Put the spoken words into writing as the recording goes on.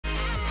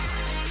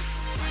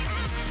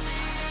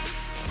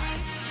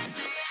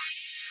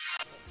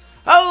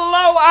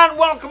and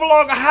welcome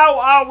along. How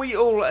are we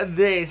all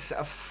this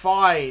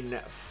fine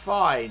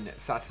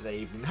Saturday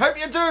evening? Hope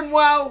you're doing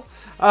well.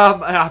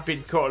 I've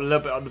been caught a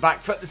little bit on the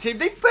back foot this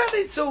evening, but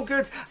it's all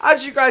good.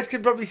 As you guys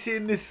can probably see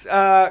in this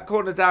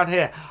corner down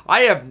here,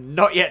 I have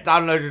not yet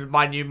downloaded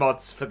my new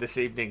mods for this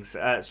evening's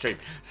stream.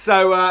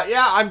 So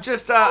yeah, I'm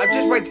just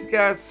waiting to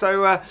go.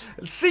 So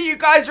see, you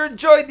guys are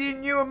enjoying the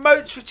new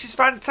emotes, which is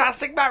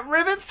fantastic. Matt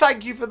Rivet,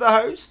 thank you for the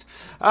host.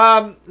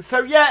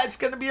 So yeah, it's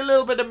going to be a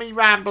little bit of me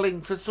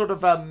rambling for sort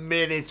of a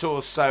minute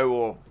or so,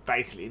 or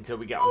basically until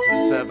we get onto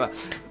the server,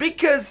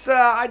 because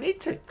I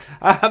need to.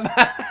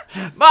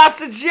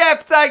 Master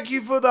Jeff, thank you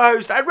for the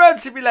host, and Road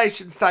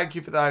Simulations, thank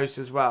you for the host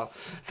as well.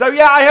 So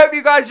yeah, I hope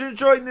you guys are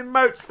enjoying the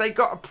emotes. They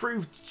got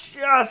approved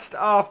just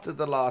after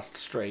the last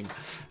stream.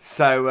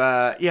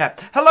 So yeah,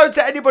 hello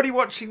to anybody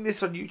watching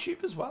this on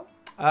YouTube as well.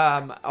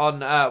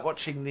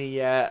 Watching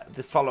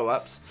the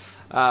follow-ups.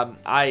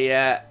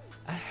 I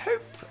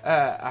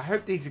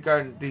hope these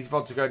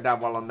VODs are going down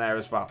well on there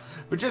as well.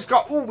 We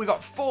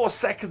got 4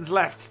 seconds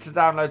left to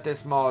download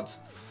this mod,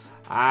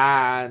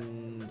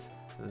 and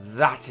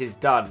that is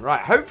done. Right,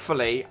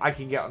 hopefully I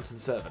can get onto the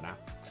server now.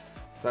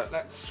 So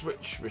let's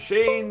switch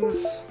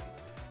machines,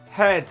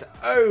 head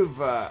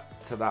over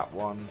to that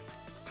one,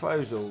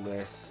 close all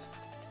this,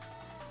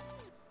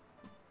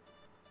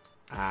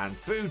 and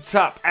boot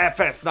up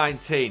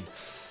FS19.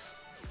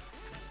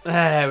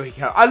 There we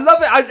go. I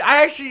love it.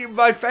 I actually,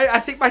 I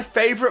think my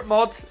favorite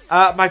mod,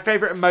 my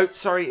favorite emote,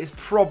 sorry, is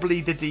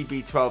probably the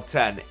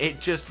DB1210. It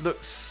just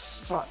looks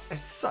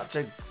it's such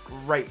a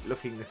great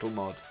looking little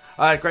mod.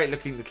 Great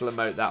looking little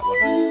emote, that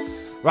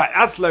one. Right,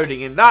 that's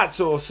loading in. That's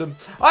awesome.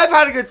 I've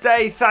had a good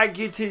day. Thank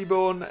you,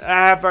 T-Born,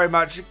 very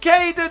much.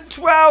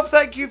 Caden12,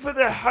 thank you for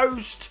the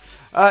host.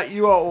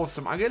 You are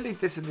awesome. I'm going to leave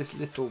this in this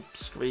little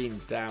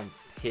screen down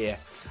here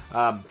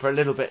for a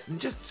little bit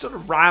and just sort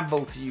of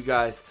ramble to you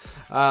guys.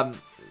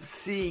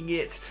 Seeing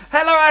it.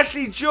 Hello,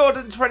 Ashley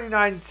Jordan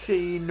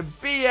 2019,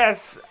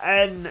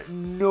 BSN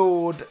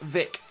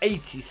Nordvik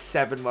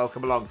 87,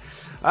 welcome along.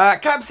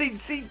 Campscene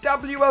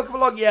CW, welcome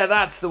along. Yeah,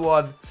 that's the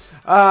one.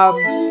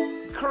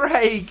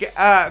 Craig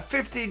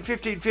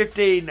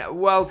 15,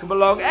 welcome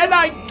along.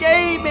 NI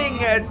Gaming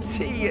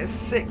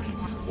T6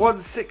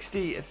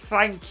 160,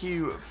 thank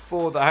you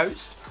for the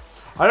host.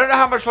 I don't know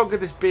how much longer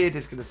this beard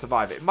is going to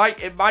survive. It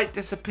might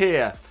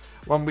disappear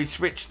when we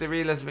switch the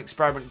Realism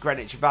Experiment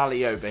Greenwich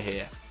Valley over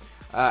here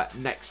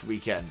next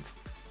weekend.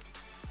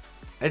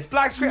 It's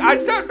black screen. I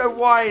don't know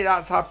why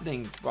that's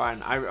happening,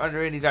 Brian. I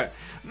really don't.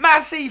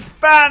 Massive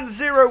Fan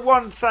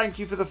 01, thank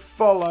you for the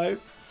follow.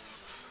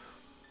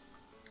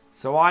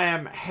 So I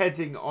am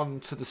heading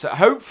on to the server.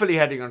 Hopefully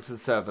heading onto the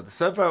server. The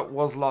server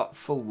was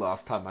full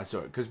last time I saw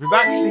it, because we've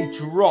actually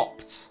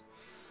dropped.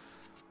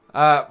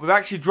 We've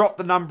actually dropped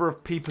the number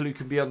of people who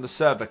can be on the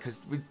server, because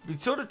we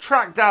sort of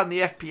tracked down the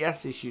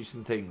FPS issues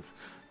and things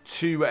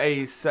to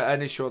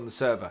an issue on the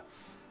server.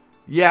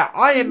 Yeah,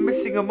 I am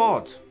missing a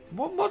mod.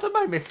 What mod am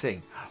I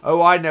missing?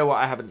 Oh, I know what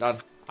I haven't done.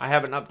 I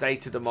haven't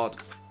updated a mod.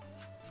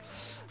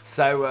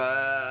 So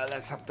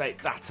let's update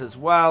that as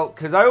well,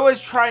 because I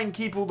always try and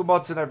keep all the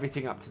mods and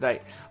everything up to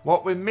date.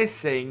 What we're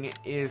missing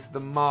is the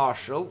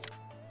Marshal.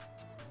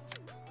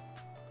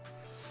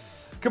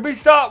 Can we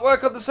start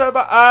work on the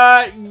server?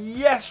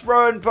 Yes,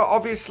 Rowan, but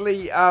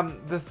obviously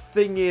the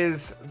thing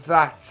is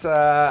that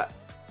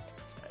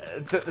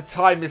the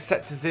time is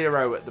set to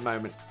 0 at the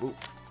moment. Ooh,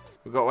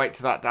 we've got to wait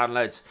till that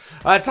downloads.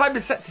 Time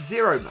is set to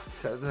 0 now.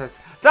 So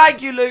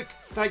thank you, Luke.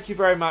 Thank you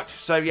very much.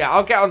 So yeah,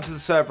 I'll get onto the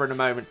server in a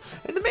moment.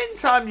 In the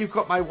meantime, you've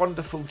got my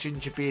wonderful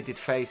ginger bearded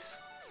face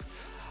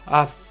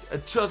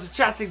sort of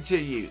chatting to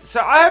you.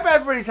 So I hope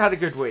everybody's had a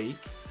good week.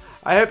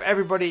 I hope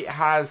everybody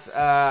has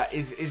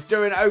is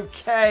doing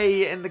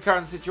okay in the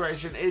current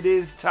situation. It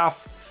is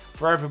tough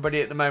for everybody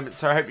at the moment,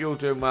 so I hope you're all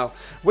doing well.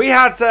 We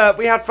had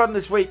fun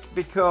this week,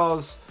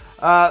 because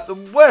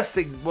the worst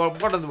thing, well,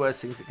 one of the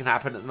worst things that can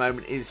happen at the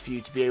moment is for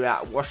you to be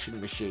without a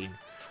washing machine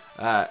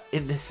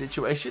in this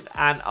situation,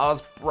 and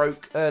ours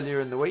broke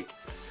earlier in the week.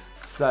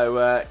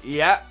 So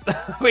yeah,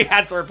 we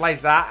had to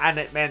replace that, and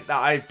it meant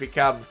that I've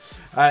become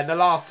in the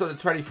last sort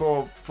of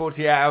 24,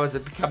 48 hours,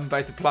 I've become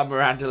both a plumber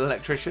and an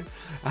electrician,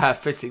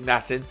 fitting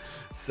that in.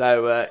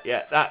 So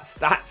yeah,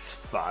 that's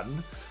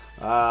fun.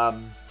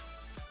 And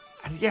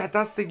yeah,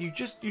 that's the thing. You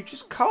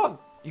just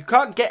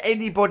can't get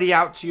anybody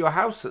out to your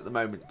house at the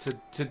moment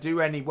to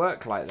do any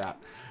work like that.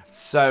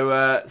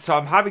 So so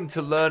I'm having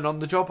to learn on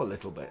the job a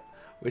little bit,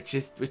 which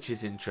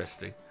is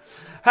interesting.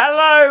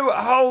 Hello,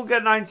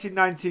 Holger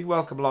 1919,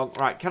 welcome along.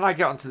 Right, can I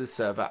get onto the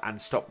server and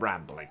stop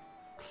rambling?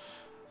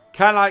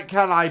 Can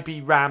I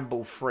be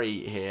ramble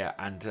free here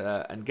and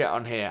get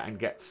on here and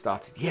get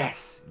started?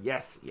 Yes.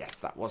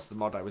 That was the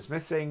mod I was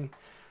missing.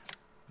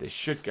 This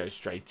should go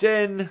straight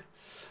in.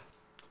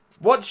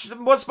 What's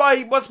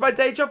my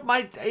day job?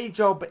 My day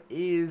job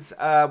is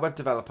web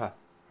developer.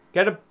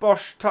 Get a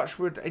Bosch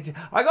Touchwood 18.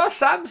 I got a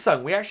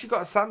Samsung. We actually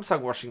got a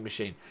Samsung washing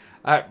machine.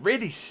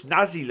 Really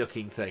snazzy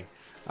looking thing.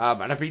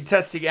 And I've been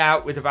testing it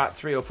out with about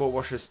 3 or 4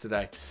 washers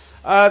today.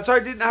 So I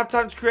didn't have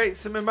time to create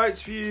some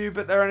emotes for you,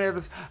 but there are any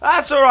others.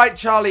 That's all right,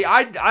 Charlie.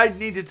 I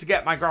needed to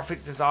get my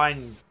graphic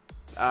design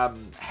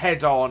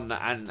head on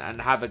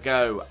and have a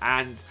go,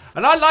 and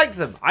I like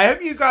them. I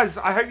hope you guys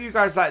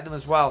like them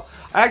as well.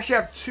 I actually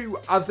have 2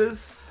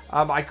 others.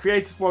 I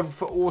created one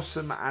for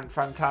awesome and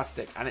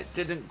fantastic, and it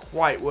didn't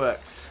quite work.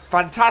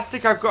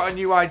 Fantastic, I've got a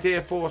new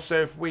idea for.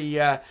 So if we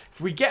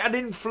get an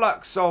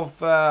influx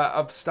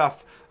of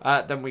stuff,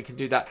 then we can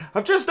do that.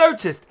 I've just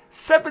noticed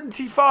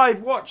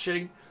 75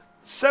 watching.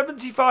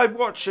 75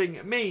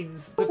 watching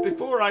means that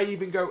before I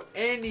even go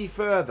any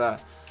further,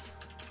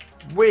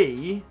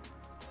 we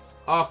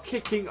are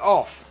kicking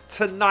off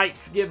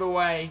tonight's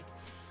giveaway.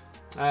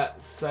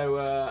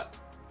 So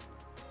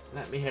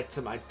let me head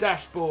to my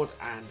dashboard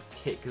and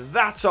kick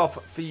that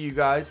off for you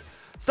guys.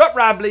 Stop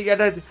rambling.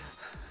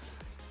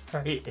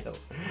 Very ill.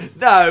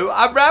 No,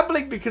 I'm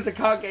rambling because I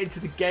can't get into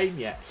the game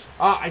yet.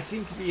 I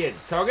seem to be in.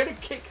 So I'm going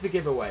to kick the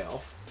giveaway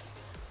off.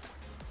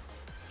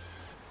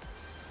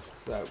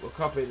 So we'll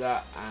copy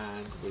that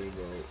and we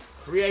will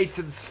create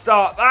and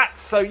start that.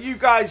 So you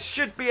guys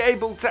should be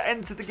able to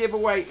enter the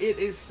giveaway. It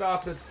is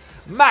started.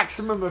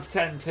 Maximum of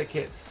 10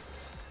 tickets.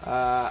 So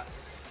I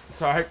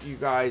hope you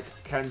guys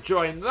can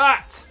join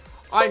that.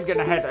 I'm going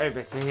to head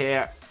over to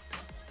here.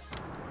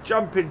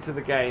 Jump into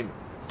the game.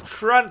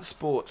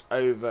 Transport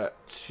over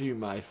to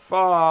my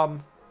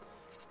farm.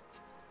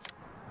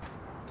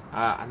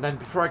 And then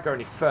before I go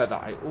any further,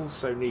 I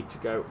also need to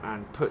go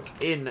and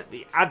put in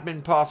the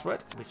admin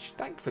password, which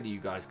thankfully you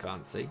guys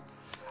can't see.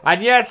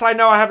 And yes, I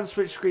know I haven't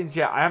switched screens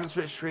yet. I haven't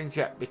switched screens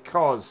yet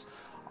because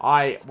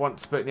I want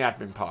to put in the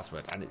admin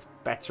password. And it's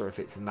better if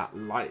it's in that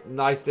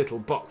nice little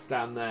box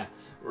down there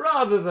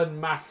rather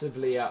than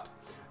massively up.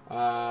 Where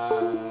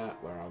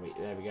are we?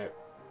 There we go.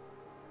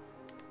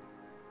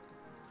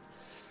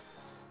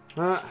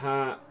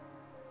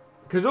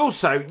 Because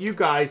also, you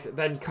guys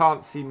then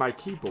can't see my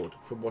keyboard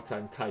from what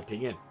I'm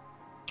typing in.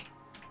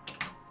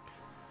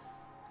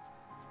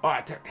 Oh,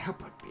 I don't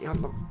help it be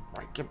on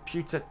my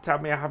computer. Tell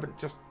me I haven't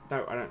just...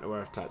 No, I don't know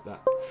where I've typed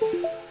that.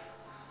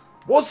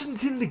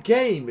 Wasn't in the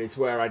game is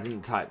where I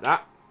didn't type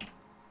that.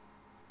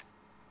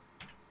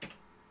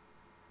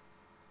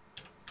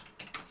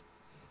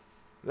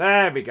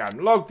 There we go. I'm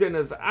logged in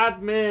as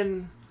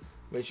admin,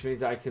 which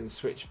means I can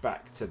switch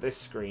back to this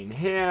screen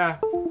here.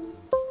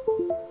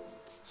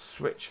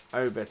 Switch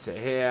over to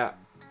here.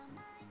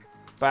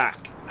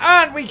 Back.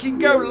 And we can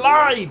go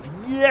live.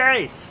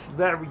 Yes.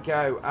 There we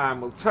go.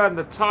 And we'll turn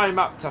the time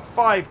up to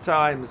 5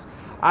 times.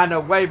 And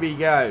away we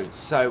go.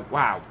 So,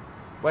 wow.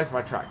 Where's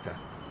my tractor?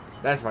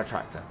 There's my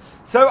tractor.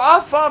 So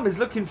our farm is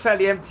looking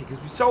fairly empty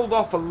because we sold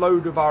off a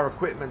load of our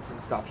equipment and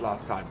stuff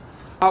last time.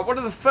 One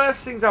of the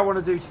first things I want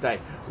to do today,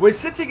 we're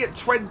sitting at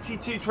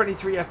 22,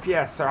 23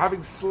 FPS, so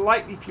having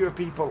slightly fewer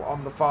people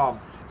on the farm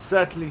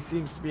certainly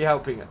seems to be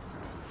helping us.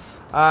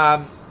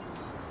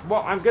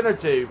 What I'm going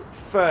to do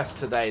first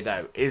today,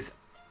 though, is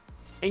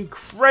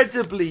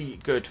incredibly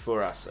good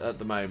for us at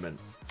the moment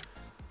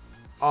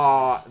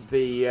are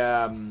the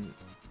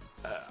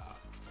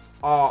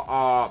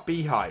our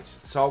beehives.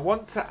 So I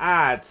want to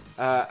add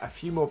a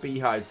few more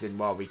beehives in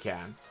while we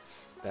can.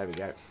 There we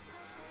go.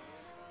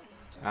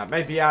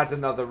 Maybe add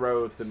another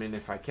row of them in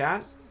if I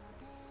can.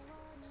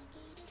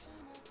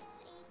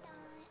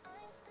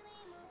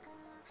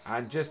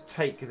 And just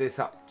take this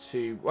up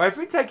to... Well, if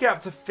we take it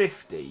up to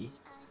 50,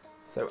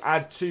 so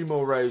add 2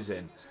 more rows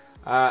in.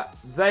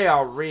 They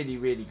are really,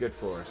 really good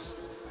for us.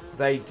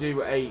 They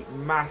do a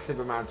massive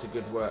amount of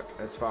good work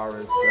as far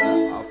as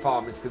our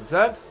farm is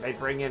concerned. They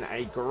bring in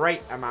a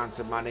great amount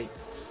of money.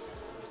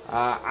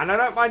 And I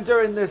don't mind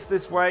doing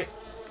this way.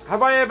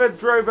 Have I ever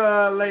drove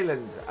a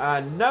Leyland?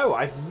 No,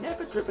 I've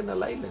never driven a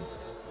Leyland.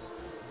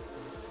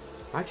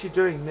 I'm actually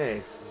doing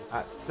this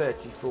at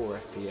 34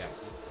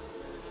 FPS.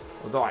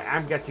 Although I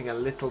am getting a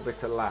little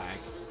bit of lag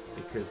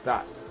because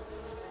that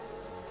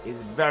is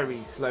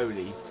very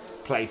slowly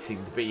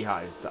placing the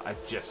beehives that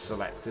I've just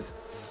selected.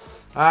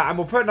 And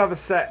we'll put another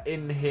set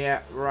in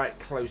here right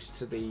close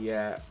to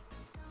the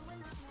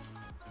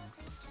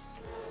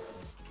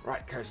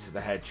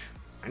hedge.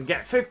 And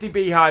get 50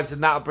 beehives,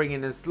 and that'll bring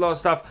in a lot of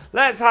stuff.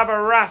 Let's have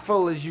a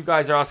raffle, as you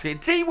guys are asking.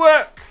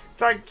 Teamwork!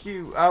 Thank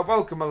you.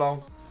 Welcome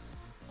along.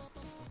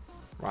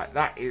 Right,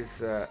 that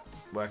is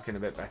working a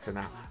bit better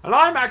now. And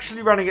I'm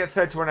actually running at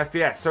 31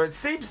 FPS. So it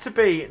seems to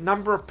be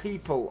number of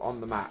people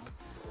on the map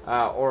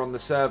or on the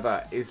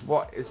server is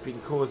what has been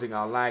causing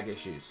our lag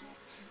issues.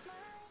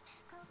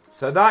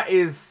 So that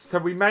is... So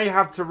we may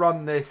have to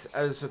run this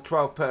as a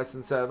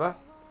 12-person server.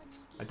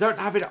 I don't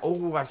have it...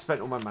 Oh, I've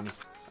spent all my money.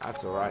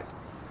 That's all right.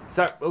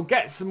 So we'll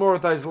get some more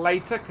of those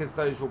later because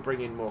those will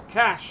bring in more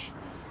cash.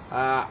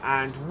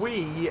 And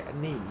we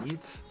need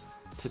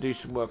to do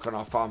some work on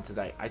our farm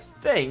today. I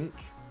think...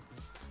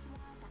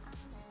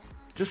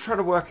 Just trying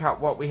to work out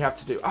what we have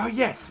to do. Oh,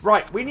 yes.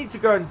 Right. We need to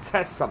go and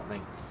test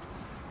something.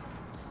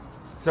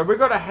 So we've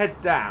got to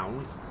head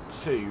down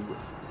to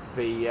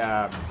the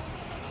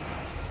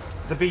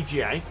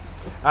BGA.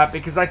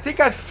 Because I think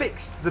I've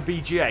fixed the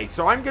BGA.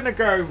 So I'm going to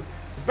go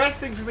The best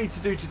thing for me to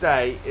do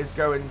today is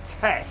go and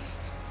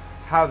test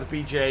how the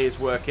BGA is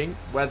working,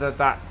 whether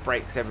that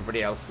breaks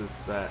everybody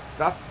else's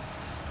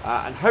stuff,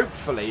 and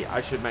hopefully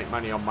I should make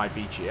money on my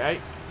BGA.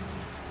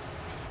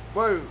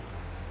 Whoa.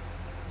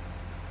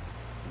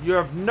 You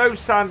have no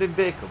sound in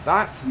vehicle.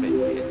 That's a bit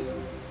weird.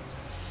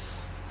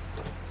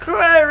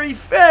 Clary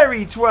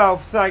Fairy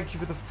 12, thank you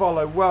for the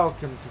follow.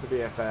 Welcome to the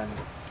VFN.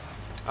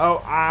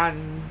 Oh,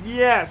 and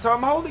yeah, so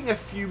I'm holding a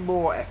few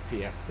more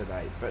FPS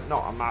today, but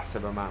not a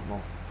massive amount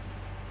more.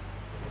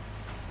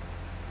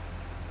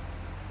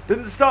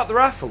 Didn't start the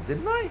raffle,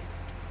 didn't I?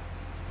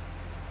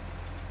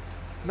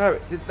 No,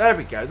 it did. There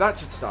we go. That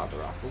should start the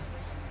raffle.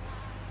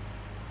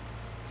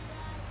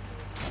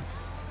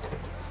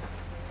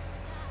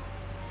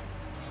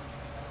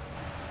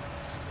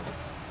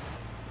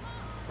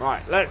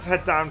 Right, let's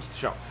head down to the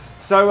shop.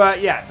 So,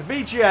 yeah, the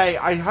BGA,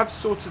 I have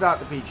sorted out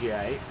the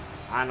BGA,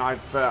 and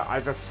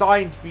I've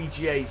assigned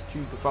BGAs to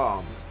the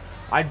farms.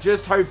 I'm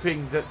just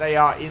hoping that they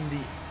are in the...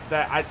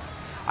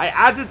 I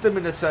added them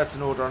in a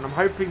certain order, and I'm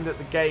hoping that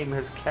the game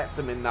has kept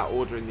them in that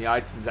order in the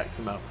items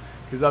XML,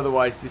 because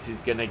otherwise this is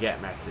going to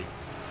get messy.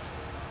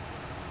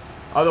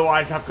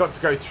 Otherwise, I've got to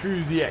go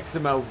through the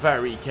XML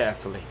very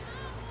carefully.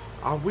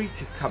 Our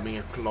wheat is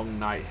coming along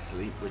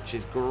nicely, which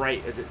is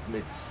great as it's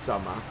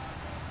midsummer.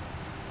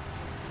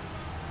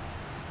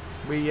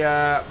 We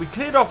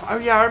cleared off... Oh,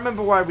 yeah, I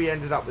remember why we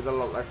ended up with a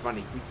lot less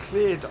money. We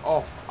cleared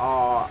off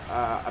our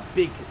a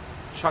big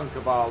chunk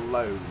of our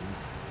loan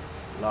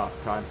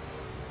last time.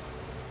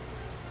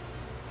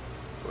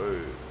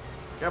 Whoa.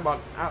 Come on,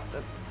 out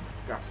the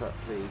gutter,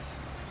 please.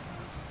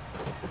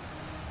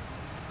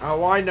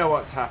 Oh, I know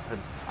what's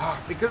happened. Oh,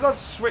 because I've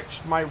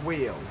switched my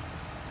wheel.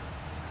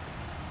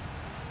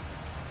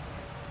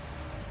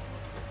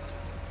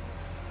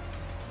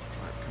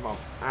 Right, come on.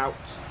 Out,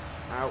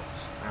 out,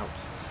 out.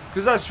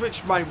 Because I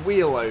switched my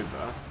wheel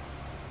over,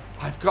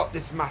 I've got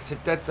this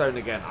massive dead zone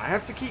again. I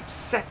have to keep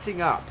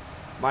setting up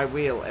my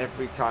wheel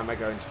every time I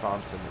go into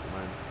Farm Sim at the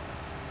moment.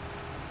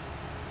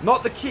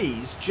 Not the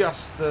keys,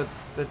 just the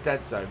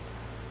dead zone.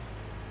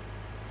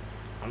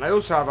 And I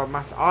also have a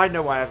massive... I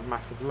know I have a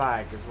massive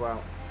lag as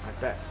well. I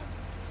bet.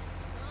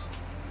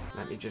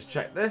 Let me just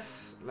check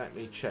this. Let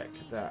me check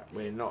that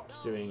we're not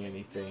doing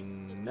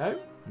anything. No.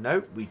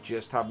 No, we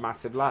just have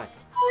massive lag.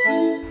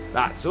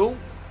 That's all.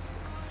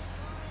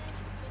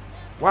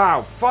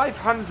 Wow,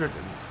 500.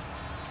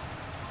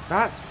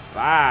 That's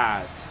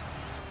bad.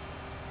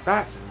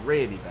 That's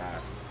really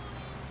bad.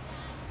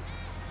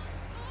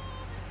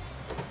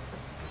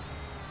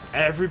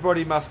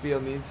 Everybody must be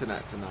on the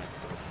internet tonight.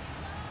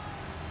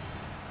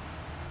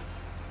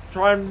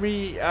 Try and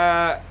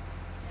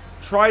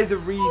try the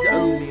read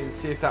only and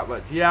see if that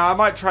works. Yeah, I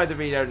might try the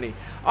read only.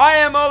 I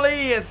am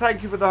Ollie.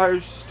 Thank you for the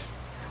host.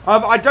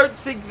 I don't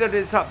think that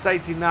it's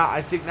updating that.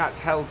 I think that's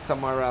held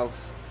somewhere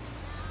else.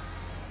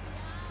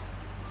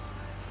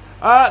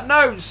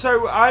 No,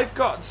 so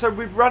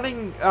we're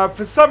running,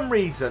 for some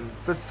reason,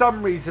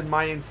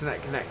 my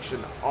internet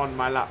connection on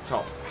my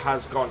laptop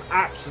has gone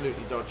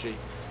absolutely dodgy.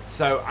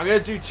 So I'm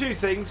going to do two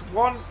things.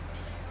 One,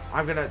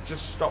 I'm going to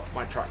just stop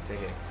my tractor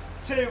here.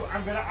 Two,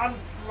 I'm going to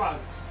unplug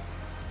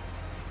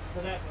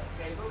the network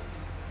cable.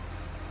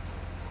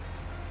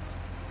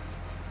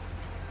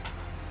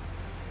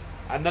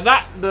 And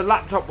the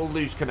laptop will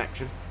lose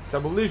connection. So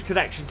we'll lose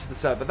connection to the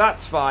server.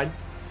 That's fine.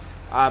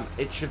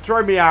 It should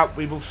throw me out.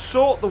 We will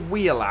sort the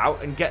wheel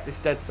out and get this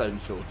dead zone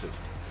sorted.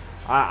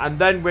 And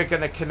then we're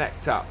going to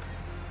connect up.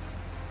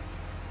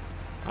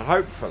 And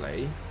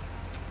hopefully...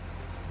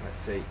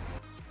 Let's see.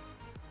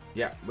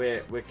 Yeah,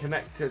 we're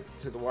connected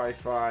to the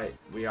Wi-Fi.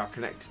 We are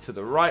connected to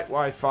the right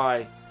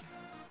Wi-Fi.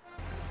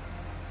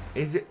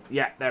 Is it?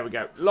 Yeah, there we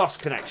go. Lost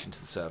connection to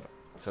the server.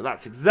 So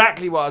that's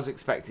exactly what I was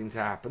expecting to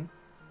happen.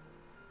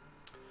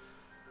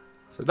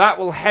 So that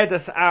will head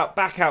us out,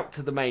 back out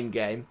to the main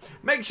game.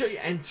 Make sure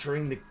you're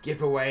entering the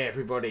giveaway,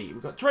 everybody.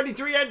 We've got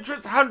 23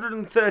 entrants,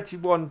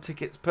 131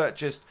 tickets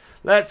purchased.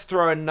 Let's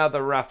throw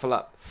another raffle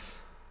up.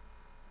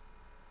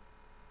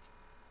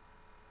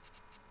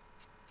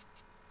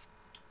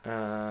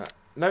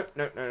 No.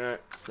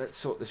 Let's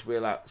sort this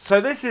wheel out.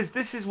 So this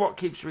is what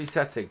keeps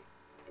resetting.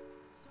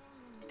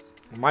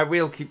 My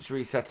wheel keeps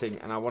resetting,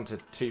 and I want a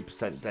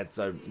 2% dead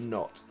zone,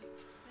 not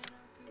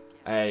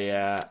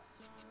a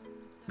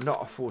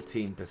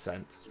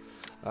 14%.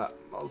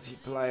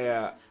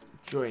 Multiplayer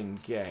join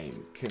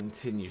game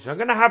continues. I'm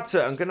gonna have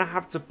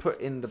to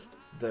put in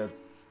the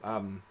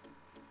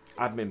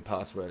admin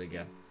password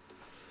again.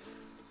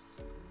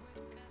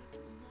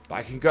 But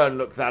I can go and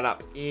look that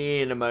up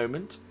in a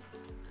moment.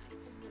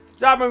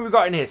 So how many we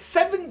got in here?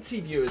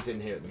 70 viewers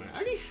in here at the moment.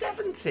 Only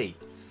 70.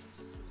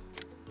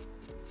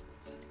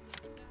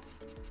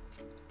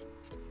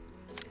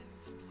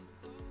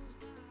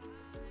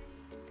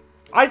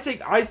 I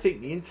think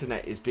the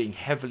internet is being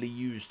heavily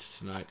used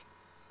tonight.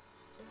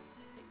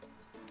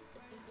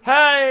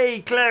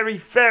 Hey, Clary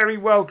Fairy,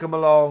 welcome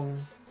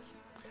along.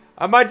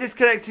 Am I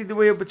disconnecting the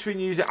wheel between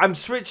users? I'm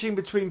switching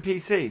between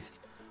PCs.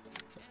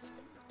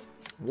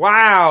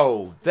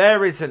 Wow,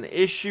 there is an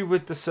issue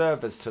with the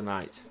servers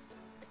tonight.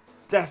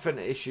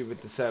 definite issue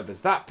with the servers.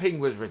 That ping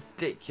was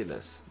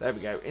ridiculous. There we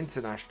go.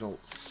 International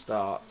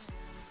start.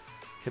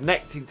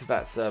 Connecting to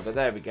that server.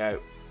 There we go.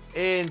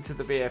 Into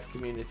the BF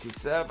community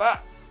server.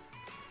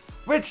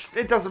 Which,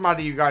 it doesn't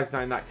matter you guys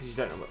knowing that because you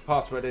don't know what the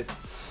password is.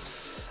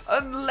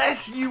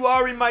 Unless you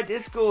are in my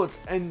Discord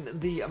and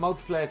the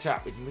multiplayer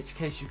chat, in which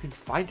case you can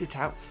find it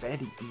out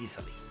fairly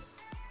easily.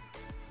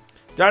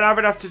 Don't have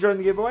enough to join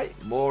the giveaway?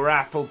 More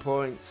raffle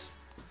points.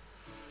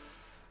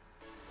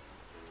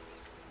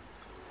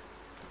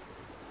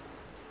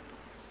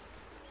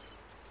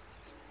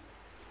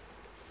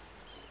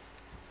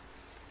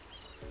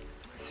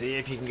 See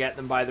if you can get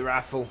them by the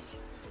raffle.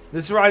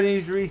 This is where I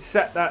need to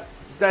reset that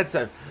dead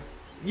zone.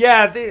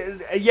 Yeah,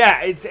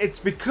 it's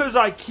because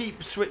I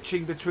keep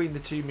switching between the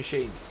two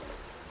machines.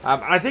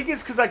 And I think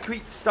it's because I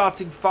keep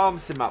starting Farm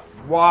Sim up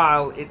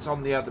while it's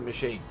on the other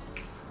machine.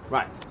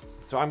 Right,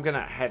 so I'm going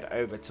to head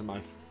over to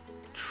my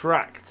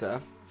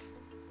tractor.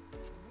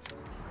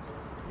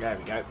 There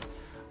we go.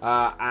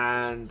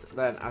 And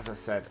then, as I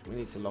said, we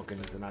need to log in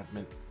as an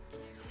admin.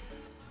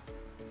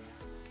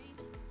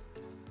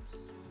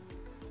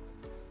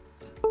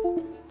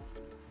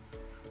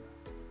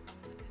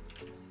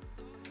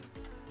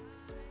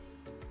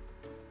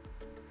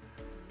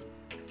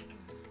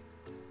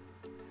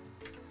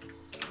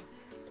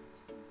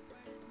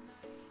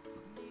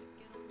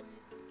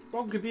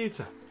 Wrong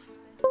computer.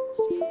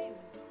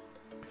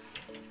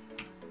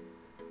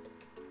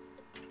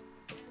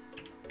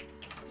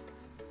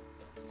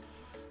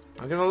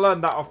 I'm going to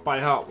learn that off by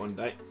heart one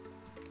day.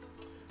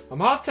 I'm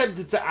half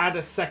tempted to add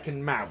a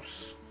second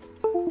mouse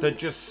that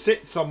just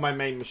sits on my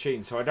main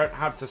machine so I don't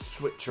have to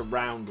switch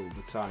around all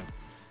the time.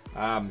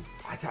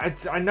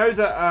 I know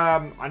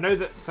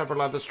that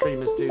several other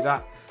streamers do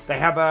that. They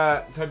have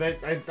a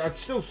I'd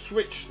still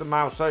switch the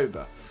mouse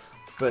over,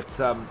 but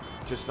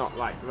just not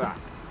like that.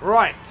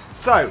 Right,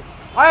 so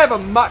I have a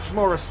much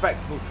more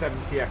respectable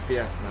 70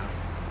 FPS now,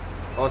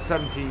 or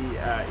 70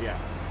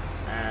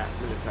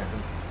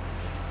 milliseconds.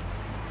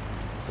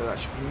 So that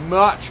should be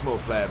much more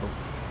playable.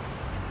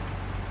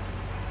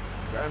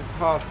 Going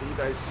past the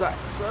Edo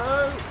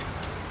Saxo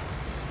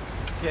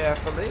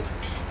carefully.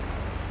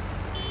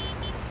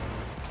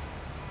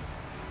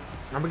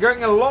 And we're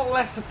getting a lot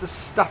less of the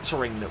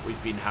stuttering that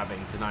we've been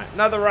having tonight.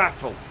 Another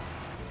raffle.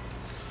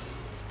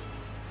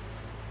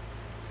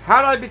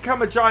 How did I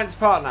become a Giants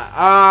partner?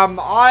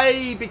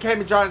 I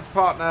became a Giants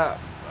partner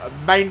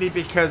mainly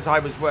because I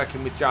was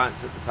working with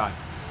Giants at the time.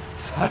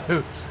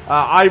 So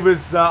I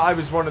was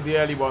one of the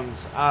early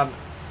ones.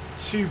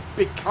 To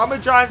become a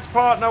Giants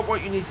partner,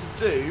 what you need to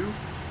do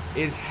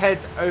is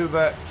head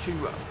over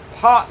to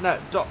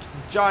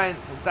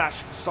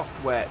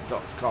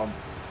partner.giants-software.com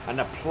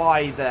and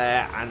apply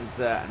there, and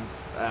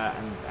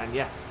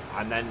yeah,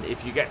 and then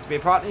if you get to be a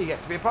partner, you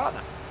get to be a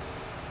partner.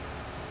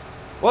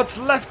 What's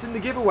left in the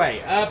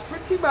giveaway?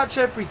 Pretty much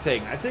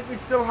everything. I think we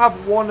still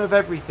have one of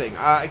everything,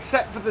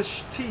 except for the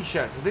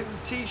t-shirts. I think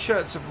the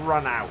t-shirts have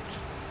run out.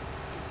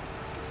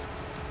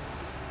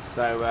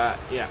 So,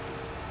 yeah.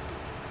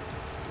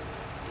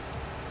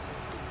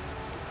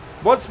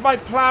 What's my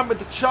plan with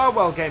the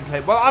Charwell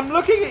gameplay? Well, I'm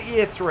looking at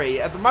Year 3.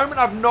 At the moment,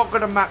 I've not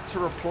got a map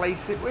to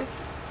replace it with.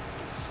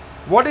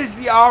 What is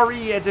the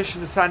RE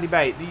edition of Sandy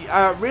Bay?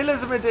 The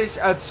Realism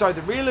edition,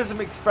 the Realism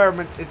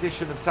Experiment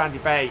edition of Sandy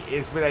Bay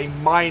is with a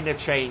minor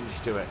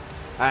change to it.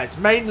 It's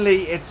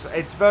mainly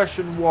it's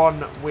version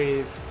 1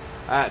 with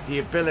the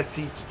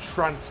ability to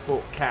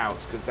transport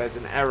cows, because there's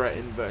an error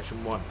in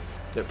version 1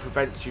 that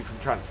prevents you from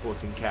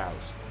transporting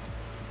cows.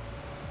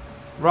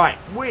 Right,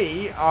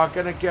 we are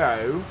going to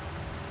go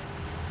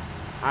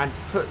and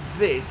put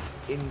this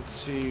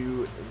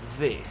into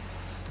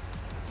this,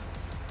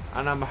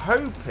 and I'm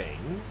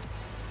hoping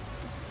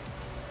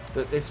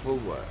that this will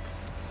work.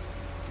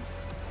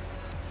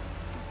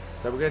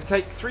 So we're going to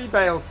take 3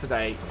 bales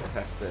today to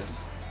test this.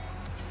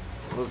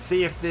 We'll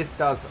see if this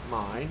does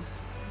mine,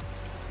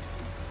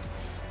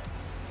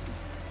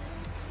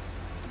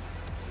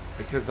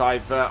 because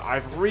I've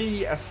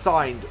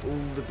reassigned all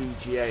the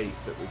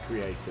BGAs that we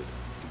created,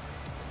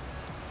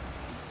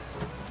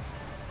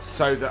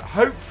 so that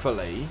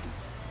hopefully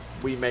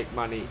we make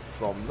money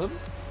from them.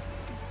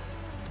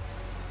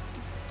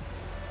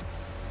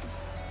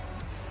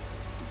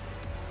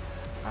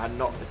 And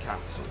not the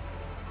council.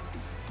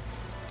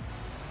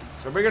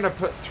 So we're going to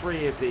put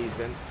 3 of these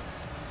in,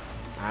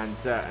 and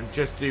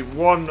just do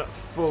 1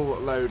 full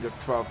load of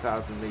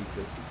 12,000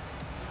 litres,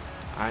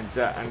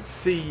 and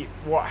see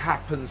what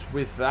happens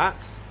with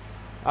that.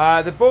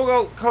 The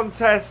Borgolt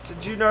contest.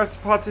 Do you know if the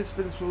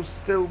participants will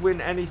still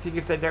win anything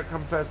if they don't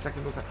come first,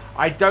 second, or third?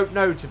 I don't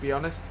know, to be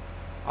honest.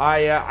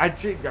 I'm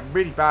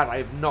really bad. I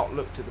have not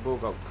looked at the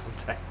Borgolt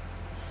contest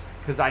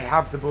because I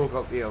have the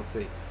Borgolt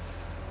DLC.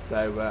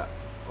 So.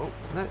 Oh,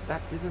 no,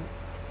 that didn't.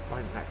 Why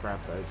didn't that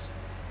grab those?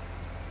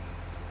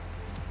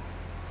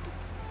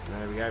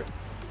 There we go.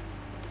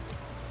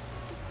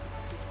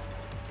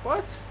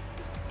 What?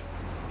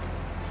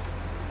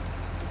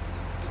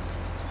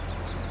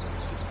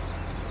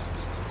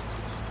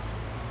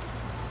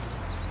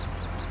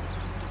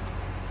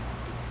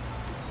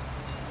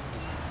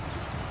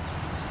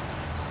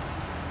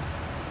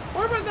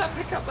 Why won't that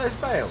pick up those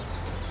bales?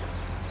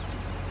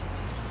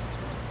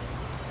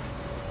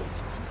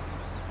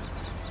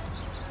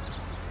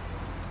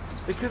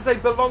 Because they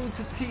belong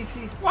to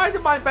TC's. Why do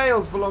my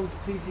bales belong to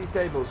TC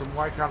Stables and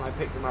why can't I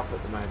pick them up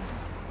at the moment?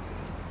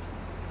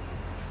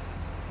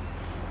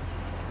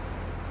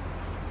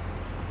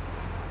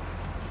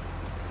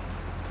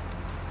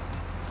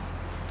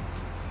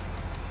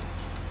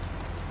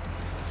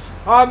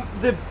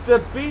 The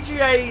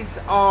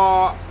BGAs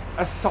are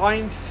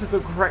assigned to the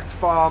correct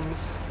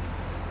farms.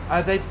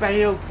 They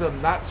bailed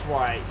them, that's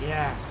why,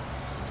 yeah.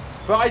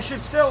 But I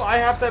should still,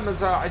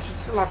 I should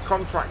still have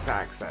contract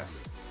access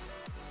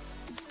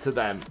to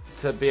them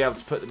to be able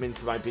to put them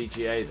into my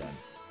BGA then.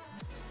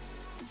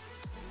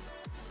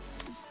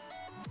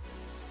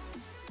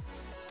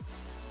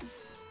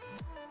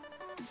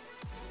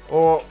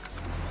 Or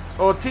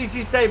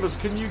TC Stables,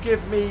 can you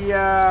give me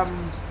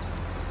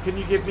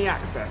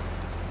access,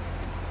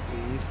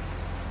 please,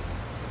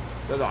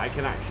 so that I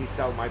can actually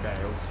sell my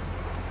bales?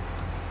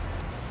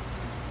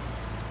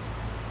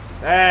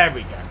 There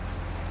we go.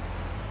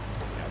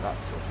 Yeah, that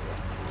sort of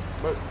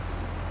work.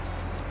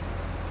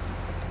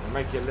 We'll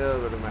make it a little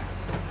bit of a mess.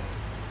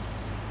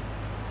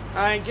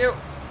 Thank you.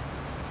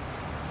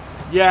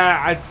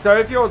 Yeah, so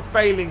if you're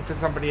bailing for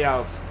somebody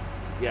else,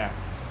 yeah.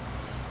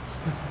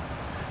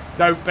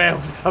 Don't bail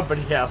for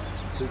somebody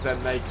else, because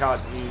then they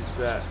can't use.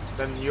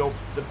 Then the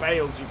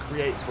bales you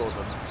create for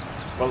them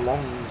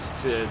belongs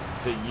to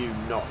you,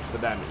 not for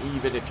them,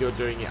 even if you're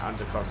doing it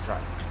under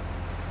contract.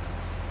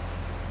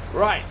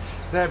 Right,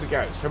 there we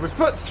go. So we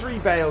put 3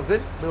 bales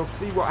in. We'll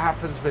see what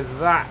happens with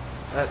that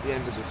at the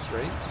end of the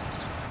stream.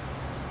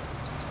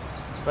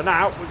 For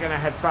now, we're going to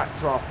head back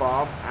to our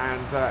farm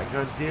and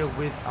go and deal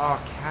with our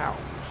cows.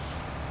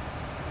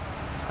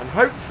 And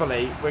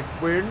hopefully,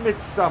 we're in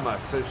midsummer,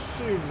 so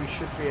soon we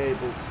should be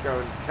able to go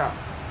and cut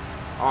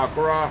our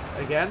grass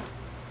again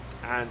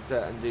and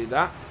do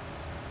that.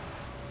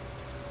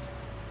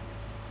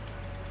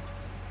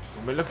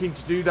 And we're looking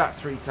to do that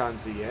 3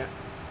 times a year.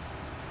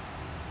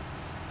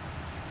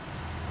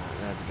 Right,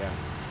 there we go.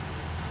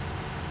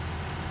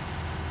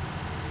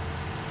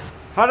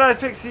 How do I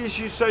fix the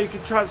issue so you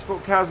can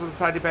transport cows on the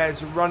side of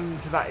bears? Run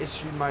into that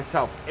issue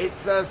myself.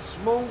 It's a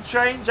small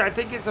change. I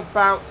think it's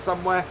about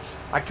somewhere.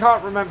 I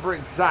can't remember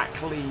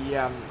exactly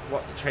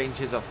what the change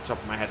is off the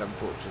top of my head,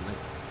 unfortunately.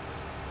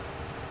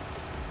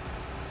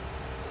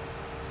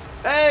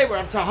 Hey, we're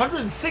up to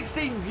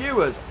 116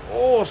 viewers.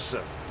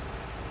 Awesome.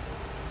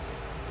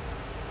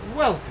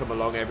 Welcome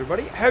along,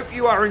 everybody. Hope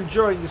you are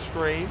enjoying the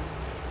stream.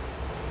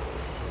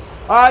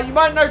 You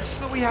might notice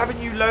that we have a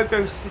new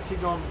logo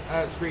sitting on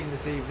screen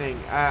this evening.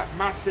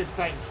 Massive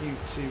thank you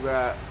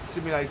to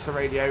Simulator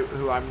Radio,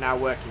 who I'm now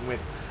working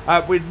with.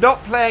 We're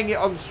not playing it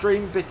on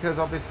stream because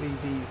obviously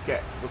these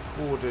get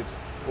recorded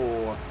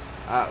for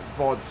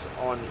VODs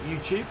on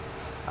YouTube.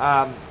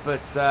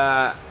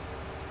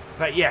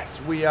 But yes,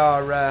 we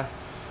are.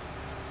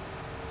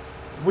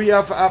 We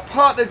have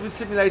partnered with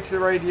Simulator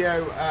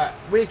Radio.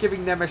 We're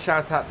giving them a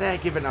shout out. They're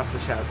giving us a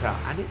shout out,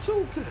 and it's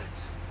all good.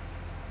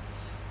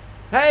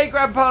 Hey,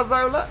 Grandpa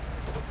Zola.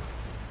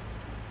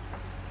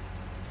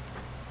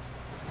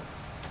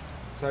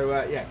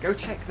 So, yeah, go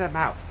check them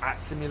out at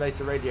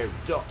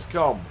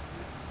simulatorradio.com.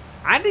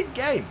 And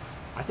in-game.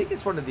 I think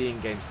it's one of the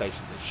in-game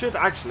stations. It should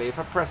actually, if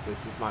I press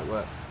this might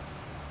work.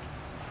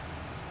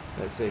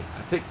 Let's see.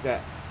 I think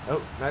they're...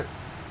 Oh, no.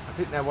 I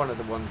think they're one of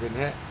the ones in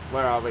here.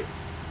 Where are we?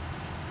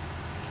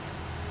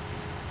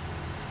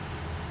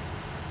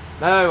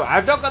 No,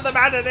 I've not got them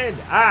added in.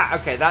 Ah,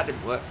 okay, that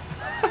didn't work.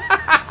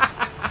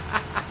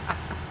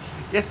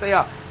 Yes, they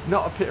are. It's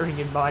not appearing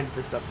in mine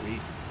for some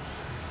reason.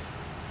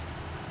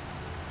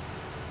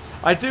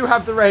 I do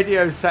have the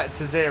radio set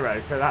to 0,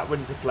 so that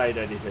wouldn't have played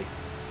anything.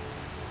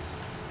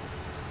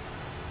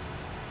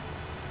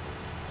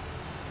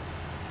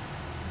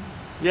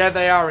 Yeah,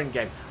 they are in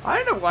game.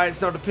 I don't know why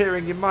it's not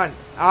appearing in mine.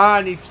 Ah,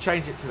 I need to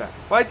change it to that.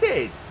 Well, I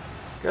did.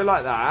 Go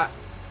like that.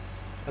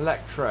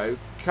 Electro,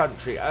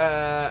 country,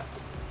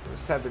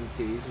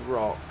 70s,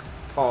 rock,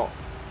 pop,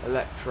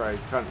 electro,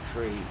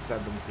 country,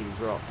 70s,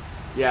 rock.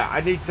 Yeah,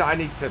 I need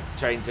to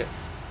change it.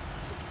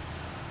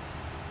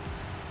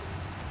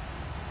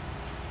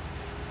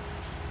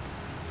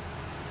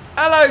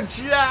 Hello,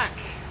 Jack.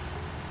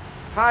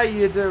 How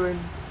you doing?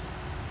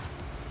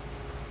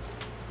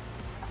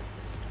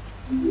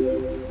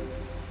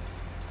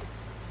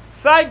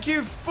 Thank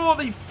you for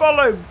the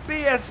follow,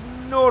 BS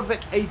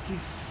Nordic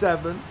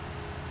 87.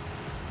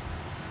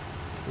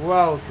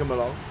 Welcome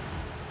along.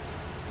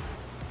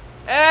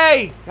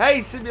 Hey,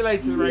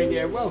 Simulator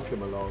Radio.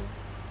 Welcome along.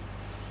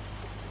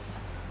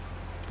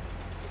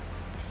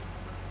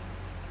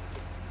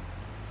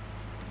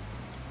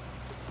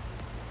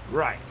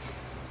 Right,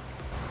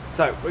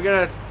 so we're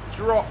going to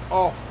drop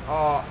off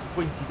our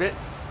pointy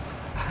bits,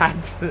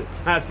 and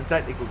that's a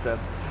technical term,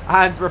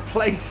 and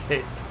replace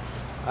it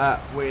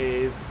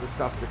with the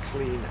stuff to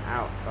clean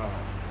out. I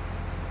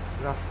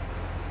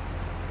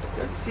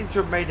don't seem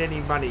to have made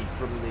any money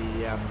from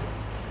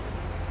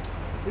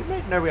we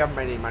haven't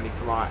made any money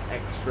from our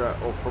extra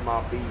or from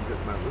our bees at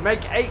the moment.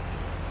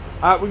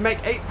 We make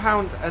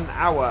 £8 an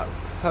hour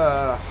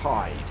per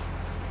hive.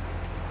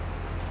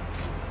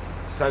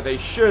 So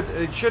it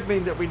should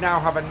mean that we now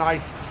have a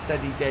nice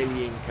steady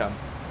daily income.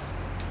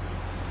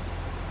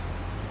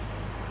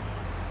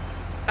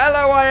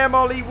 Hello, I am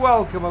Ollie.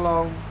 Welcome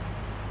along.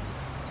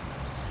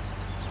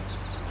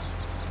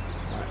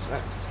 Right,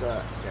 let's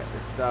get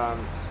this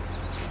done.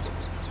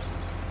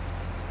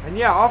 And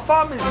yeah, our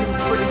farm is in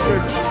pretty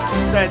good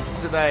stead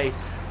today.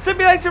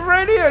 Simulator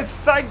Radio,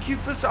 thank you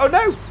for... Oh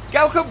no!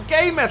 Galcomp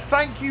Gamer,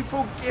 thank you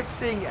for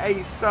gifting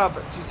a sub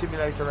to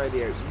Simulator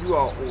Radio. You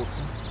are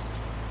awesome.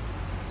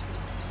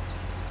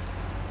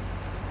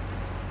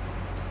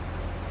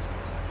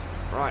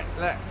 Right,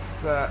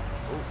 let's...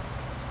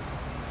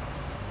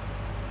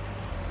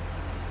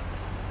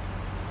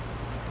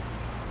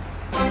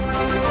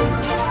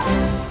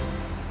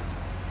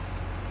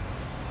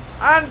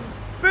 And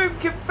Boom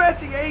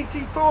Confetti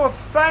 84,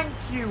 thank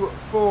you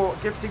for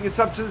gifting a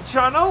sub to the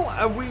channel.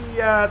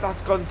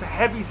 That's gone to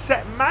Heavy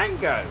Set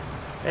Mango.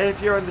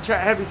 If you're in the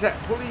chat, Heavy Set,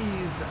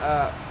 please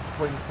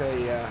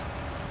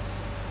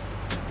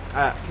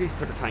please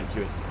put a thank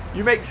you in.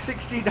 You make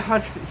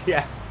 1,600.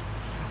 Yeah,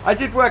 I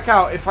did work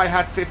out if I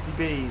had 50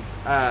 bees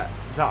that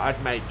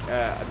I'd make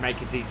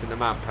a decent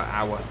amount per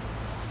hour.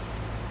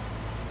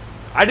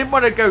 I didn't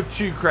want to go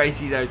too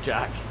crazy though,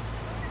 Jack.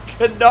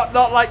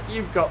 not like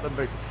you've got them,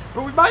 but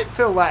we might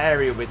fill that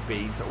area with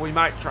bees, or we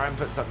might try and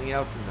put something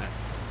else in there.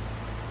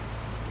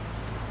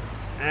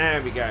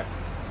 There we go.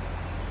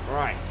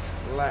 Right,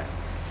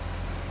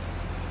 let's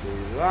do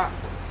that.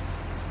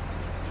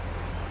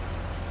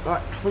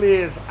 That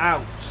clears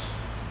out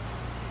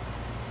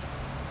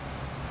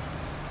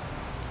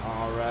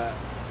our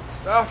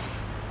stuff.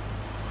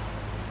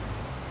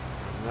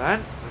 And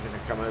then we're going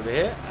to come over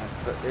here and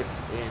put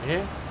this in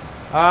here.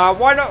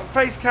 Why not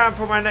face cam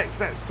for my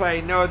next Let's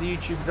Play? No other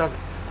YouTuber does it.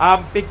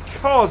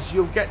 Because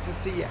you'll get to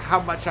see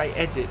how much I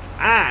edit,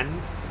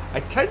 and I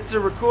tend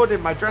to record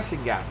in my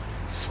dressing gown.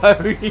 So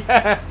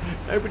yeah,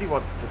 nobody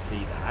wants to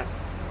see that.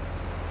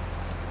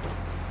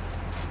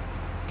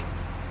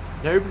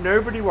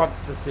 Nobody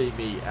wants to see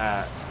me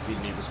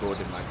record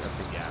in my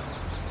dressing gown.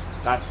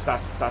 That's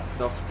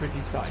not a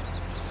pretty sight.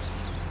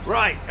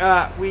 Right,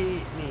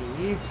 we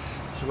need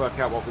to work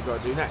out what we've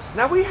got to do next.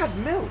 Now we had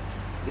milk.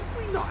 Did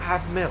we not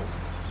have milk?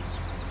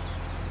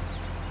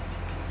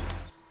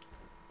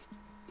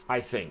 I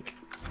think.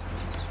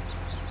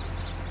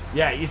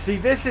 Yeah, you see,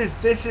 this is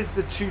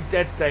the 2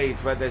 dead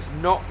days where there's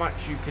not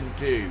much you can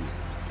do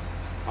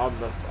on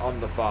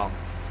the farm.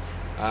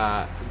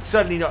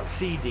 Certainly not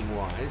seeding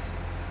wise.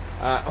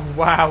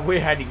 Wow, we're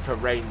heading for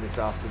rain this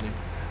afternoon.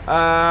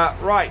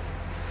 Right,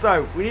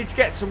 so we need to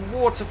get some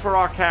water for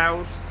our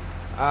cows,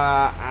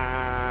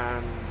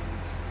 and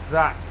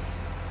that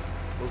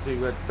will do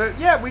good. But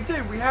yeah, we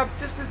do. We have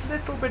just this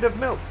little bit of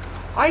milk.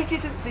 I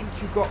didn't think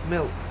you got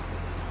milk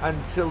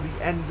until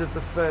the end of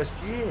the first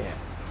year.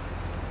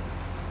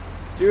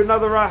 Do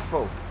another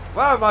raffle.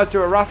 Well, I might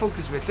do a raffle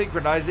because we're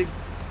synchronizing.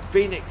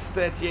 Phoenix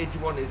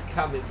 3081 is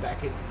coming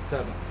back into the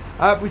server.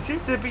 We seem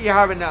to be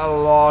having a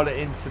lot of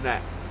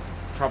internet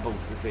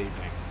troubles this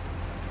evening.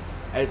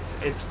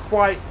 It's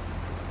quite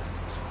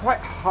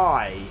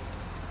high,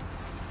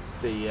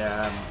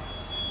 the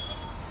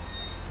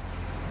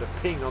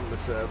ping on the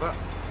server.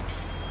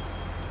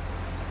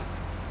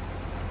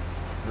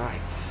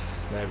 Right.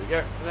 There we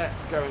go.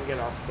 Let's go and get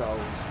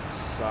ourselves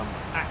some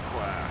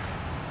aqua.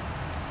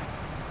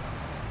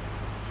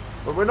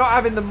 But we're not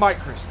having the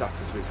micro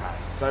stutters we've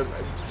had. So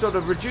sort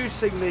of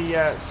reducing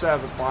the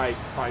server by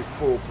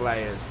 4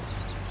 players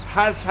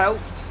has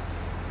helped.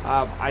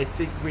 I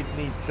think we'd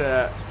need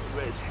to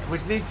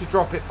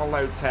drop it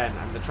below 10.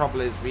 And the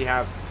trouble is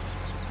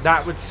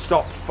that would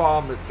stop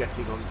farmers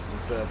getting onto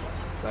the server.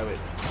 So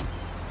it's...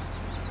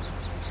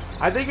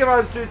 I think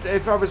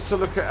if I was to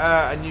look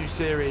at a new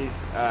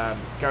series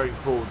going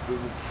forward, we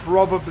will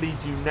probably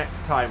do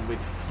next time with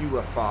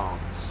fewer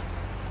farms,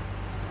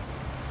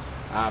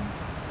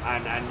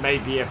 and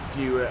maybe a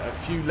few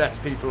less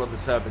people on the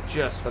server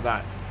just for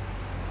that.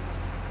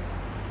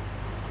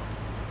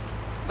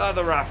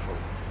 Another raffle.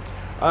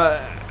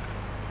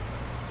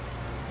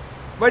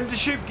 When does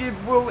Shoop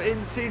give wool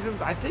in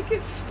seasons? I think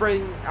it's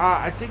spring.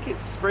 I think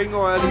it's spring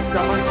or early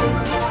summer.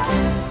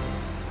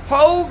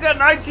 Holga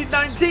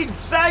 1919,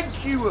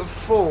 thank you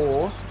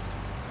for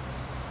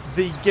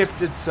the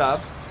gifted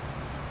sub.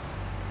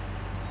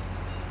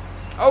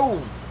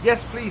 Oh,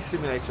 yes, please,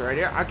 Simulator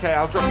Radio. Okay,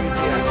 I'll drop you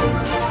here.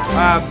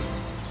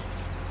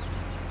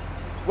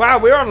 Wow,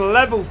 we're on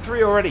level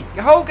 3 already.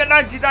 Holga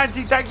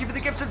 1919, thank you for the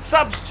gifted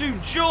subs to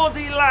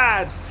Geordie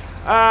Lad.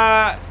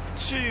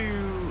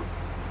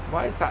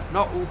 Why is that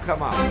not all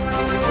come up?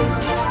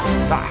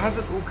 That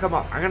hasn't all come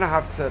up. I'm going to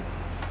have to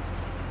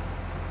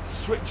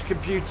switch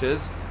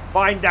computers.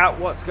 Find out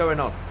what's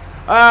going on.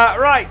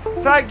 Right,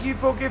 thank you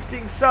for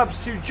gifting subs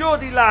to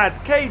Geordie Lad,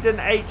 Caden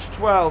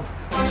H12,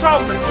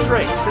 Tom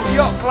Trick, the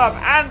Yacht Club,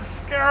 and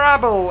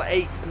Scrabble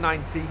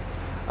 890.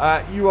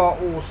 You are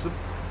awesome.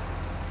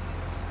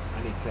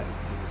 I need to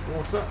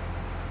water.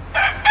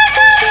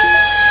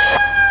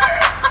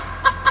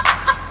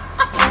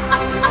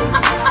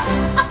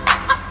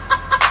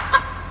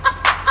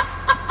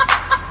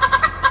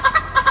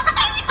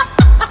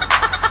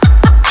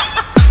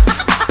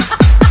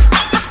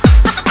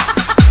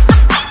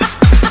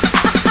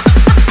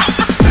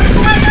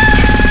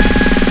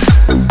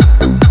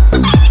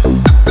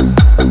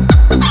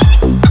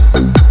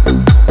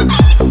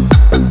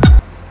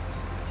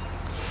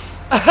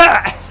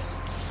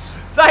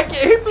 Thank you.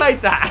 Who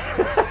played that?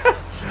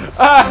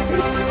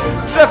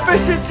 The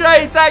Fisher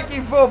J, thank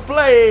you for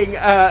playing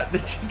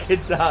the chicken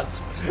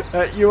dance.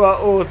 You are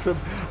awesome.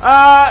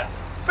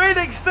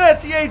 Phoenix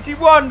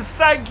 3081,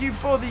 thank you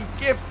for the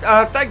gift.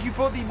 Thank you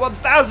for the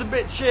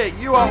 1000-bit cheer.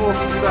 You are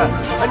awesome, sir.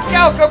 And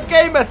Galcomp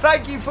Gamer,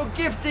 thank you for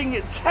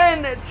gifting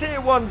 10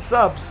 tier 1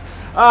 subs.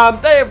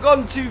 They have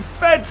gone to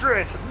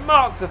Fedris,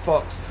 Mark the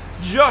Fox,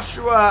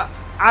 Joshua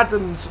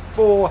Adams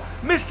for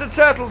Mr.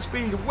 Turtle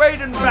Speed,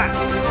 Wade and Rat,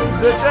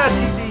 The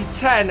Dirty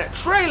D10,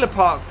 Trailer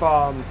Park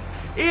Farms,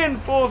 Ian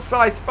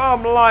Forsyth,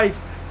 Farm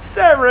Life,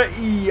 Sarah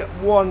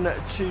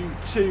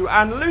E122,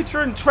 and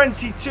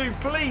Lutheran22.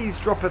 Please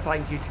drop a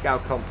thank you to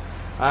Galcomp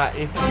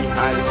if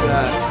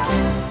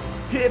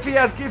he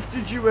has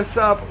gifted you a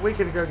sub. We're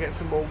going to go get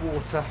some more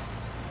water.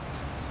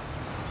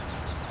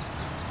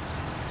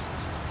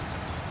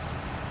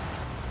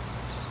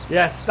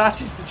 Yes,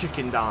 that is the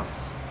chicken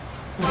dance.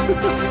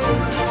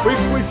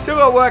 we still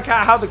got to work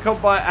out how the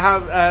combine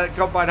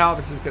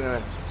harvest is going to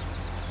end.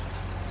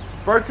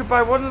 Broken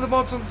by one of the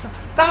mods on.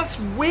 That's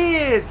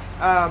weird.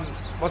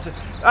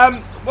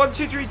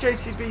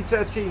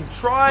 123JCB13.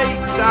 Try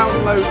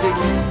downloading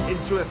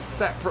into a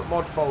separate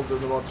mod folder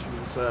the mods from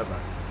the server,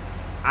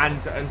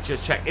 and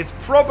just check. It's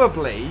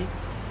probably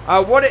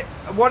what it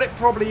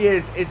probably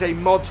is a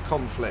mod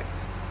conflict.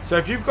 So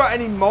if you've got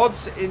any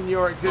mods in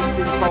your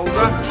existing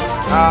folder,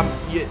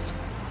 it's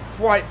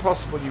quite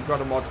possible you've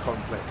got a mod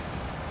conflict.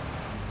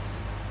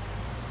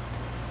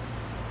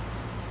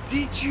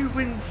 Did you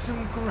win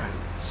some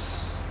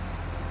groats?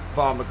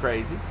 Farmer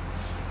Crazy.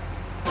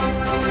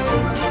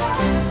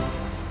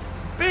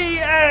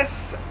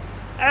 BS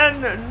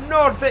and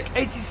Nordvik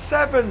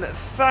 87,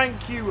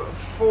 thank you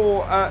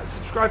for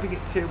subscribing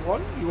at tier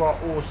 1. You are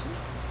awesome.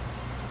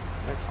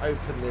 Let's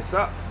open this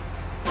up.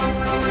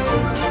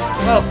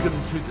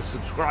 Welcome to the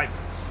subscribers.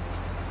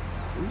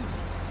 Ooh,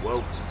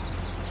 welcome.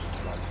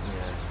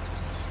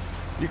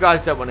 You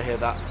guys don't want to hear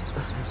that.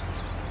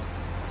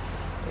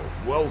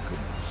 Welcome,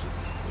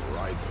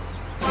 subscriber.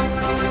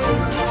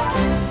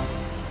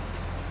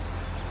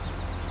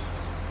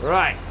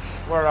 Right,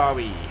 where are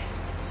we?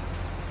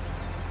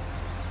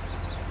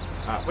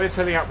 We're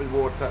filling up with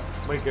water.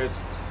 We're good.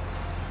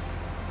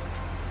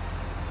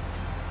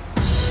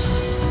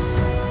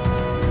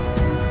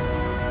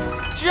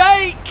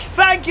 Jake,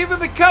 thank you for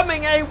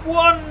becoming a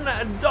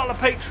 $1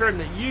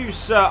 patron. You,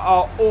 sir,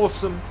 are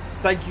awesome.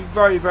 Thank you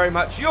very, very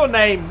much. Your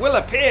name will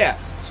appear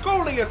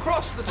scrolling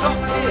across the top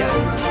here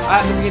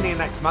at the beginning of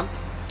next month.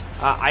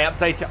 I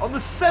update it on the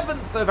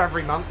 7th of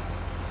every month,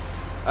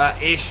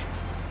 ish.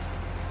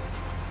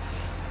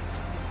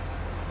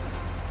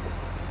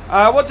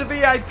 What do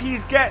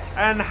VIPs get,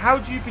 and how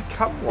do you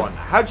become one?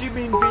 How do you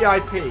mean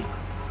VIP?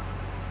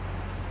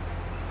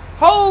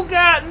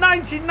 Holger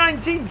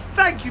 1919,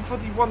 thank you for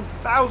the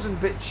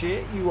 1000-bit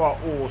cheer. You are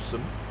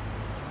awesome.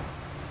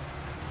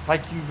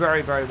 Thank you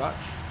very, very much.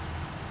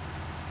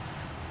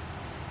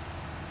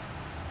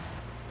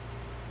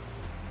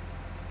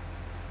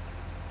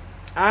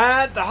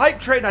 And the hype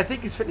train, I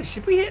think, is finished.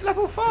 Should we hit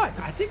level 5?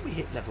 I think we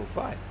hit level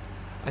 5.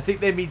 I think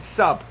they mean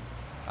sub.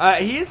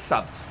 He is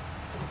subbed.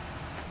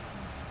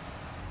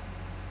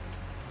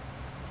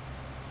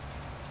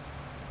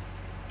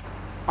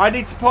 I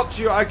need to pop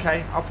to your.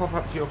 Okay, I'll pop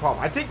up to your farm.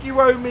 I think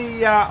you owe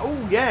me.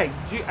 Oh yeah.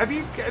 Have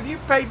you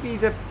paid me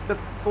the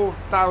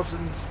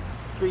 4,000,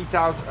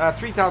 3,000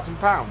 £3,000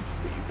 that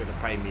you're going to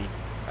pay me,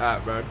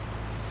 Ron?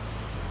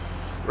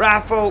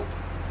 Raffle.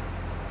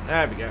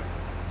 There we go.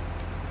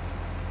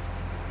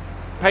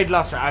 Paid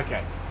last round.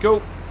 Okay,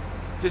 cool.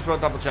 Just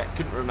want to double check.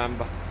 Couldn't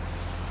remember.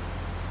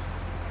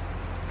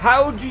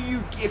 How do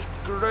you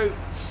gift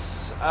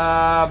groats?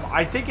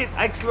 I think it's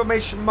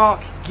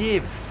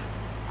 !give.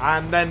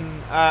 And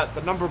then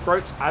the number of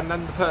groats, and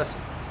then the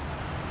person.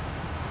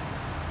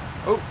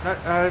 Oh,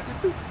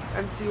 did we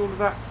empty all of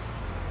that?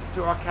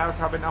 Do our cows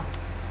have enough?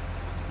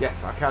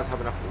 Yes, our cows have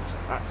enough water.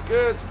 That's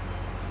good.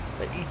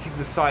 They're eating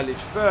the silage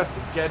first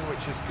again,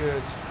 which is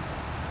good.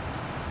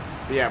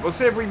 But yeah, we'll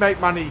see if we make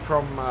money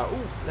from...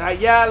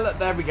 yeah, look,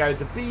 there we go.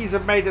 The bees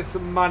have made us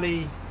some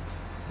money.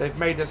 They've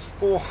made us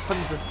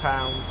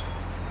 £400.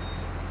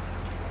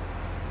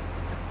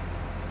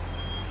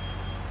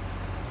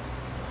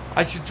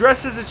 I should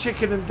dress as a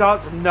chicken and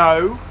dance.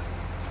 No.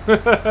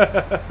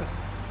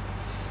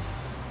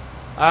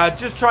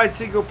 Just tried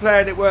single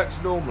player and it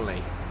works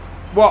normally.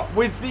 What?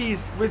 With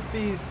these,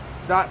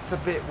 that's a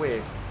bit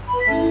weird.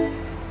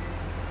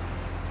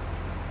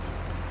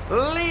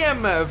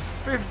 Liam of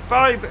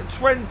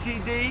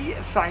 520D,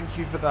 thank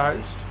you for the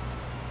host.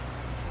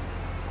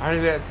 I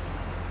think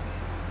that's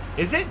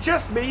Is it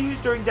just me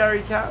who's doing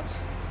dairy cows?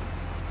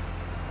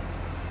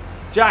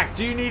 Jack,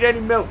 do you need any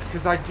milk?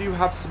 Because I do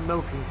have some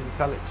milk and can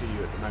sell it to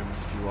you at the moment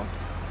if you want.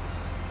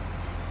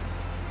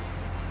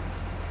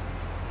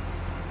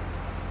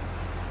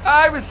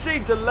 I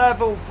received a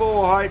level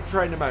 4 hype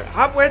trainer mode.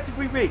 Where did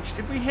we reach?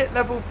 Did we hit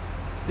level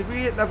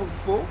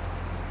 4?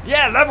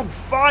 Yeah, level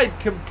 5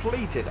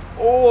 completed.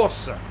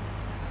 Awesome.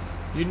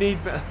 You need...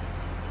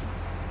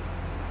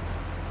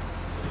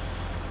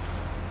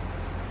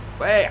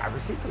 Wait, I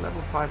received a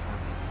level 5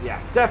 one.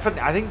 Yeah,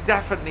 definitely. I think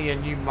definitely a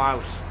new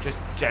mouse, just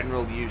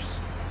general use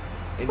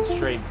in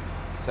stream,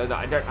 so that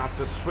I don't have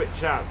to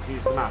switch out to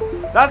use the mouse.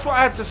 That's what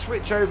I have to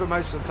switch over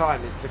most of the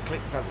time, is to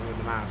click something with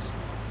the mouse.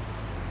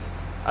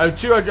 Oh,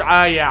 200.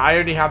 Ah, yeah, I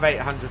only have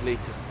 800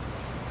 litres.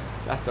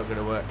 That's not going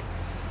to work.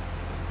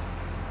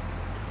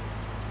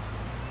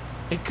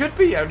 It could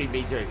be only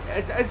me doing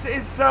it.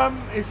 Is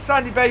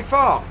Sandy Bay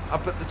Farm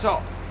up at the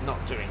top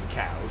not doing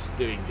cows,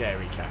 doing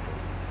dairy cattle?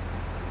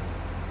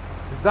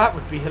 Because that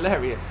would be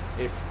hilarious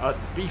if at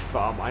the beef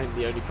farm I am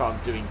the only farm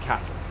doing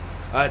cattle,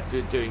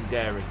 doing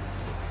dairy.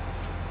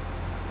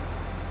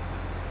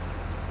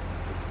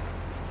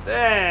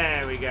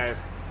 There we go.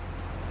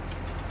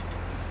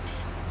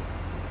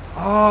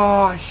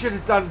 Oh, I should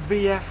have done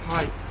VF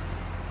hype.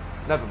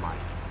 Never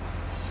mind.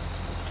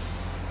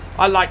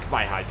 I like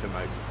my hyper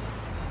mode.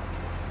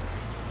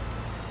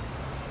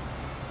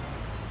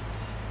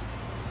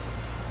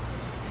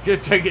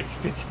 Just don't get to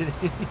fit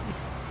in.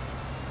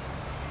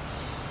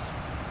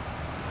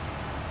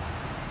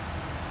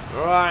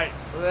 Right,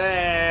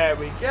 there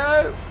we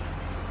go.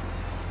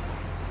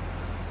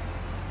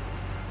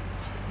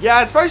 Yeah,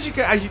 I suppose you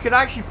can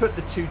actually put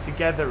the two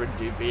together and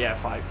do VF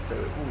hype, so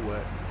it all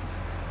works.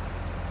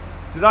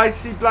 Did I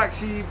see Black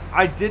Sheep?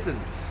 I didn't.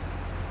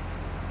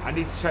 I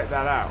need to check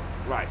that out.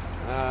 Right.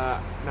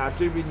 Now,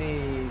 do we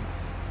need...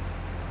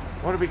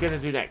 What are we going to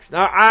do next?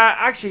 Now,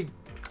 actually,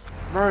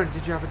 Moran,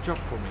 did you have a job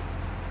for me?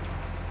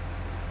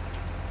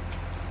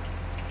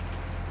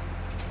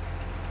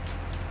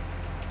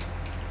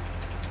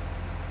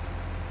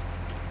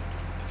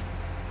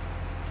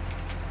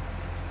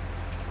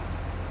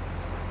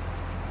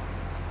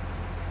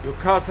 Your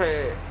card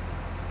say...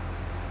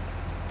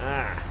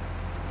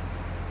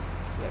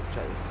 Let's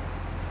try this.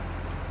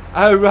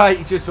 Oh, right.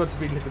 You just want to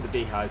be looking at the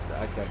beehives.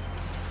 Okay.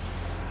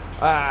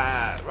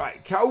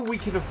 Right. Oh, we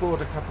can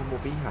afford a couple more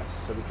beehives,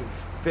 so we can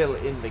fill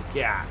in the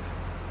gap.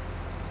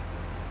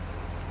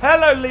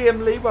 Hello,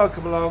 Liam Lee.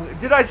 Welcome along.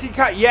 Did I see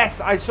carrots?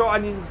 Yes, I saw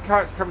onions,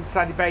 carrots coming to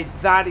Sandy Bay.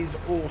 That is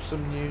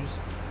awesome news.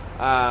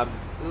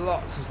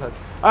 Lots of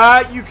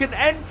stuff. You can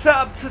enter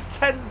up to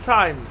 10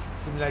 times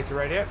Simulator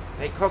Radio.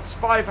 It costs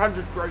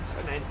 500 groats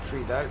an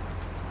entry, though.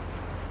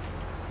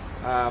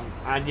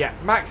 And yeah,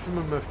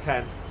 maximum of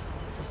 10.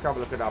 Let's have a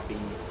look at our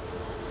bees.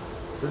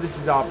 So this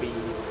is our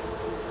bees.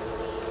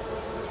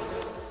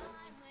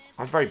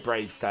 I'm very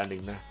brave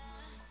standing there.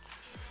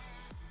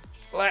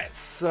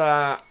 Let's...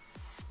 Oh,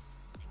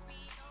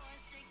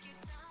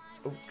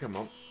 come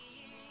on.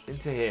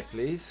 Into here,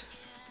 please.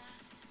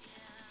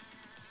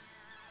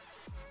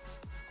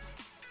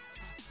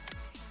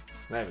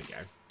 There we go.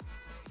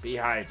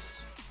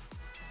 Beehives.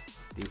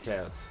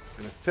 Details.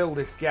 I'm going to fill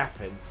this gap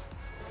in.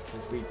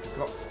 Because we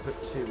forgot to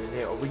put 2 in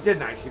here. Or we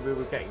didn't actually. We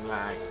were getting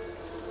lag.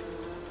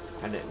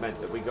 And it meant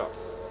that we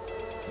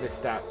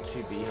missed out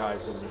 2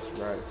 beehives on this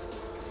row.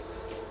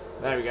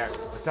 There we go.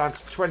 We're down to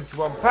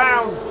 £21.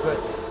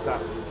 But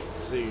that will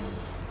soon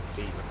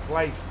be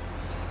replaced.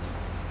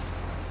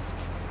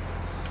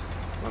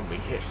 When we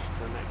hit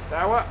the next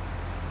hour.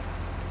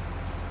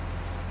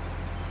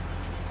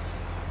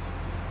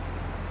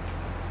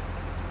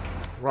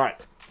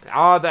 Right.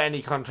 Are there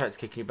any contracts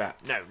kicking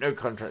about? No, no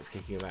contracts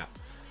kicking about.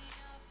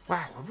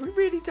 Wow, have we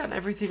really done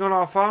everything on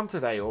our farm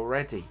today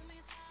already?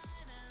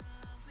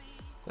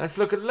 Let's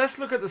look at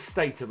the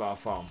state of our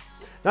farm.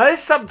 Now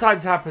this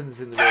sometimes happens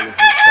in the Realism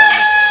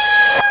Experiment.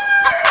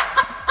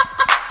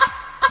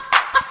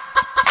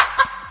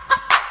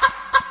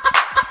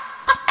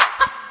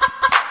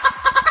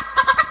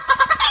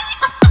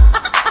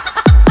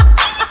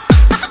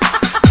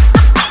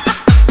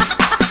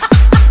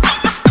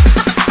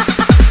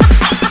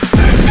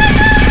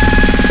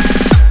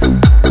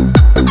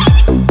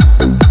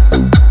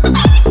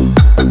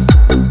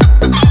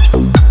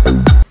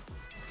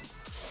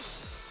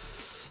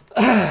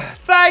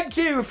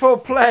 For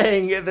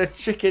playing the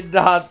chicken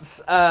dance.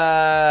 Who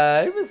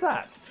was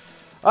that?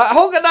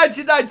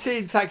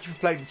 Holger1919, thank you for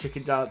playing the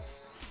chicken dance.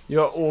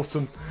 You're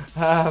awesome.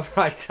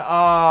 Right.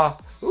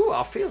 Ooh,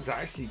 our fields are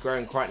actually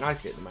growing quite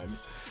nicely at the moment.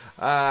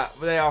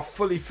 They are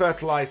fully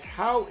fertilized.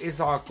 How is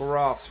our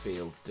grass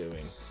field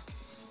doing?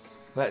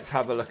 Let's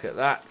have a look at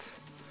that.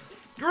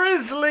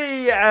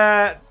 Grizzly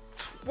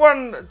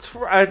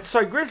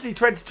Grizzly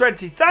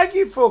 2020, thank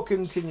you for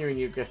continuing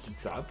your gifted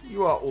sub.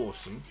 You are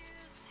awesome.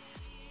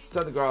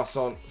 Turn the grass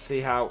on,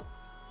 see how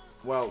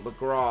well the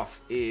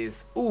grass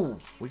is. Ooh,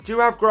 we do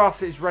have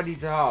grass that is ready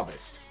to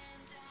harvest.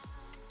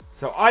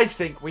 So I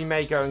think we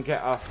may go and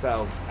get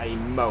ourselves a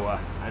mower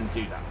and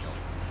do that job.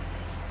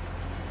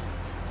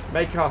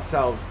 make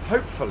ourselves,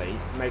 hopefully,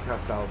 make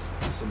ourselves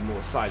some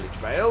more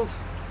silage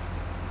bales.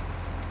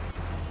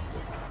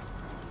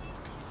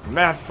 We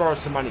may have to borrow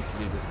some money to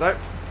do this, though.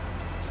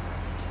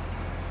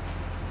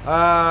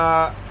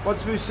 Want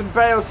to move some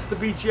bales to the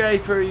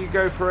BGA for you?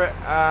 Go for it.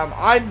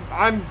 I'm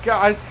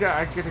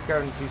gonna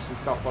go and do some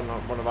stuff on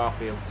one of our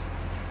fields.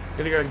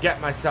 Gonna go and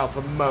get myself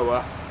a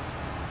mower.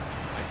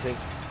 I think.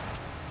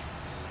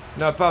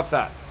 No, above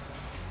that.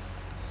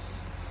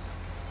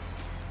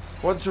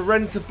 Want to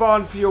rent a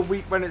barn for your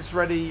wheat when it's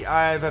ready?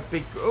 I have a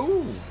big.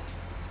 Ooh.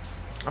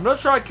 I'm not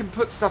sure I can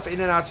put stuff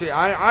in and out here.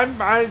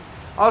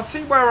 I'll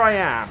see where I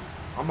am.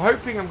 I'm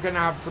hoping I'm gonna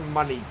have some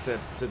money to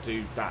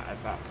do that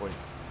at that point.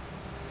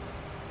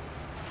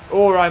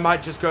 Or I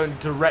might just go and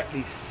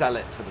directly sell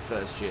it for the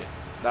first year.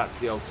 That's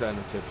the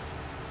alternative.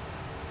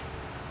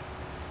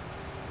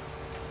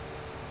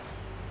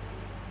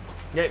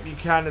 Yep, you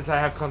can, as I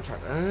have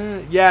contract.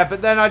 Yeah,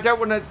 but then I don't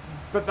want to...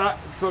 But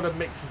that sort of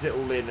mixes it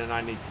all in, and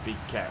I need to be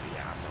careful.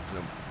 Yeah, I'm not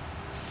going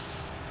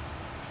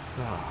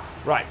to...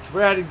 Right,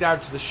 we're heading down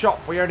to the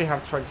shop. We only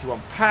have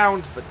 £21,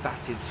 but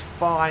that is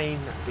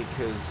fine,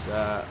 because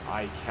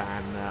I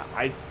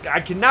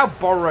can now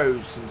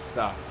borrow some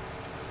stuff.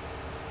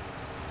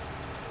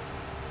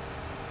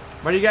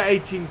 When you get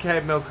 18k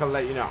of milk, I'll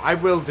let you know. I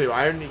will do.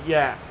 I'm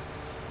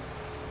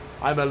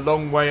a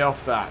long way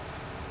off that.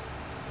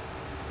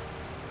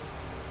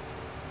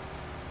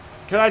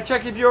 Can I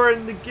check if you're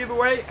in the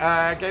giveaway?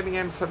 Gaming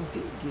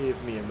M17,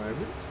 give me a moment.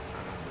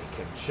 And we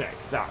can check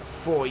that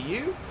for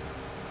you.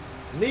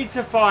 Need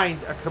to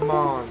find a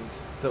command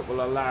that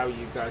will allow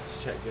you guys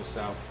to check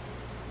yourself.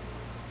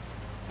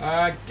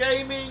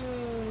 Gaming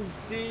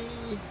D...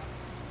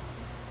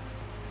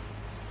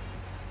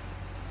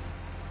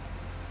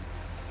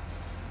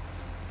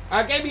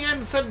 Gaming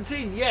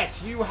M17,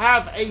 yes, you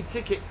have a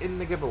ticket in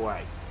the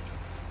giveaway.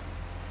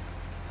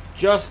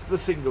 Just the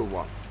single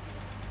one.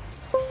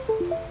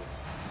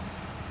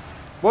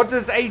 What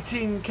does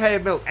 18k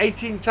of milk?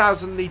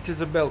 18,000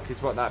 litres of milk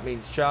is what that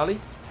means, Charlie.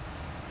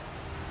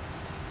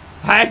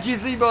 Thank you,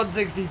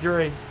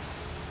 Cbon63.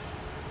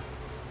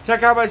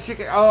 Check out my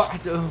ticket. Oh, I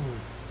do.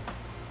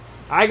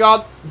 Hang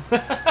on.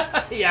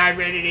 Yeah, I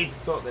really need to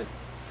sort this.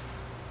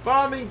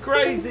 Farming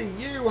Crazy,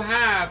 you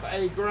have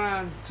a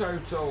grand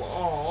total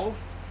of...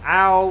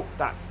 Ow,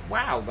 that's...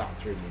 Wow, that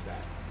threw me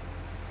back.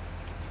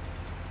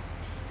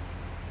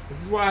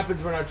 This is what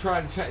happens when I try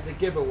and check the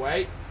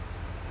giveaway.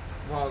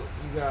 Well,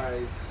 you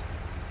guys...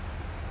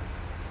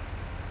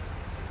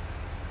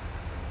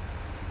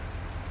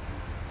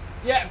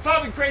 Yeah,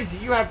 Farming Crazy,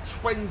 you have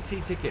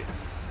 20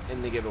 tickets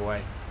in the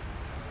giveaway.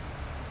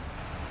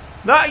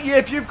 Now,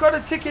 if you've got a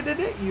ticket in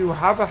it, you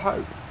have a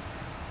hope.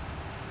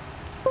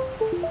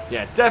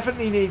 Yeah,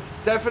 definitely need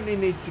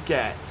to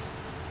get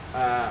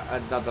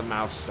another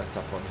mouse set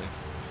up on here.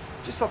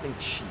 Just something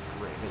cheap,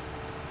 really.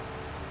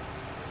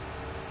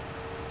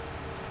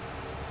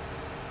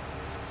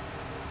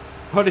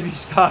 What have you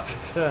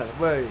started?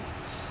 Wait.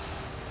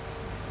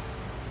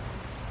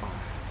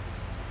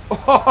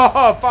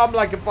 Oh, Farm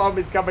Like a Bomb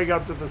is coming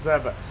onto the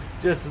server,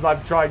 just as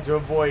I'm trying to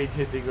avoid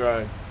hitting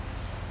Rowan.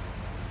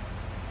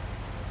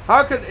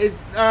 How could it...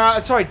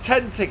 sorry,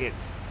 10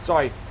 tickets.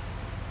 Sorry.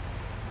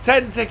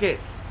 10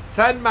 tickets.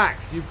 10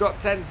 max. You've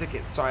got 10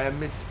 tickets. Sorry, I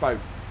misspoke.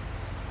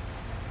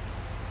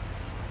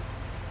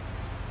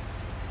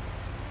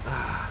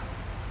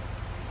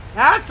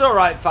 That's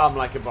alright, Farm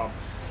Like a Bomb.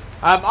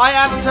 I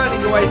am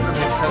turning away from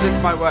him, so this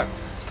might work.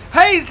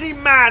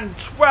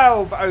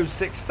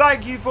 HazyMan1206,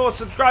 thank you for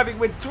subscribing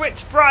with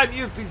Twitch Prime.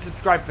 You've been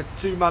subscribed for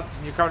 2 months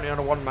and you're currently on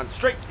a 1-month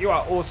streak. You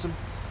are awesome.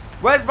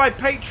 Where's my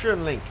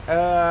Patreon link?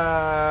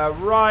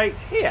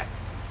 Right here.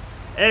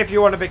 If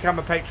you want to become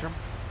a patron.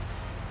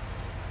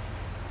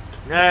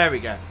 There we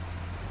go.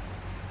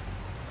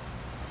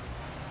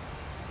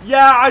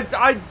 Yeah,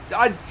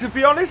 I to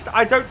be honest,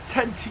 I don't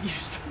tend to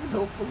use them an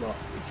awful lot,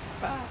 which is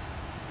bad.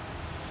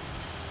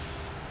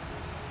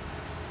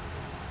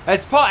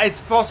 It's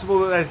possible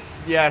that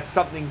there's, yeah,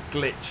 something's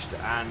glitched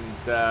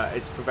and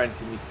it's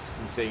preventing me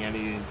from seeing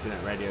any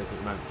internet radios at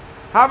the moment.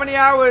 How many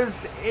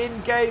hours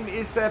in-game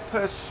is there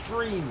per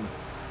stream?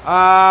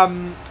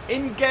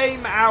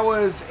 In-game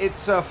hours,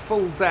 it's a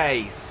full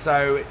day,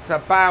 so it's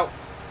about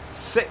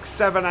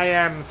 6-7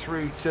 a.m.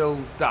 through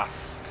till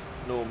dusk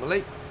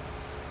normally.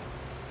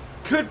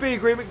 Could be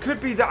agreement,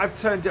 could be that I've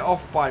turned it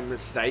off by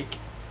mistake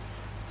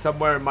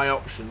somewhere in my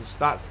options.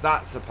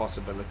 That's a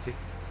possibility.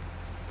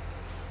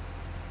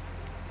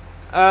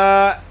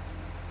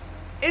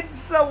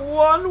 It's a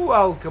one,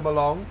 welcome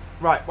along.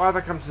 Right, why have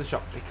I come to the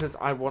shop? Because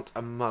I want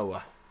a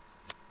mower.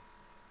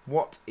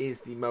 What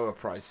is the mower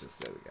prices?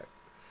 There we go.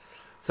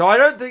 So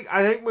I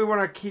think we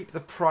want to keep the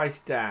price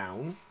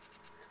down.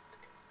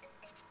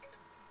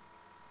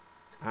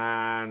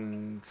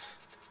 And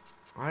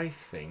I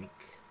think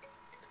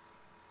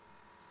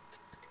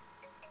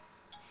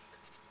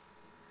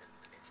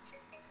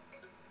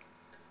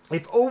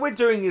if all we're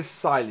doing is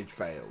silage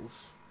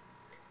bales,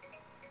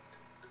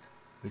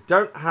 we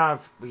don't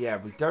have, yeah,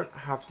 we don't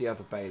have the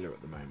other baler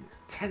at the moment.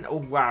 Oh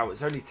wow,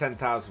 it's only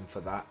 10,000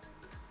 for that.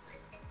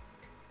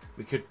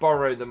 We could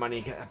borrow the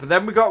money, but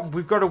then we've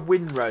got to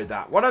windrow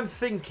that. What I'm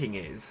thinking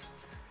is,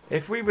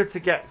 if we were to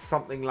get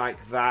something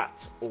like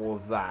that or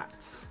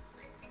that,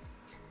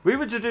 we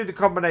were to do the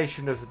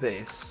combination of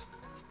this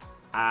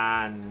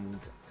and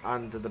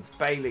under the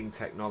baling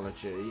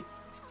technology.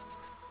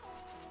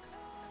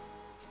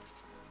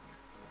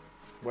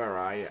 Where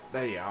are you?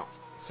 There you are.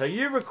 So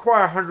you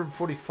require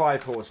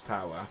 145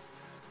 horsepower.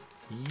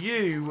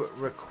 You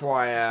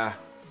require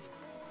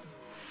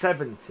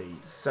 70.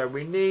 So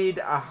we need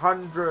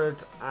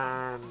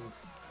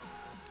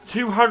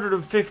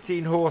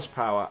 215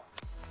 horsepower.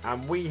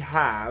 And we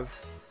have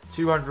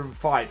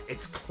 205.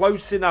 It's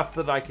close enough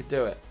that I could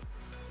do it.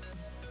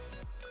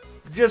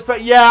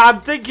 But yeah,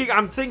 I'm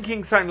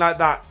thinking something like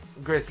that,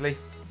 Grizzly.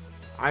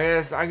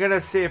 I'm gonna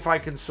see if I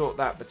can sort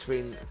that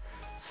between.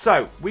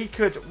 So we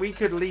could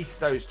lease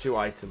those two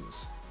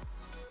items.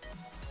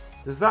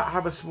 Does that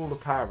have a smaller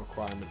power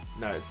requirement?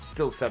 No, it's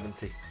still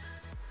 70.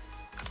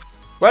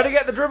 Where to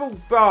get the dribble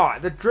bar?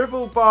 The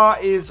dribble bar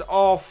is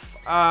off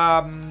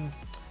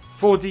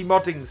 4D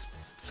Modding's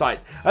site.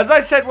 As I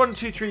said,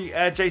 123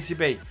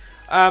 JCB.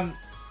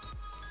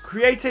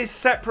 Create a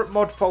separate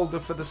mod folder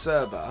for the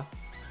server.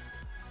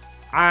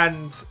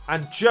 And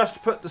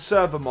just put the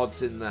server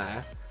mods in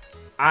there,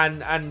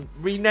 and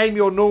rename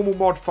your normal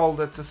mod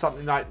folder to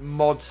something like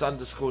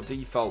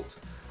mods_default,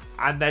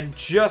 and then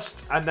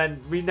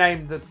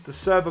rename the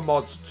server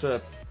mods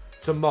to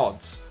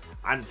mods,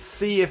 and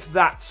see if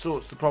that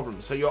sorts the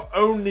problem. So you're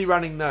only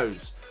running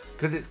those,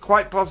 because it's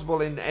quite possible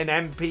in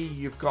MP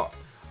you've got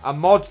a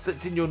mod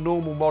that's in your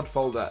normal mod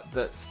folder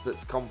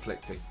that's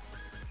conflicting.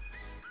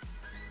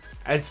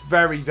 It's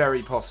very,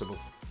 very possible.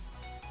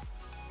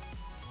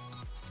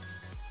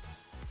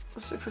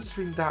 What's the difference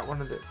between that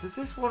one and this? Does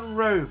this one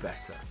row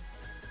better?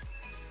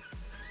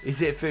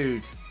 Is it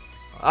food?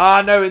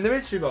 Ah, no, in the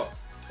mystery box.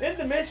 In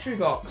the mystery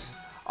box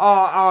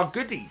are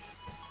goodies.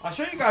 I'll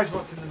show you guys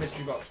what's in the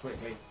mystery box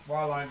quickly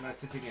while I'm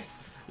sitting in.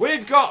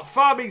 We've got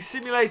Farming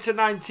Simulator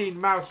 19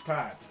 mouse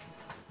pads.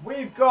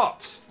 We've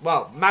got,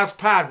 well, mouse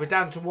pad, we're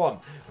down to one.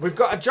 We've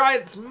got a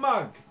Giant's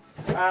mug.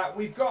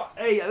 We've got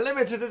a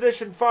limited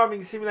edition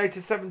Farming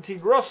Simulator 17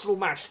 Russell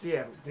Mash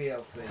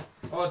DLC.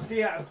 Or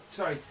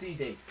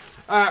CD.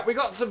 We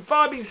got some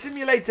Farming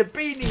Simulator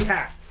beanie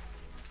hats.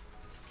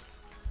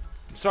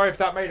 I'm sorry if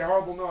that made a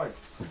horrible noise.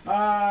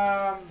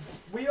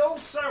 We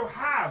also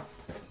have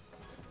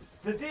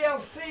the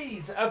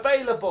DLCs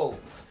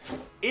available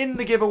in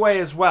the giveaway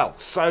as well.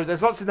 So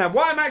there's lots in there.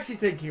 What I'm actually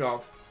thinking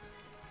of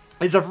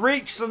is I've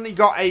recently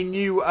got a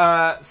new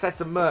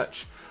set of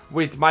merch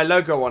with my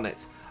logo on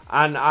it.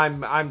 And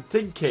I'm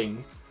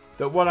thinking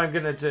that what I'm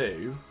going to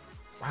do...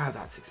 Wow,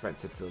 that's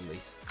expensive to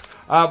lease.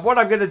 What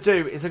I'm going to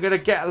do is I'm going to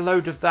get a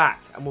load of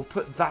that. And we'll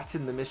put that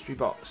in the mystery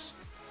box.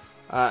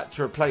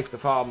 To replace the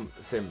farm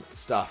sim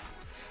stuff.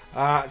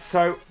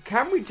 So,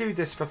 can we do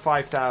this for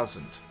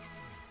 5,000?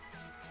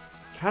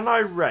 Can I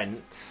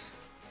rent...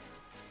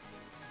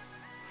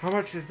 How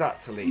much is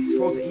that to lease?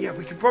 40. Yeah,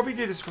 we could probably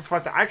do this for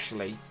 5,000.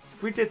 Actually,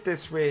 if we did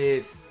this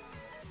with...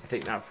 I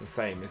think that's the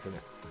same, isn't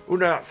it? Oh,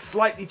 no, that's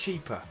slightly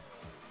cheaper.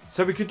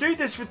 So we could do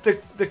this with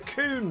the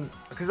coon,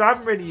 because I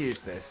haven't really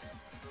used this.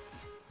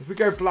 If we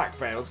go black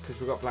bales, because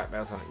we've got black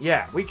bales on it.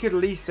 Yeah, we could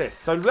lease this.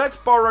 So let's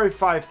borrow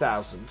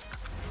 5,000.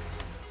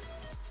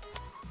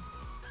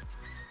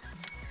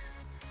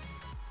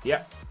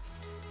 Yep.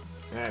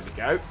 There we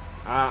go.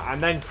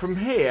 And then from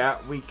here,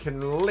 we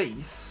can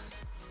lease.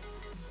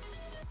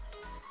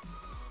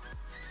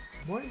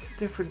 What is the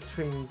difference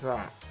between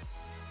that?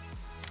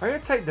 I'm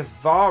going to take the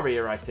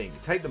Varia, I think.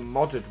 Take the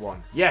modded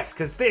one. Yes,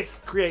 because this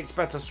creates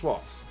better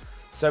swaps.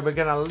 So we're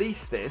going to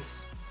lease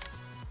this.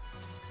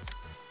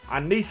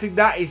 And leasing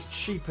that is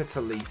cheaper to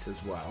lease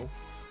as well.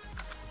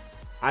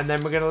 And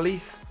then we're going to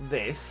lease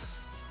this.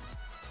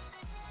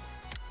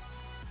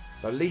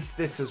 So lease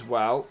this as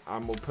well.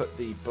 And we'll put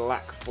the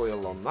black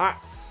foil on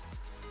that.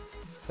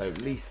 So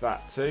lease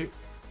that too.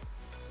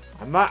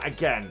 And that,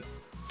 again,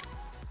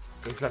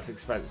 is less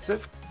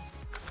expensive.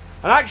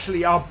 And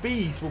actually, our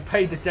bees will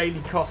pay the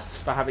daily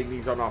costs for having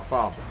these on our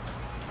farm.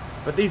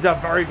 But these are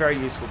very, very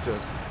useful to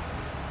us.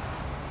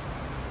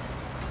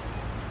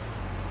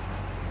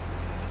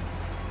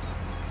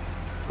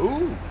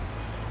 Ooh.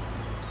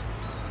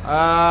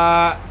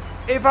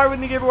 If I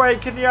win the giveaway,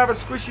 can you have a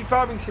squishy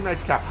farming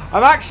simulator cow?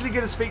 I'm actually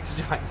going to speak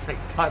to Giants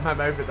next time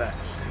I'm over there.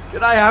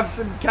 Can I have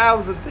some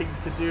cows and things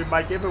to do in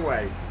my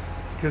giveaways?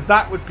 Because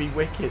that would be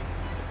wicked.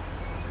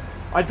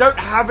 I don't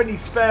have any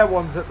spare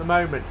ones at the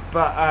moment,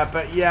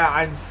 but yeah,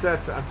 I'm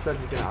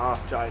certainly going to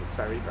ask Giants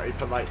very, very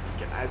politely.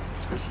 Can I have some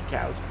squishy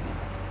cows,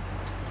 please?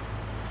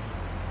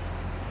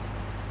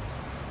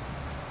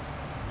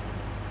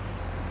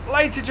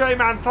 Later,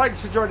 J-Man, thanks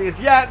for joining us.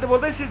 Yeah, well,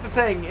 this is the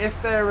thing.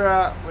 If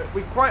there,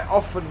 we quite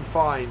often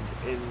find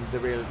in the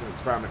Realism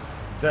Experiment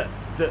that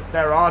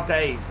there are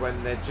days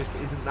when there just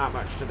isn't that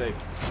much to do.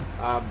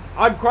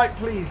 I'm quite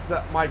pleased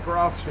that my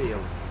grass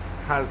field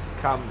has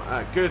come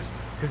good,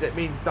 because it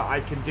means that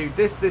I can do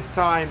this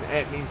time.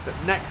 It means that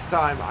next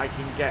time I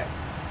can get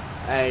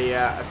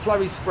a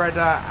slurry spreader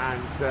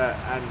and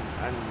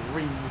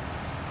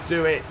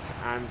redo it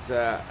and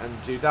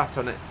do that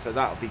on it. So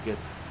that'll be good.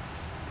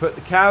 Put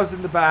the cows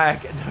in the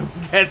bag and no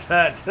one gets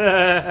hurt.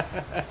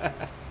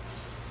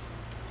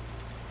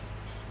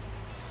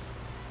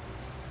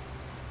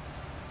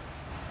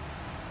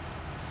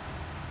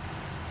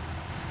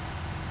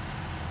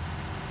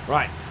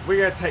 Right, we're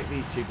going to take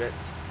these 2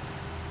 bits.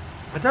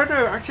 I don't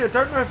know, actually I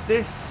don't know if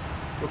this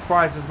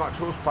requires as much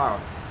horsepower.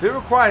 If it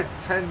requires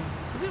 10,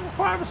 does it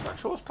require as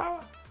much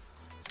horsepower?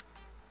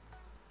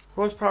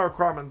 Horsepower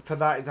requirement for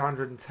that is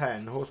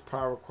 110.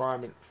 Horsepower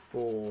requirement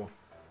for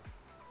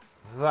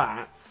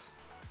that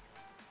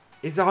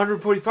is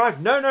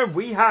 145. No,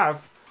 we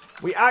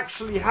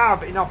actually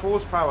have enough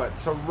horsepower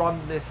to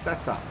run this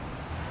setup.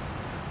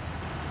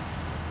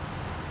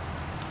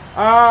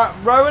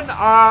 Rowan,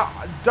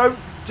 don't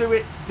do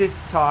it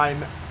this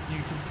time. You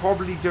can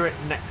probably do it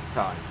next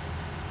time.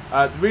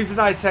 The reason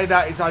I say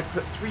that is I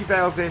put 3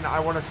 bales in. I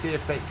want to see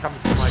if they come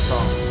to my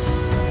farm.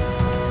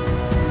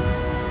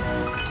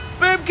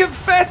 Boom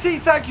Confetti,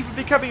 thank you for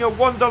becoming a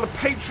 $1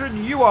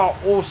 patron. You are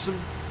awesome.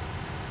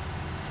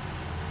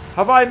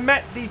 Have I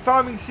met the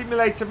Farming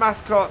Simulator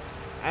mascot?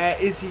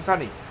 Is he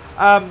funny?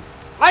 I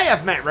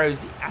have met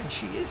Rosie, and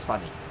she is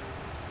funny.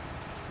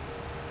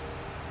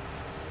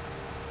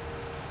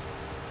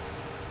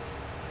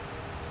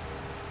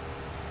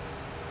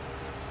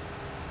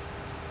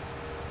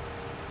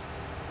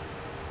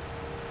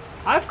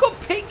 I've got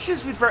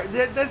pictures with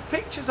there's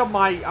pictures on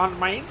my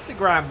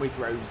Instagram with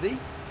Rosie.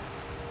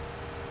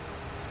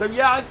 So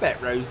yeah, I've met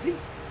Rosie.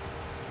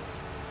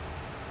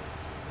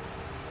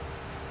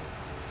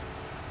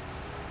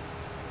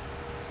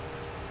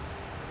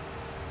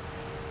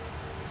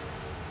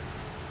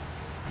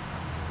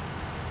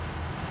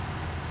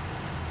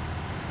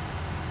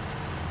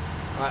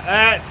 Right,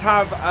 let's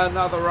have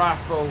another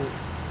raffle.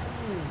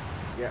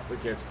 Yeah, we're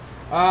good.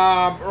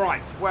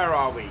 Right, where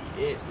are we?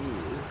 It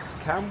is.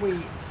 Can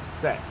we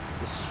set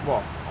the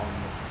swath on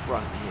the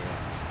front here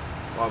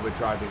while we're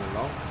driving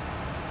along?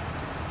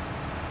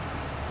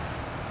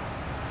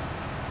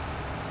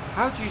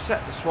 How do you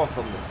set the swath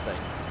on this thing?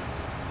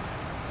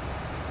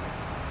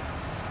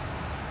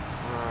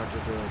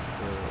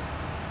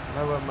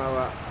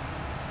 Mower.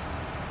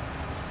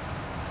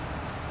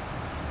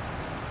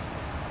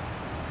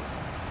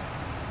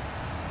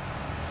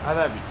 Oh,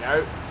 there we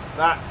go.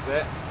 That's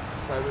it.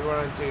 So we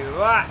want to do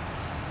that.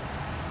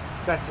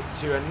 Set it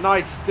to a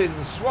nice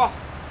thin swath.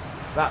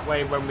 That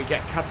way when we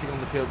get cutting on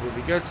the field we'll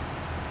be good.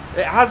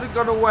 It hasn't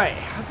gone away. It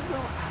hasn't gone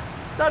away.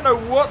 Don't know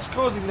what's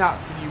causing that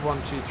for you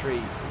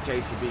 123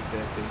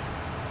 JCB13.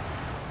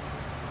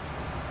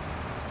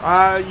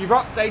 You've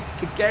updated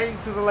the game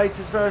to the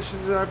latest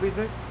versions and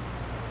everything.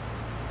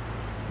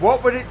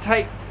 What would it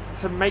take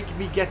to make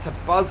me get a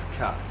buzz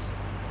cut?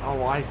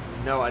 Oh, I've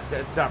no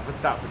idea. That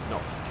would not be good.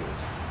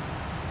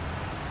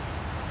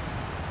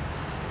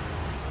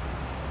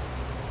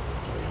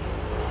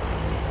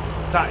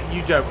 That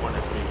you don't want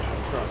to see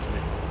that, trust me.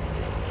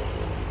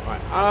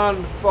 Right,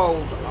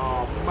 unfold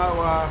our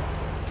mower.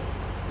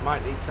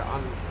 Might need to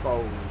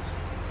unfold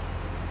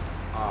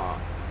our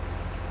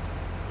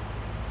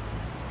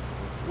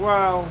as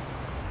well.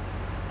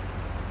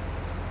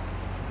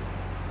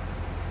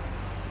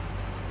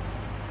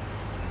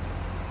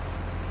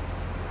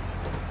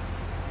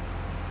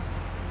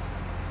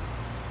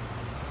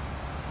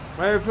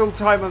 Full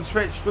time on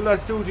Switch. Will I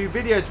still do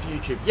videos for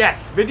YouTube?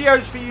 Yes,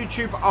 videos for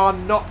YouTube are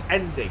not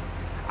ending.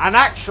 And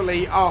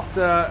actually,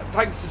 after,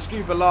 thanks to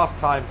Scuba last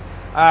time,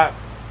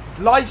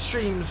 live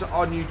streams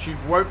on YouTube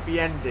won't be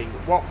ending.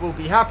 What will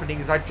be happening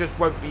is I just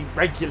won't be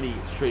regularly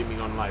streaming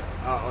on live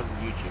on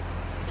YouTube.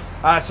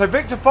 So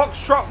Victor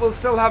Foxtrot will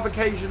still have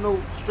occasional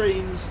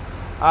streams,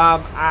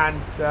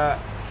 and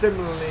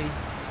similarly,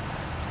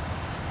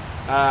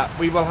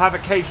 we will have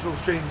occasional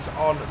streams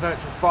on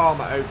Virtual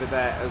Farmer over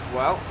there as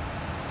well.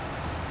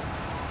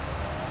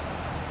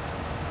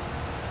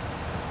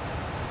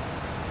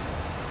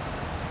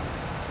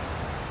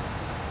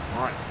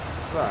 Right,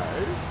 so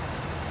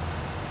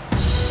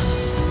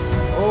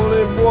all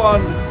in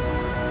one.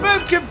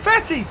 Boom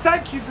Confetti,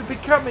 thank you for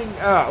becoming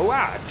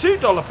wow,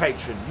 $2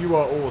 patron. You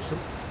are awesome.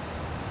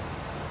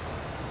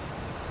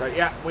 So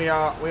yeah, we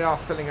are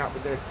filling up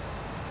with this,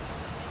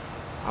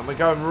 and we're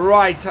going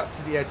right up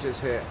to the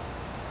edges here.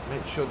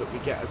 Make sure that we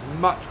get as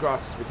much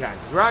grass as we can,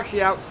 because we're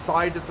actually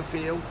outside of the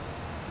field,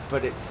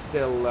 but it's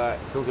still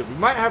good. We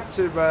might have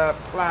to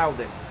plough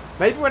this.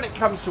 Maybe when it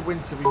comes to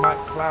winter, we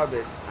might plough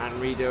this and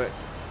redo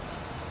it.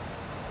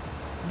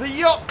 The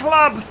Yacht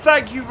Club,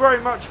 thank you very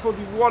much for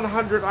the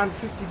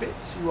 150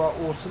 bits. You are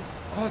awesome.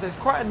 Oh, there's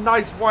quite a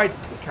nice wide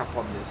pickup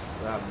on this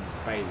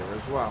baler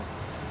as well,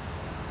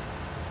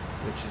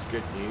 which is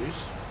good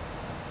news.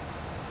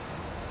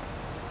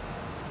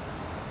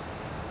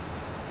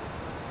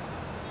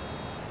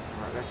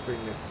 Right, let's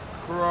bring this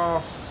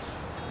across.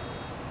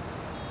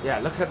 Yeah,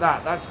 look at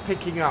that. That's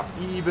picking up,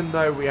 even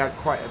though we had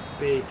quite a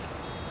big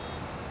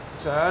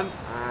turn.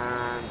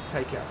 And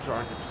take it up to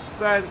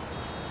 100%.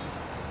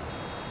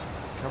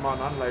 Come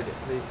on, unload it,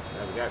 please.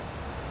 There we go.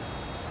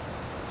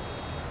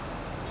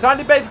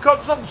 Sandy Bay for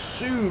console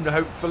soon,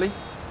 hopefully.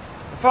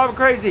 Farmer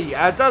Crazy,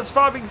 does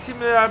Farming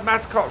Simulator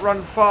mascot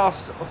run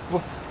fast?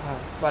 What's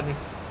funny?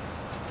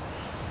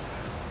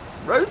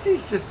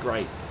 Rosie's just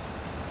great.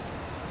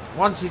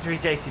 123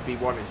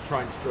 JCB1 is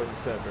trying to join the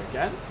server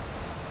again.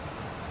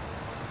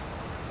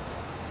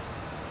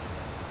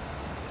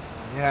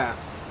 Yeah.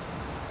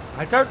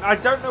 I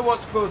don't know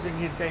what's causing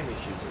his game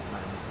issues at the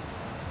moment.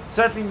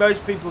 Certainly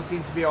most people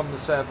seem to be on the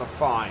server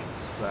fine,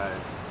 so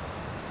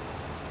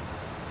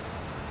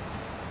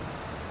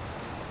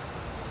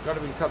got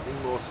to be something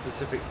more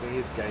specific to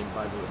his game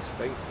by the looks of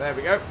things. There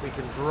we go. We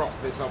can drop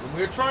this off. And we're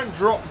going to try and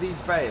drop these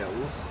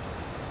bales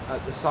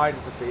at the side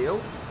of the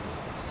field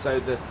so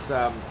that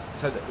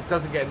it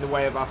doesn't get in the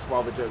way of us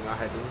while we're doing our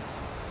headings.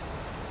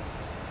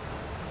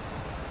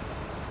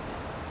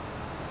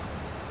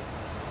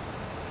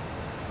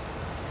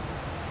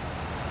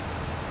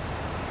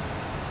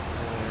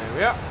 There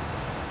we are.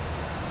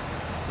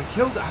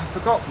 I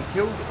forgot, we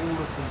killed all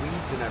of the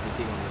weeds and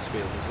everything on this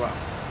field as well.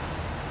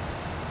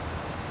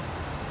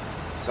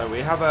 So we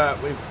have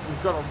we've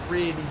got a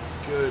really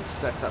good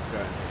setup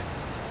going here.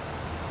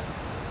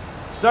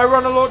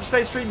 SnowRunner launch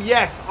day stream.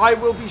 Yes, I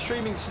will be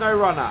streaming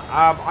SnowRunner.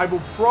 I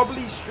will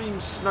probably stream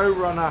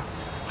SnowRunner.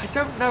 I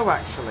don't know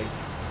actually.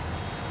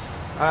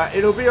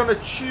 It'll be on a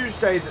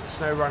Tuesday that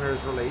SnowRunner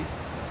is released,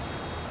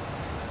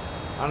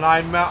 and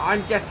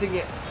I'm getting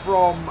it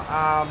from.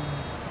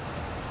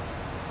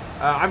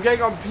 I'm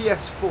getting on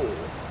PS4,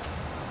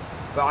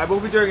 but I will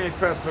be doing a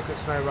first look at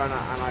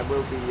SnowRunner, and I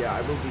will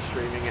be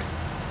streaming it.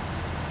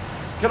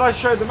 Can I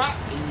show the map?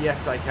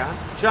 Yes, I can.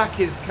 Jack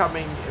is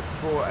coming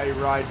for a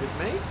ride with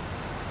me.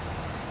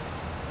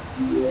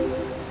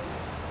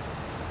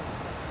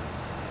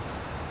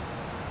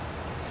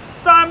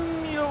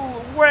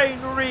 Samuel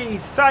Wayne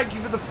Reed, thank you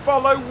for the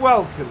follow.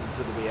 Welcome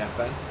to the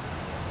BFN.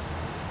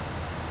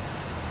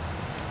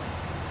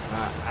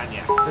 And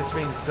yeah, this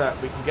means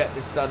we can get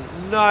this done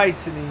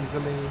nice and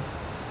easily.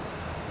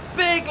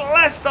 Big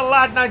Lester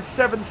Lad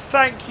 97,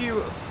 thank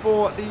you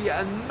for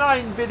the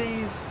 9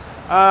 biddies.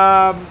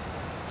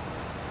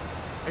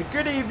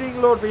 Good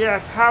evening, Lord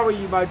VF. How are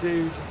you, my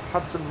dude?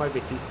 Have some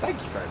mobities. Thank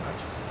you very much.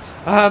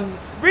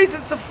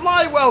 Reasons to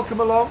Fly, welcome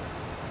along.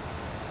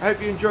 I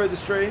hope you enjoy the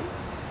stream.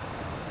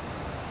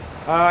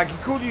 I can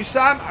call you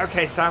Sam.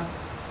 Okay, Sam.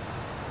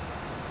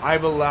 I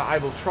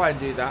will try and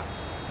do that.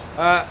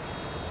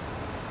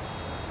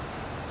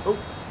 Oh,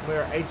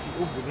 we're at 80.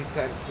 Oh, we need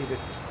to empty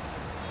this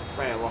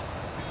bale off.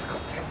 I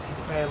forgot to empty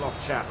the bale off,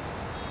 chat.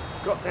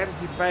 Forgot to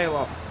empty the bale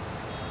off.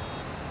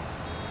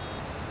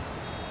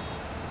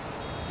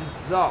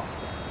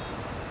 Disaster.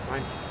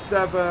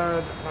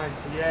 97,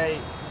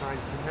 98,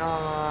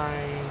 99,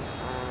 and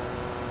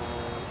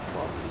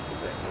probably a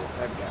bit more.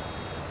 There we go.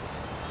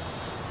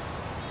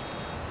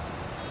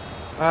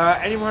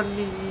 Anyone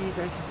need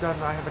anything done?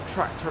 I have a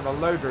tractor and a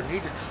loader. I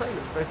need a trailer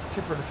with both a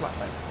tipper and a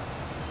flatbed.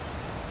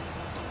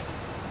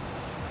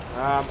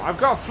 I've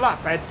got a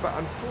flatbed, but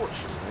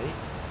unfortunately,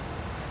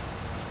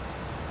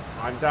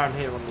 I'm down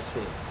here on this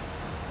field.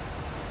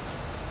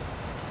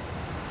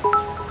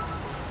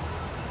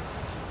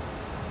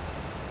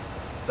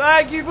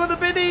 Thank you for the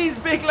biddies,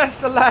 Big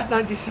Lester Lad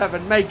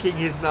 97, making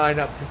his 9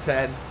 up to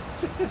 10.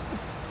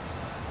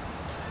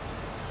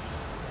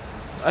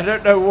 I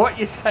don't know what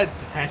you said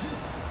then.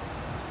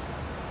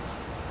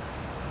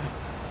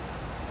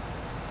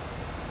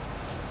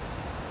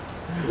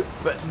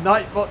 But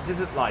Nightbot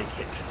didn't like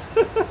it.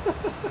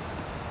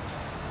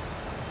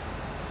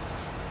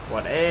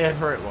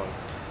 Whatever it was.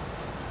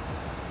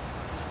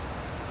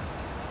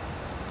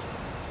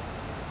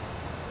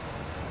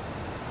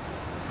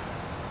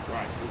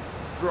 Right, we'll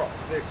drop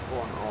this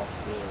one off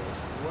here as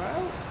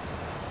well.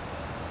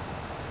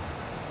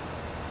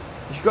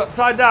 You got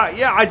timed out?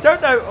 Yeah, I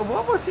don't know.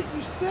 What was it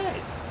you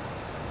said?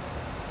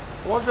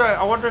 I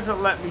wonder if it'll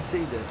let me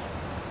see this.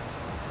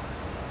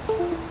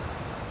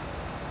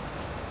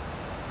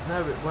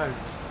 No, it won't.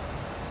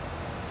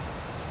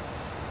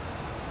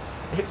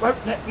 It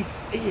won't let me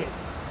see it.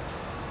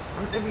 It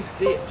won't let me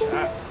see it,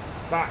 chat.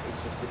 That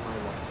is just in my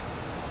way.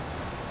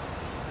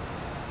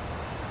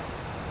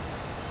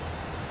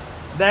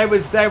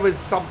 There was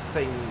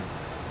something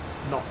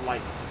not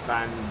liked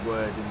banned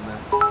word in there.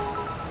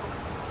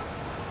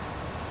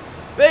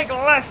 Big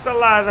Lester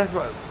Lad, that's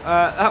what.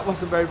 That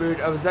wasn't very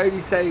rude. I was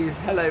only saying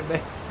hello,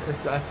 mate.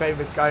 It's a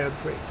famous guy on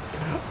Twitch.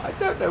 I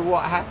don't know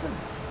what happened.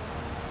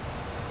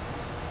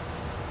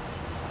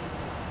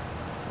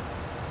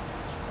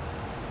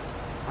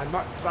 I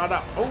mucked that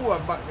up. Oh, I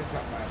mucked this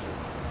up badly.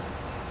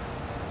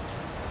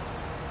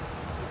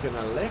 We're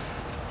gonna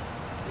lift.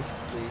 Lift,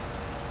 please.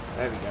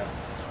 There we go.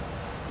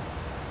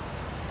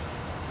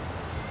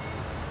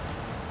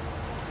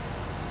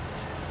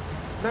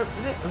 No,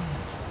 lift. Oh.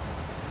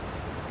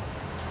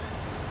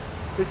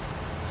 This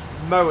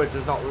mower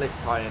does not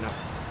lift high enough.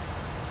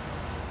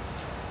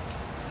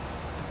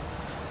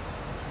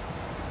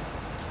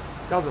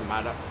 Doesn't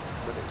matter,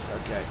 but it's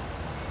okay.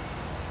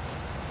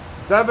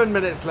 7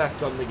 minutes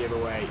left on the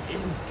giveaway.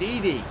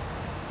 Indeedy.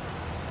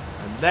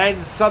 And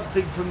then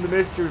something from the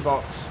mystery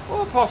box,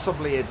 or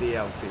possibly a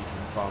DLC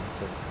from Farm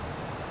Sim,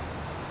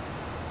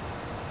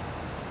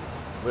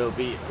 will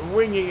be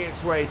winging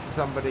its way to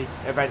somebody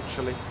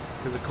eventually.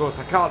 Because of course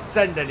I can't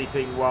send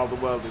anything while the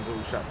world is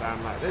all shut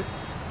down like this.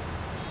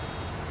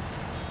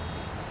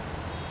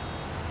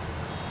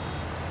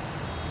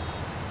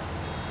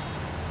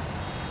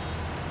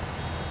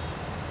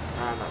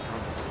 And that's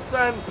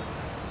 100%.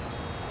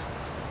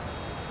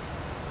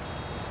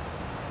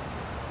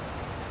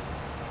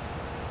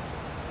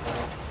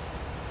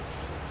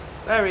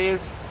 There he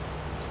is.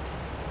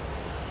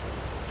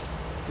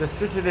 Just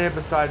sitting here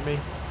beside me.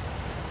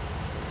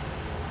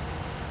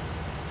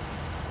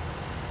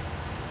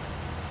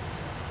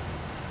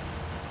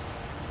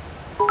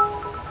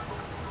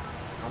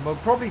 And we'll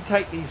probably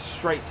take these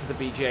straight to the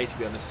BGA, to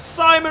be honest.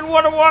 Simon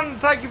 101,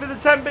 thank you for the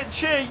 10-bit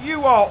cheer.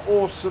 You are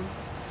awesome.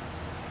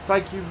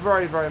 Thank you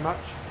very, very much.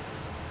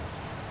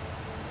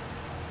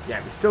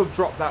 Yeah, we still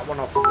dropped that one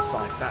off on the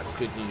site. That's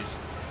good news.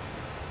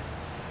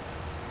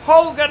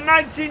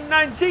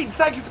 Holger1919,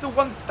 thank you for the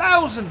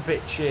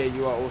 1000-bit cheer.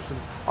 You are awesome.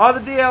 Are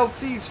the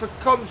DLCs for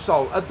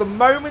console? At the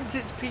moment,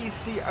 it's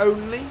PC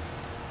only.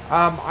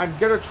 I'm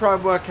going to try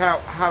and work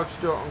out how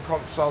to do it on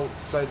console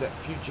so that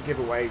future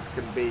giveaways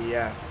can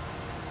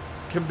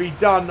be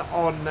done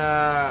on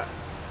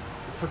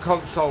for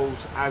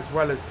consoles as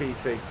well as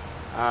PC,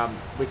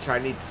 which I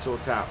need to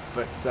sort out.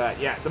 But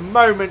yeah, at the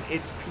moment,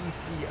 it's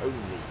PC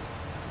only.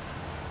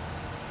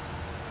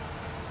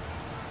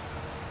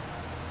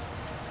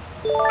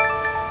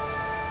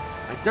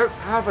 I don't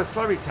have a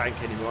slurry tank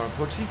anymore,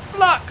 unfortunately.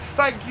 Flux,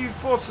 thank you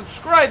for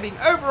subscribing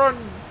over on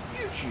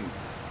YouTube.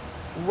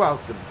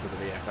 Welcome to the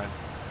VFN.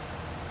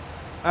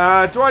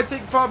 Do I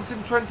think Farm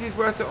Sim 20 is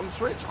worth it on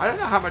Switch? I don't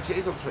know how much it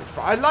is on Switch,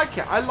 but I like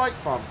it. I like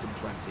Farm Sim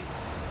 20.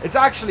 It's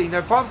actually,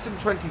 no, Farm Sim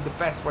 20, the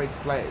best way to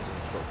play it is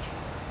on Switch.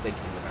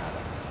 Thinking about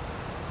it.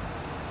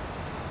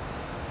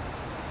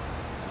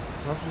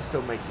 Plus we're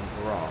still making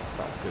grass,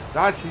 that's good.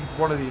 That's actually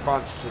one of the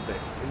advantages of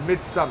this. In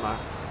midsummer,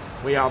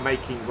 we are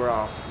making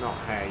grass, not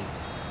hay.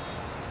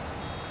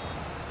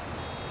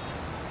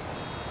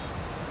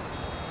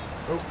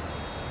 Oh.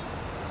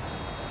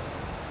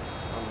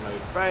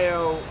 Unload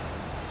bale.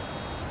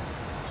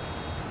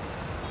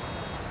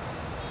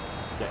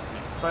 Get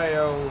next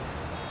bale.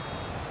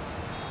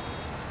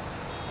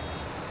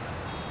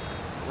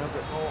 A little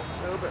bit more, a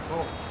little bit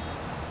more.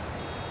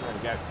 There we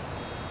go.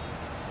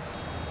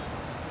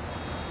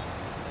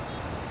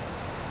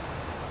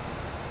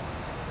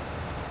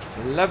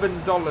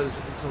 $11 is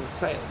on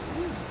sale.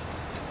 Ooh.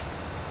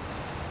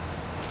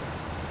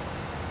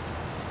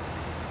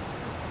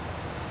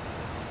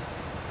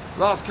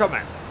 Last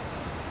comment.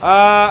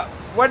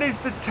 When is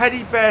the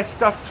teddy bear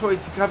stuffed toy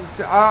to come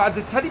to?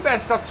 The teddy bear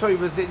stuffed toy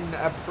was in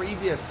a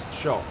previous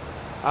shop.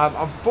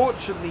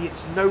 Unfortunately,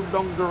 it's no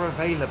longer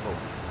available.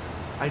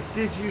 I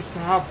did used to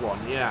have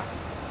one, yeah.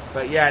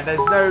 But yeah, there's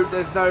no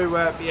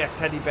BF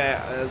teddy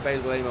bear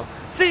available anymore.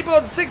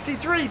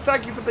 Seaborn63,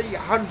 thank you for the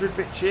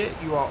 100-bit cheer.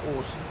 You are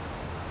awesome.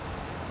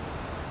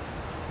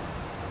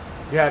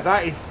 Yeah,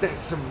 there's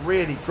some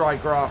really dry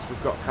grass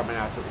we've got coming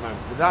out at the moment,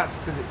 but that's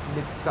because it's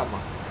midsummer.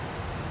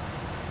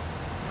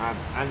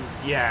 And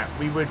yeah,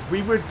 we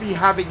would be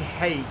having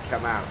hay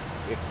come out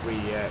if we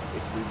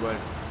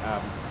weren't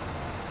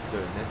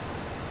doing this.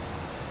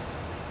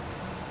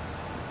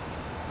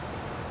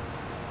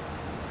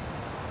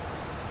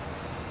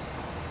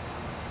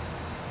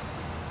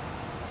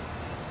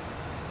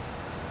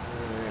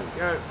 There we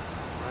go,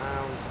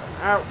 round and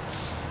out.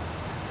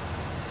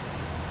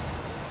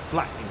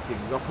 Flattening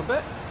things off a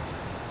bit.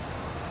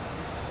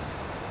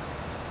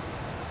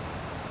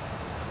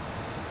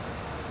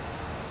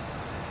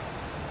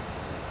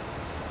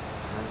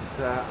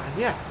 And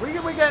yeah,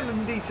 we're getting a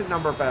decent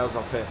number of bales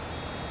off here.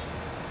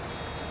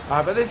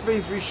 But this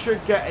means we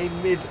should get a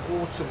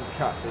mid-autumn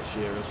cut this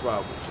year as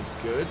well, which is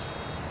good.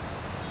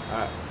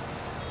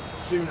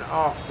 Soon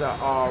after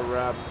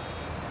our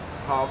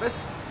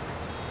harvest.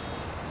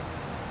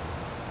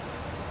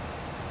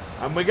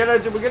 And we're gonna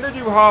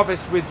do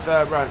harvest with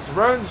Rowan. So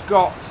Rowan's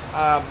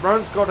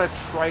got a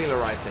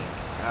trailer, I think.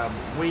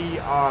 We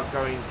are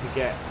going to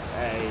get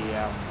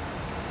a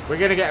we're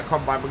gonna get a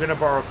combine. We're gonna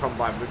borrow a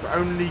combine. We've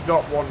only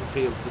got one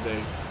field to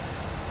do,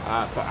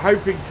 but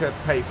hoping to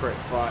pay for it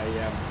by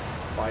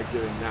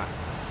doing that.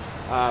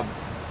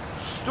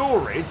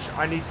 Storage.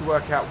 I need to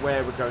work out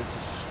where we're going to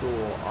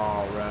store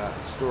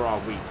our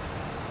wheat.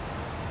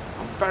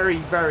 I'm very,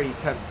 very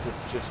tempted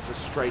just to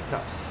straight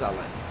up sell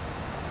it.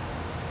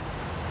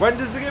 When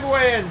does the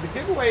giveaway end? The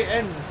giveaway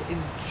ends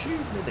in 2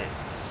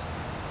 minutes.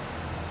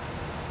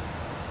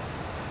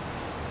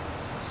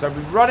 So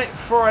we run it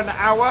for an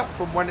hour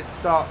from when it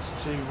starts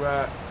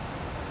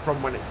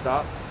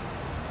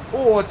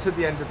or to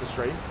the end of the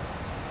stream.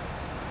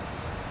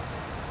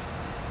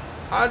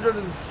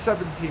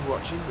 117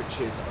 watching, which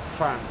is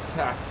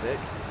fantastic.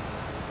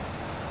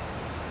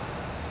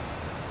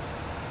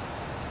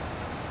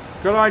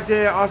 Good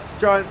idea. Ask the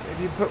Giants if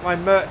you put my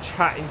merch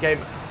hat in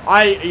game.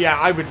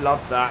 I would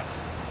love that.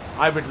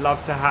 I would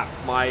love to have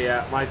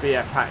my my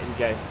VF hat in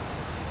game.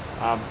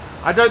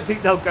 I don't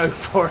think they'll go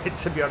for it,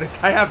 to be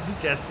honest. I have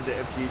suggested it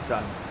a few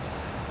times.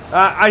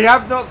 I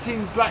have not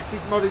seen Black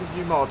Seek Modding's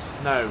new mod.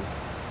 No.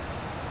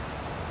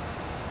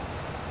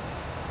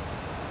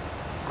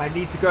 I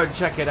need to go and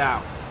check it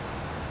out.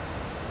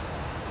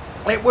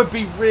 It would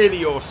be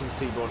really awesome,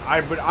 Seaborn.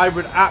 I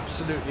would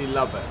absolutely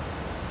love it.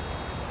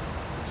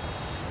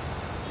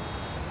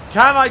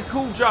 Can I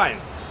cool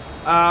giants?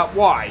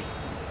 Why?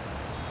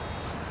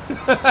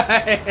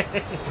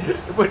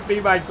 It would be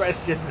my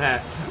question there.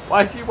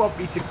 Why do you want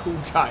me to cool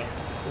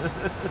giants?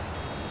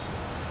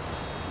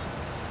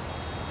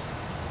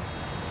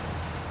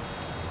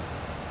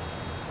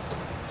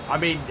 I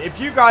mean, if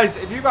you guys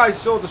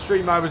saw the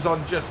stream I was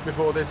on just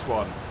before this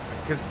one,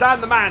 because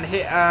Stan the Man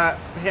hit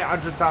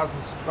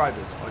 100,000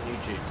 subscribers on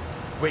YouTube,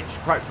 which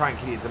quite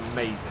frankly is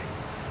amazing.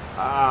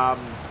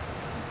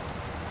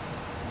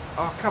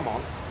 Oh, come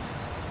on.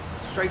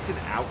 Straighten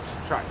out,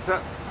 tractor.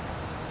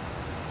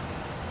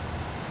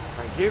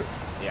 Thank you.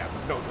 Yeah,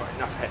 we've not got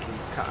enough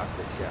headlands cut out of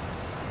this yet.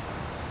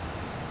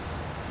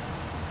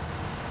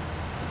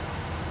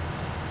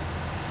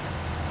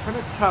 I'm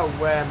trying to tell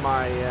where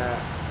my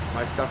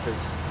my stuff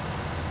is.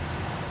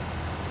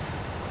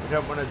 We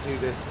don't want to do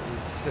this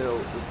until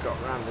we've got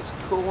around this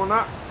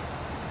corner.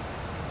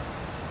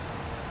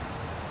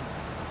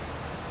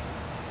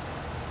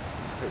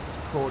 Put this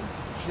cord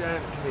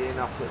gently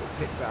enough that it'll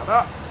pick that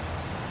up.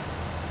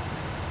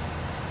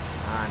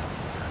 And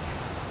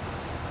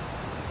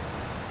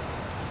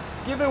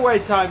giveaway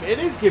time. It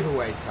is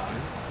giveaway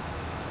time.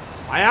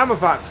 I am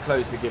about to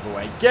close the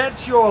giveaway.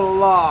 Get your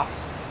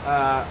last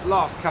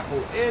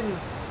couple in.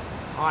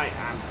 I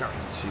am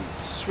going to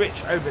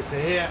switch over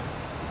to here.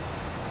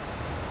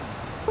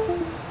 And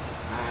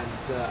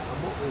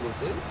what we will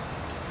do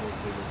is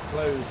we will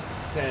close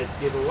said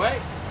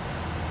giveaway.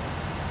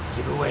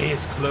 Giveaway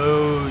is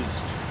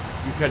closed.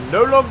 You can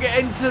no longer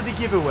enter the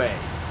giveaway.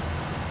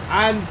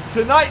 And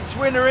tonight's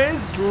winner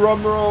is,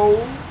 drum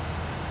roll.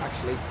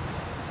 Actually,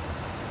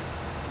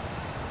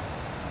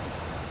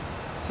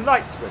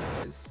 tonight's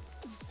winner is,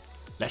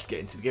 let's get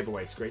into the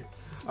giveaway screen.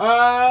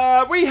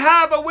 We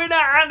have a winner,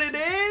 and it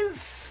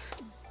is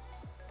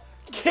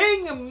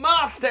King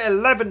Master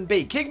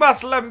 11B. King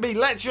Master 11B,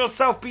 let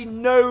yourself be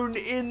known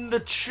in the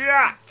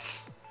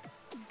chat.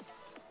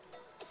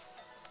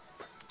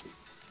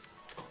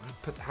 I'll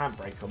put the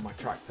handbrake on my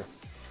tractor.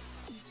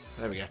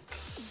 There we go.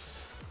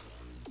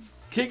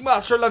 King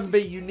Master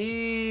 11B, you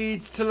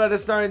need to let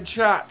us know in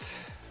chat.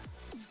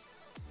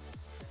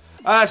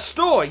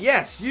 Store,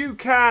 yes, you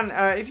can.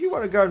 If you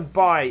want to go and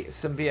buy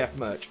some BF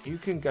merch, you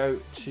can go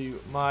to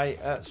my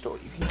store.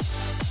 You can.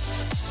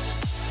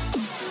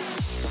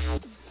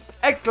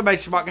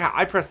 Exclamation mark hat.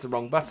 I pressed the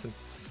wrong button.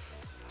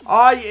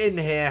 I in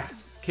here.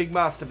 King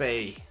Master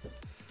B.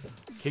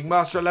 King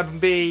Master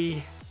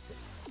 11B.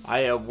 I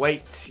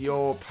await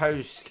your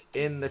post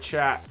in the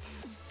chat.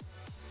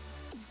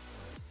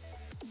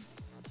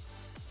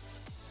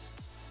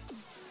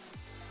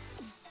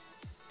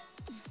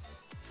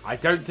 I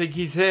don't think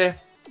he's here.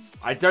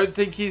 I don't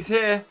think he's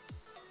here.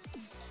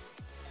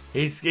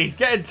 He's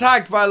getting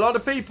tagged by a lot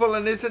of people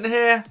and isn't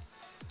here.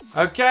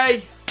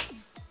 Okay.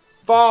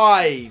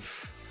 5,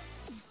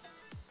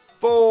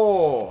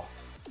 4,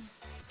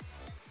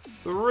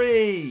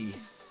 3,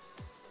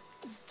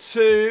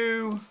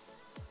 2,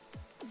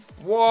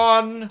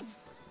 1.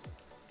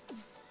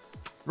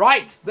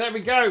 Right, there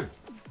we go.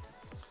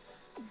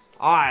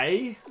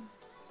 I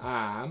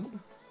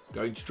am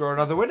going to draw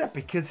another winner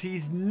because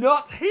he's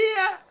not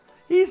here.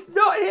 He's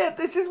not here.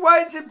 This is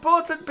why it's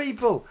important,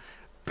 people.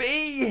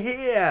 Be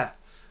here.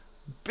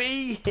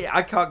 Be here.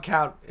 I can't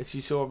count, as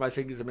you saw on my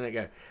fingers a minute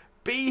ago.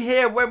 Be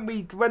here when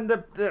we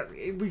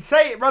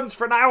say it runs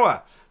for an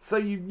hour, so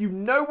you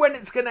know when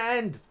it's going to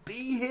end.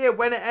 Be here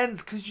when it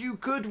ends, because you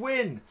could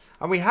win,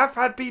 and we have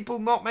had people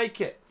not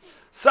make it.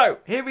 So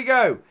here we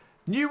go.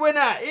 New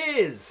winner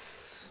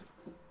is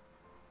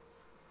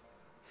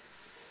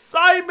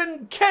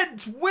Simon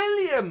Kent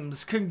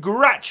Williams.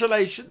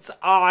 Congratulations.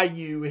 Are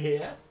you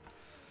here?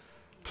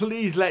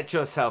 Please let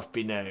yourself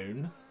be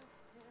known.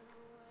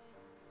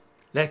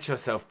 Let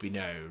yourself be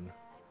known.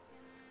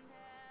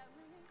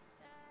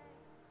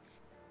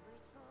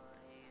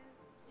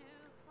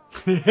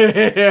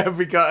 have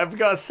we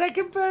got a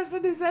second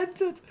person who's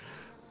entered?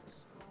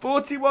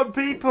 41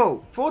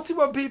 people.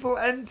 41 people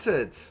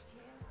entered.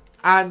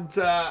 And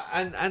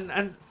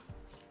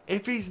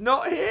if he's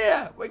not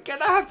here, we're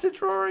gonna have to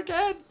draw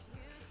again.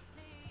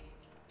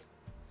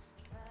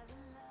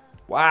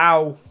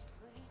 Wow.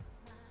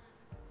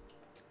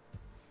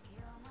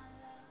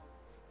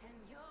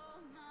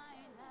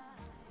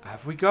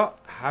 Have we got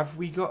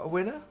a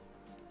winner?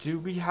 Do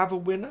we have a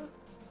winner?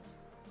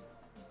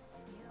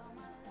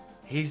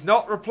 He's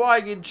not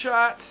replying in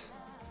chat.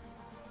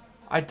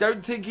 I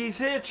don't think he's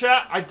here,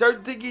 chat. I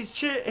don't think he's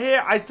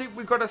here. I think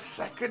we've got a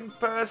second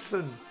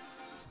person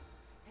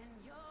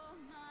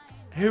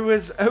who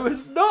has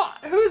not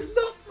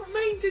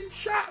remained in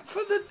chat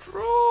for the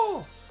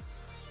draw.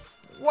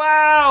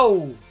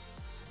 Wow.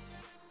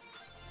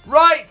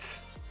 Right.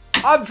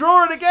 I'm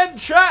drawing again,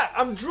 chat.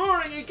 I'm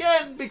drawing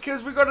again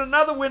because we've got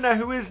another winner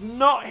who is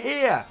not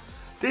here.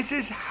 This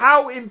is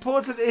how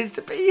important it is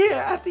to be here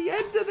at the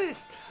end of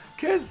this.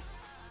 Because...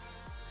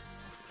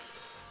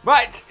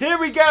 Right, here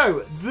we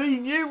go. The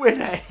new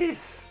winner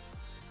is...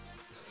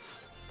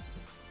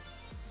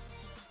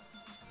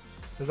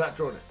 Has that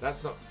drawn it?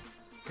 That's not...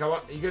 Come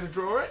on, are you going to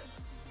draw it?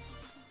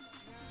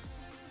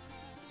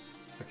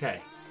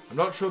 Okay, I'm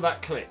not sure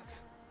that clicked.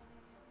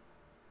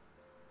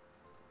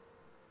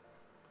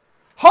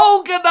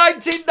 Holger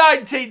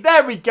 1919,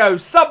 there we go.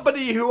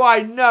 Somebody who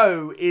I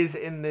know is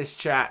in this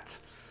chat.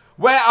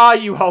 Where are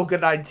you, Holger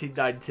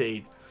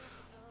 1919?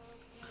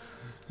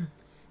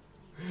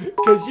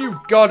 Because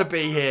you've got to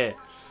be here.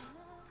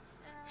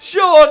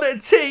 Sean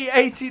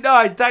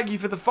T89, thank you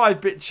for the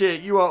 5-bit cheer.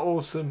 You are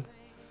awesome.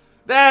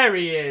 There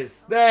he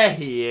is. There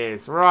he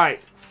is.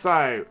 Right,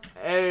 so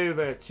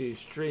over to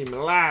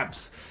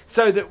Streamlabs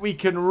so that we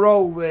can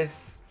roll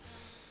this.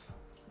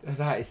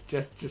 That is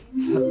just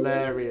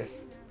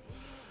hilarious.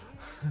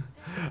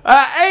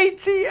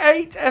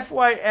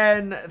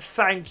 88FYN,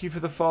 thank you for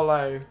the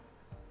follow.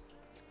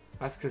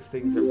 That's because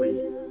things are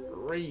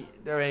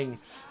redoing.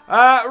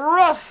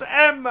 Ross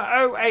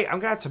M08, I'm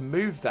going to have to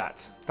move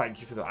that.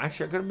 Thank you for that.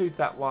 Actually, I'm going to move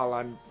that while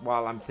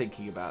I'm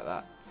thinking about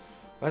that.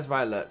 Where's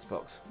my alerts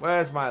box?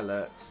 Where's my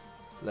alerts?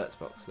 Alerts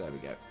box, there we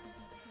go.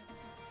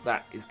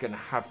 That is going to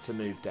have to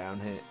move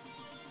down here.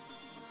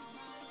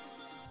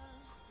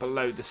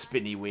 Below the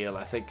spinny wheel,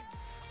 I think.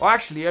 Or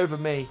actually, over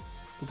me.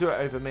 We'll do it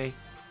over me.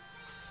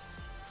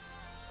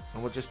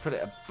 And we'll just put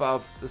it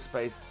above the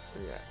space.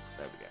 Yeah,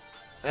 there we go.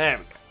 There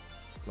we go.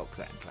 Lock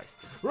that in place.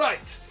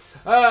 Right.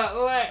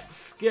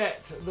 Let's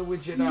get the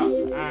widget up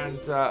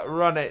and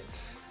run it.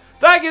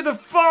 Thank you to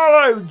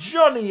follow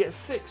Johnny at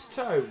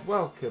 6toe.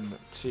 Welcome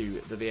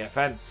to the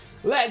VFN.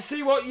 Let's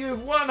see what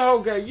you've won,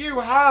 Holger. You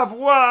have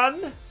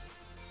won.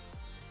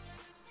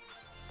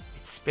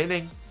 It's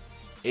spinning.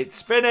 It's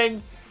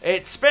spinning.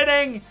 It's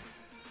spinning.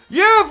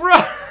 You have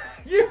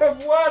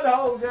won,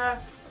 Holger.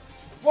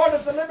 One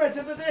of the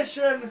limited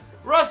edition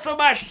Russell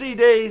Mash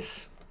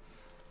CDs.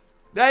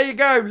 There you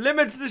go.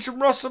 Limited edition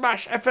Russell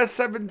Mash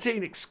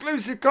FS17.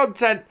 Exclusive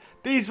content.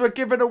 These were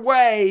given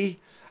away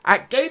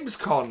at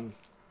Gamescom,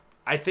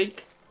 I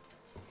think.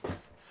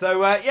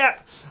 So, yeah.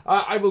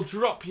 I will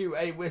drop you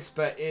a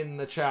whisper in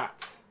the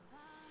chat.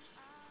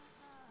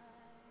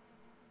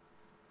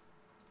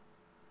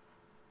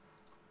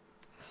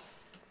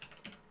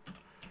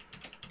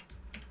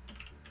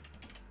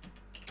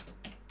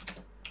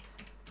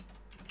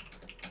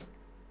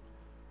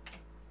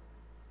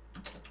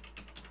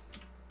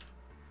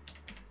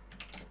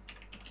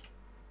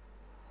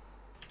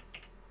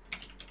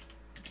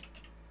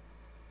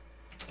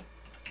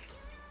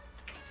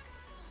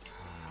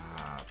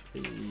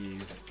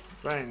 Please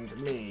send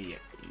me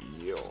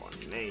your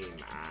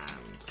name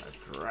and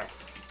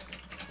address.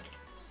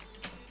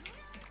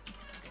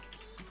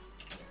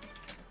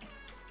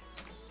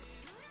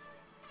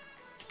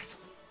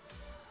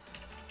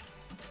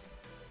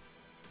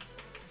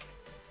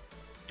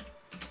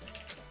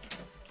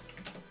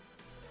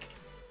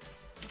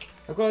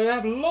 I'm going to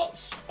have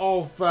lots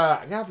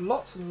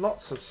and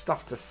lots of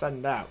stuff to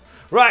send out.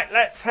 Right,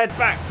 let's head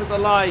back to the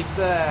live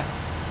there.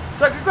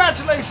 So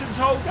congratulations,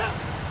 Holger.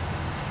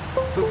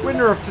 The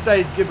winner of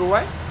today's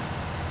giveaway.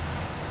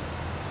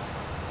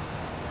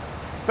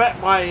 Bet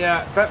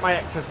my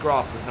excess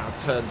grass has now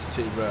turned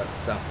to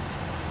stuff.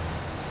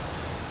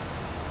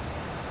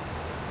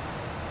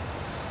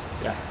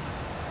 Yeah.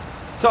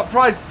 Top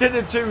prize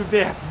dinner 2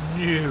 BF.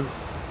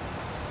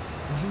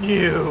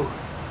 New.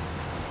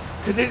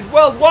 Because it's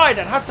worldwide.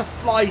 I'd have to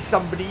fly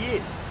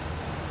somebody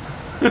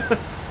in.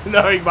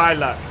 Knowing my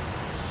luck.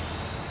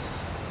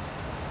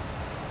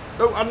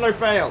 Oh, unload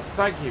fail.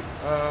 Thank you.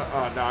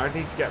 Oh no, I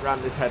need to get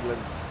around this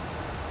headland.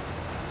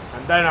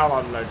 And then I'll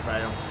unload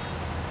fail.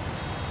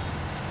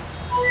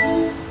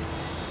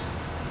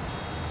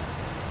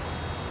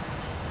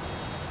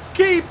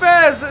 Key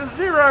Bears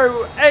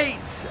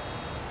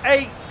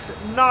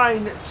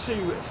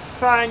 08892.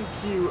 Thank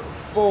you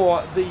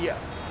for the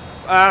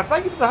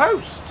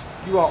host.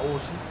 You are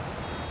awesome.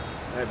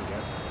 There we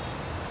go.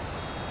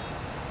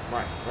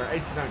 Right, we're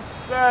at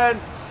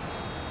 89%.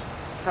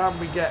 Can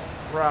we get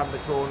around the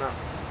corner?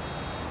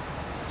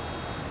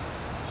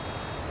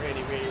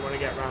 Really want to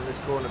get around this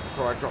corner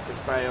before I drop this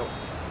bale.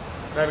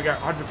 There we go,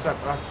 100%. I'll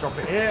have to drop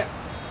it here.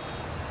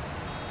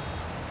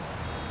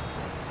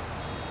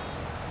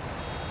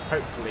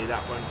 Hopefully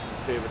that won't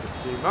interfere with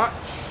us too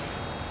much.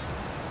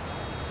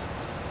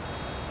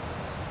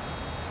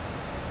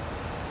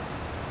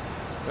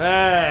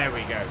 There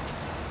we go.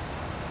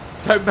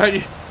 Don't moan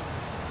you.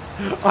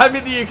 I'm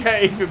in the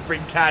UK, even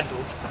bring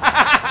candles.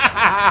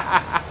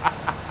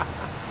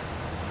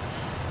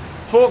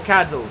 Fork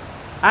handles.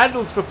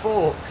 Handles for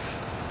forks.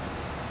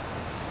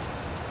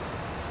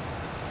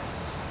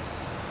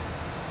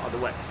 Oh, the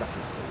wet stuff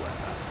is still wet.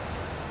 That's it.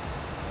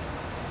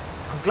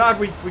 I'm glad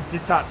we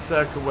did that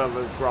circle while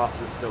the grass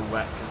was still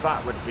wet, because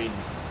that would have been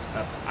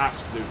an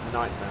absolute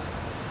nightmare.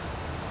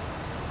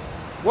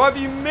 What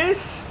have you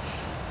missed?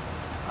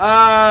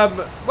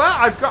 Well,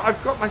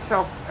 I've got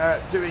myself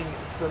doing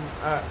some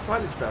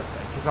silage bales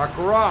today because our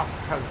grass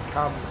has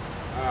come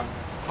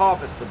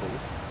harvestable,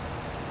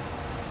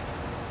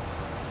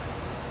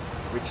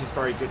 which is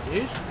very good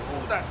news.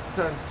 Oh, that's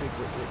turned too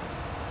quickly.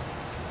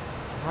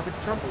 I'm having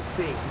trouble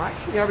seeing. I'm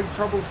actually having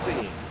trouble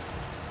seeing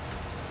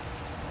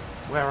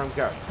where I'm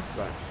going.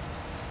 So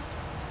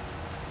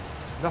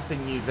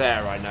nothing new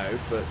there, I know,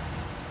 but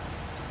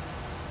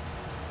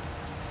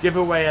let's give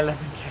away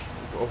 11k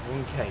or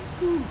 1k.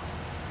 Woo.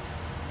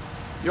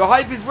 Your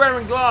hype is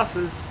wearing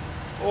glasses.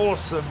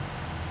 Awesome.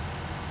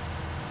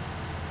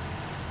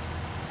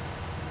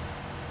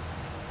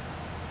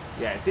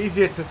 Yeah, it's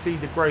easier to see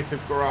the growth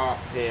of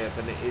grass here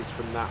than it is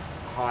from that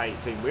high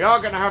thing. We are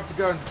going to have to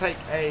go and take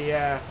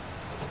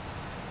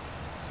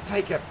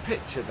a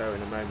picture though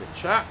in a moment,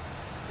 chat,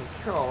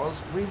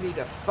 because we need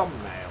a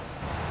thumbnail.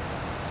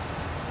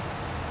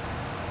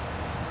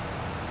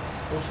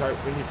 Also,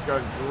 we need to go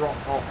and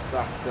drop off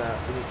that.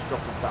 We need to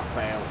drop off that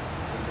bale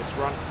in this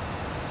run.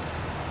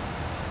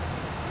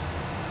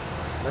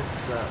 Let's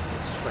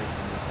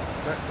straighten this out a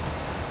bit.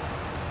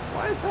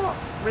 Why is that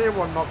rear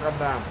one not gone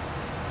down?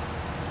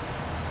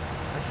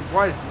 Actually,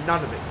 why is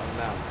none of it gone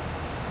down?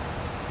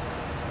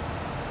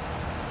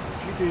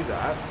 Don't you do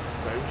that?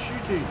 Don't you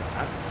do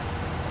that?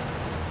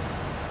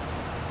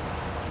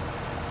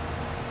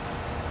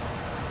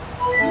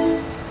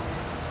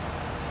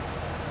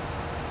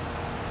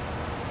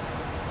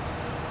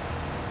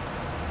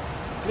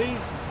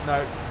 Please,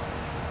 no.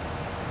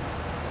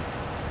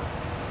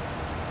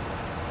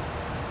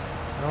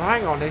 Oh,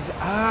 hang on, is oh,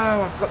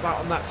 I've got that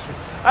on that stream.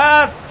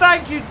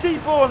 Thank you,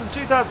 T-Born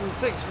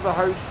 2006 for the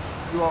host.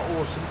 You are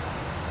awesome.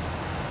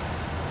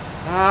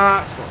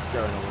 That's what's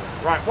going on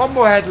there. Right, one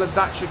more headland.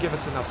 That should give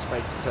us enough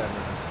space to turn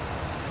around.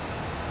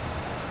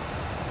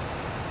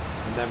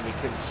 And then we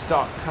can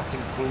start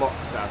cutting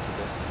blocks out of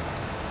this.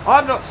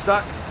 I'm not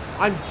stuck.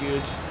 I'm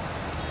good.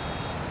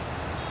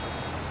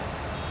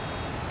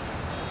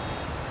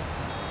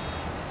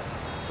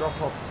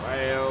 Drop off the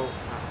bale.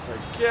 That's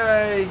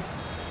okay.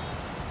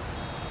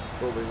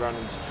 Before we run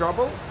into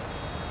trouble.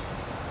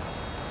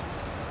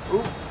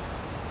 Ooh.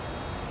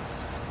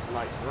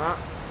 Like that.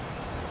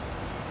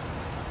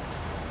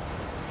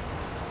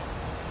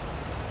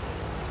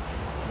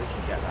 We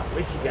can get that.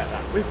 We can get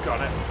that. We've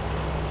got it.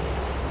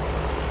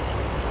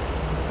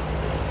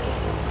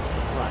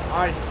 Right,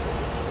 I think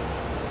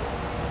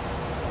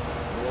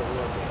what will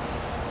I do?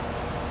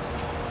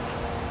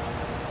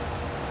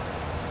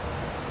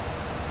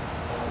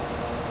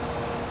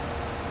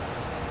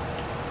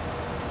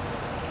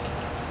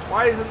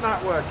 Why isn't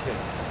that working?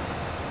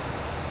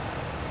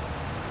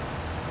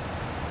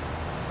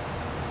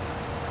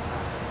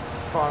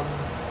 Fun.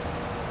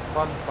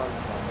 Fun, fun,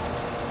 fun.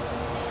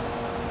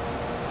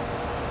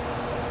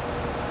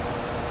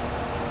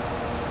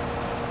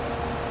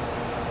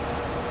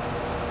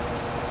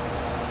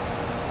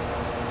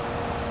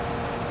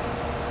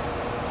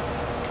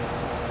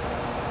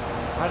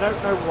 I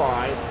don't know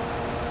why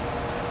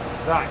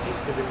that is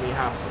giving me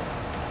hassle.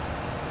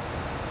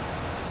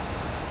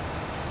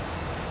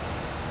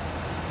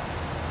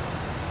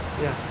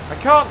 Yeah, I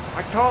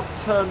can't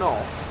turn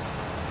off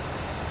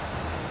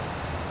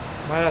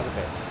my other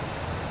bit.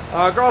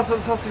 Grass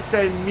on sausage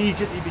day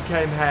immediately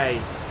became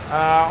hay.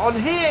 On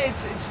here,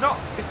 it's not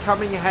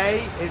becoming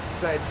hay.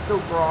 It's still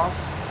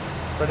grass,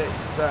 but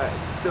it's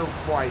still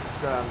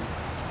quite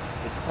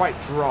it's quite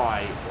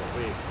dry. What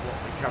we're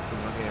cutting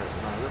on here at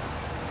the moment.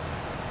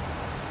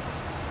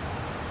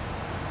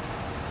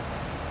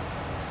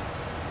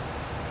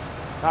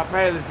 That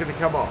bale is going to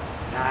come off.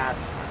 Nah,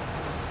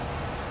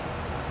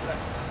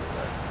 let's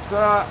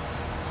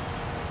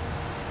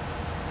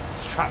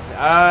trap it.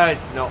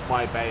 It's not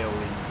my bale.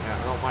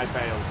 Not my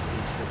bales that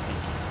he's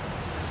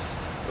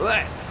critiquing.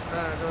 Let's.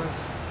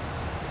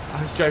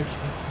 I was joking.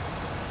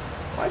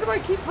 Why do I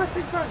keep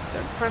pressing both?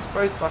 Don't press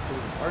both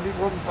buttons. It's only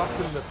one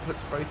button that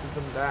puts both of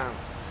them down.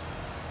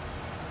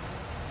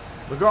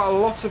 We've got a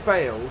lot of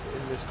bales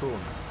in this corner.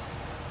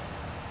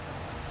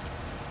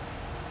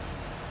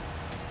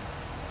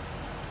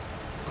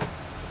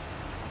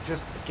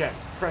 Just again,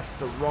 press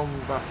the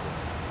wrong button.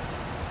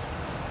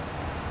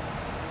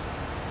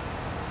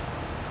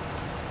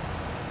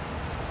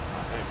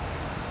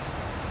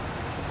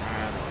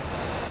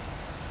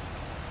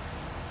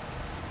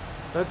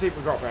 Don't think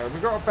we've got a bale. Have we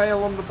got a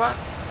bale on the back?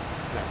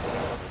 No,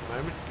 at the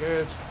moment.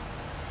 Good.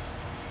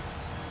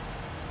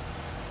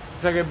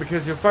 Second,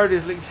 because your phone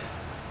is linked.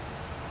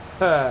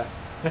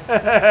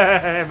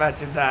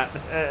 Imagine that.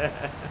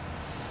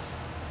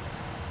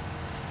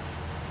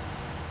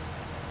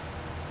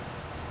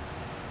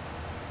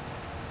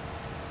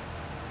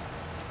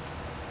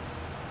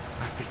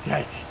 I'd be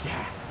dead,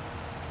 yeah.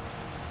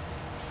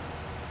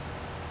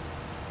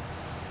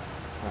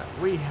 Right,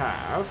 we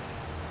have.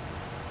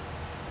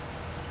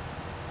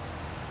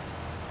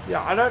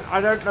 Yeah,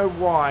 I don't know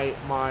why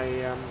my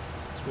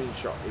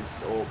screenshot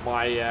is, or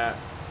my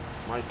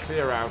my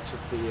clear out of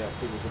the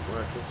thing isn't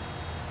working.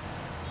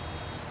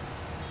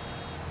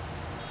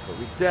 But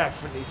we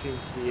definitely seem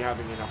to be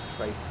having enough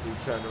space to do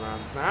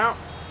turnarounds now.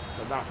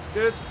 So that's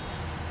good.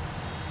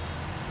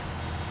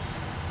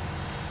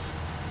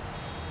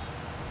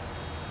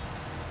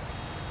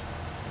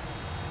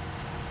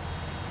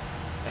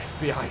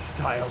 FBI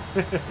style.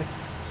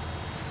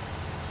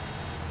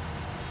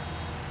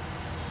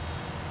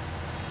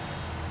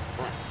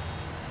 Right.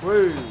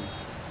 Woo!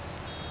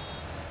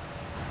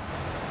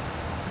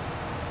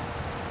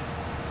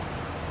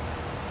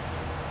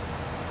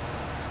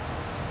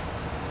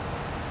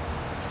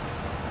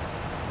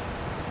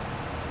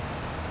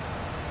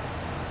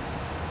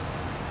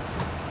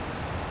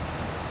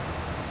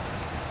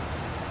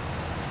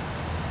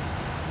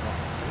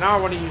 Now I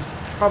want to use the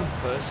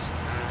compass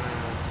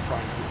and to try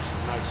and keep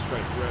some nice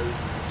straight roads in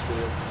this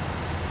field.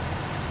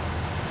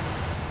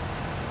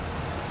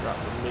 Right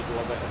in the middle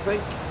of it, I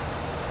think.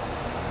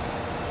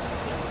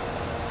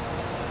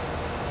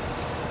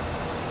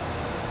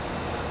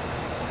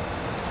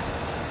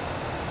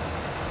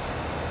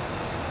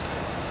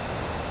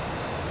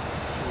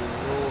 Due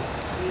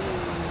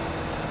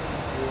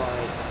northeast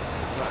like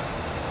that.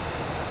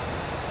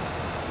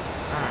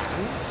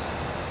 And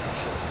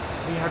actually,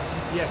 we have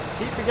GPS. I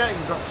keep forgetting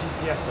we've got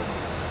GPS on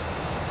this.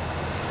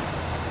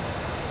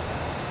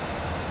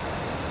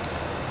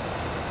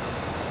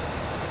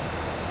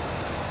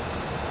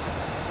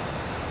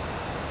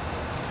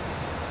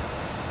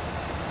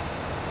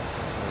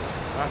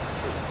 That's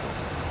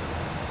 360.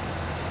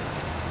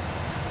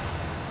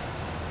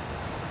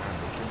 And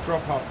we can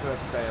drop our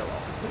first bale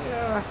off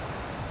here.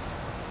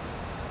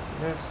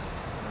 This.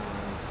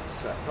 And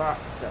set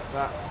that, set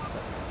that,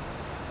 set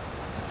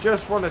that.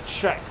 Just want to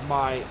check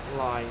my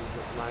lines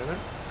at the moment.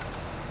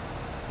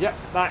 Yep,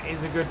 that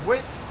is a good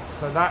width,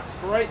 so that's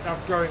great.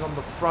 That's going on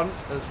the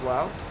front as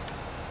well.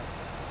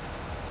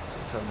 So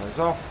turn those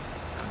off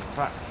and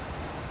back.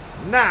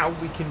 Now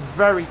we can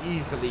very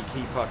easily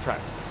keep our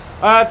tracks.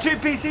 2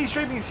 PC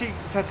streaming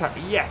setup,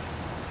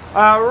 yes.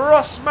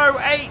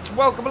 Rosmo8,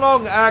 welcome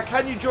along.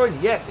 Can you join?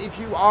 Yes, if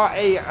you are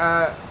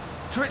a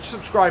Twitch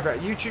subscriber, a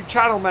YouTube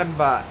channel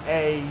member,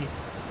 a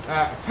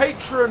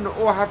patron,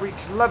 or have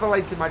reached level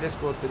 8 in my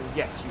Discord, then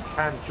yes, you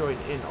can join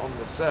in on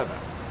the server.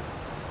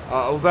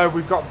 Although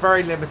we've got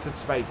very limited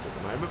space at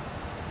the moment.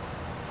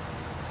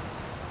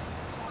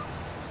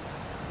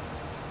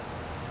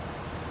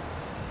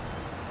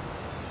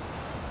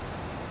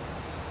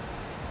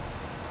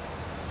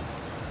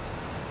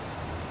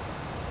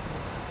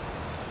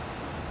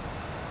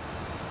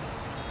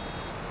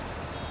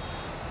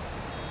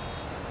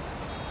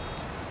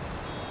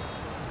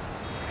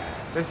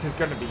 This is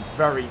going to be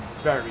very,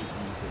 very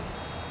easy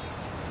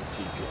with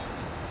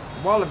GPS.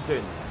 And while I'm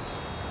doing this,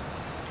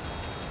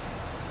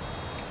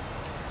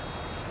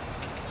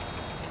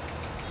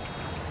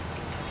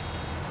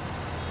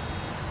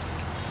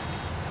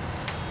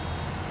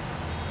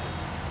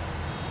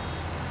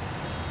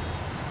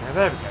 now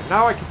there we go.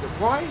 Now I can do.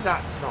 Why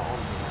that's not on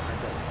here? I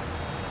don't know.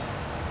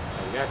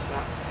 There we go.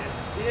 That's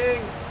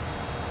emptying.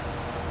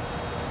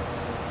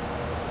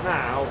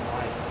 Now I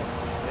can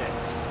do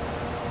this.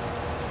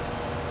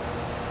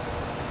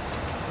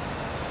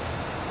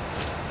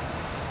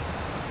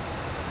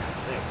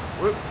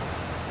 Whoop.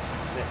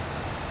 This.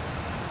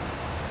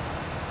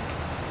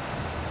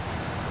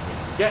 We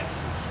can get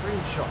some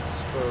screenshots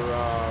for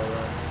our...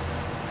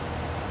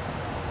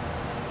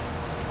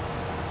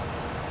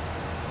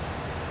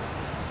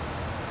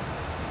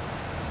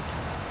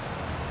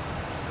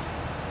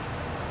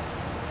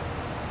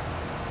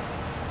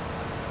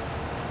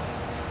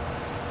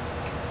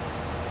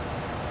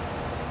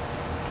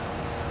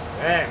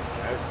 There we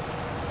go.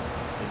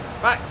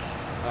 Back.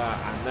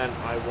 And then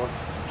I want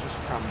to just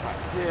come back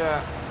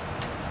here.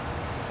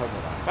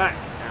 Cover that back,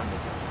 and we're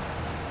good.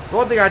 The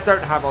one thing I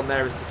don't have on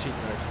there is the cheat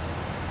mode.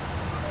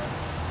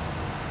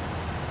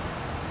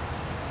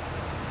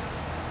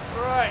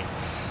 Right,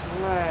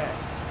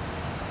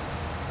 let's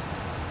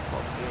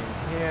pop in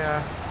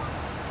here.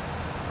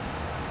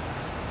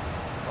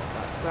 Pop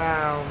that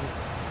down.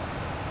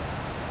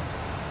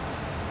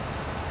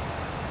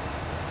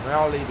 We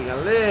are leaving a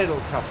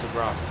little tuft of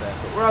grass there,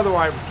 but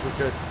otherwise we're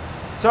good.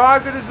 So how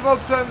good is the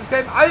multiplayer in this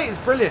game? I think it's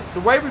brilliant.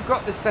 The way we've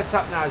got this set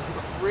up now is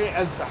we've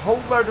got a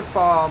whole load of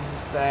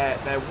farms.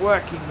 They're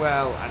working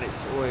well, and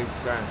it's all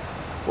going.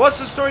 What's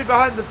the story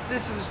behind the?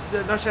 This is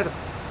no shed.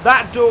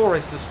 That door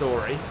is the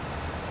story.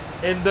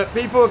 In that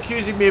people are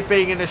accusing me of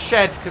being in a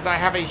shed because I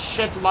have a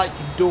shed-like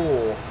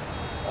door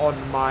on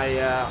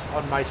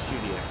my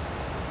studio.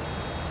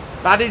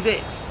 That is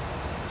it.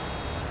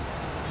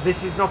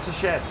 This is not a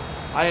shed.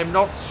 I am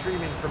not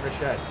streaming from a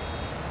shed.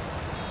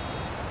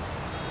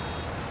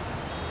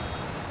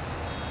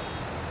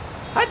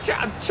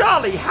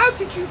 Charlie, how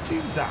did you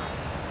do that?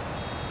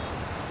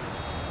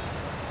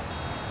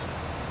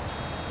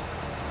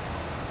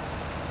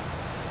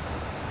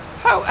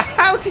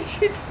 How did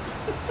you do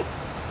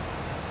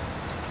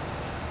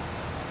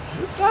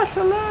That's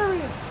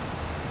hilarious.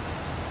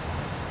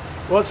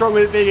 What's wrong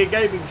with it being a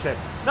gaming shed?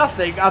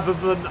 Nothing other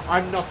than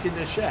I'm not in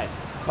the shed.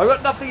 I've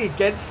got nothing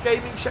against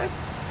gaming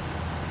sheds.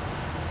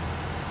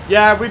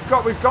 Yeah, we've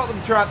got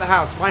them throughout the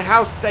house. My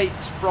house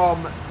dates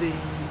from the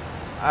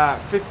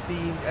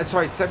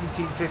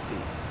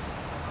 1750s.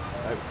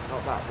 No,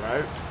 not that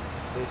road.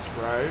 This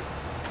road.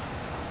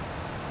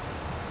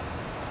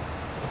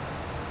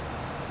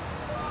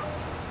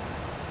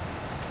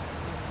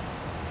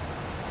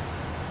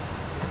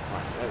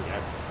 Right, there we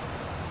go.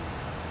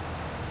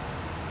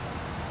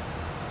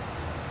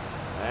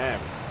 There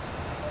we go.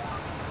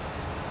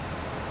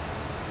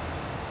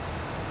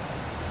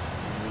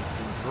 And we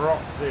can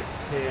drop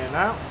this here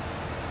now.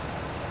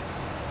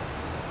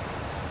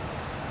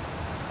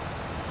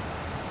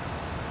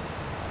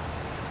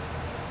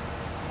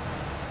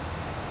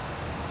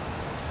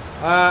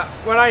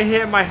 When I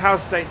hear my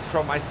house dates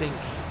from, I think,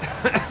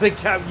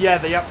 yeah,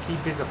 the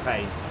upkeep is a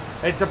pain.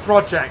 It's a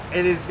project.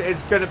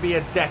 It's going to be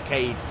a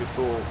decade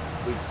before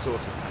we've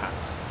sorted the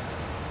house.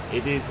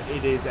 It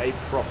is a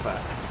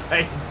proper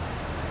pain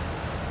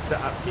to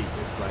upkeep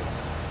this place.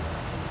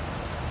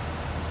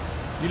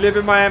 You live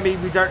in Miami,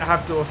 we don't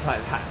have doors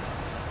like that.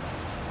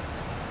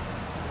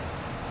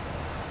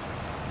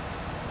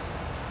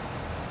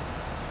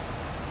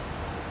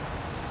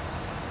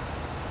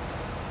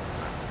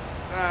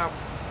 Now,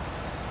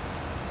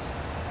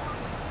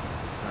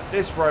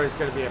 this row is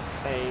going to be a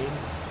pain.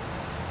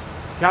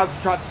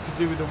 Counter tracks to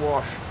do with the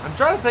wash. I'm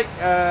trying to think,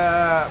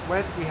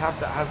 where do we have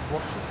that has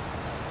washers?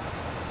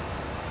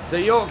 It's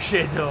a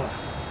Yorkshire door.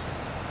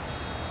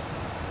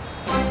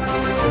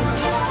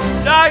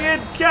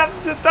 Jagged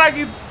Captain, thank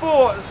you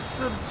for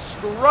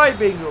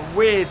subscribing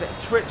with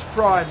Twitch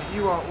Prime.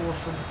 You are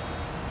awesome.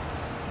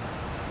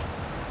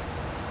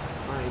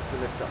 I need to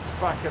lift up the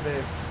back of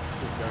this.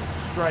 Keep going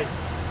straight.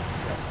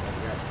 Yep, there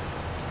we go.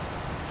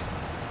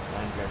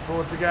 And go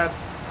forwards again.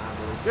 And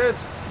we're all good.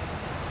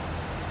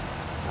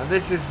 And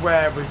this is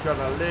where we've got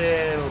a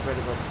little bit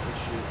of an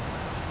issue.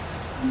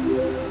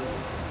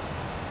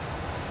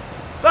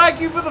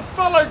 Thank you for the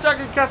follow,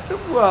 Jagged Captain.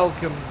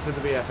 Welcome to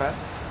the BFF.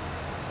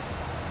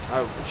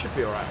 Oh, it should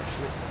be alright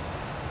actually.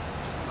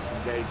 Just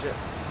disengage it.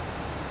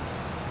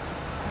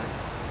 And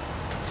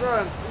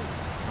turn.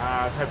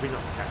 I was hoping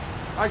not to catch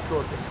it. I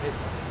caught it. It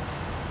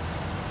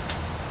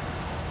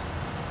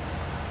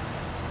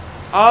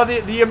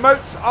wasn't. The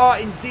emotes are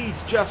indeed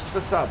just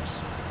for subs.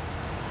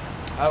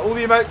 All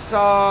the emotes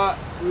are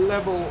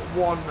level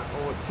 1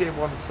 or tier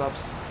 1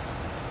 subs.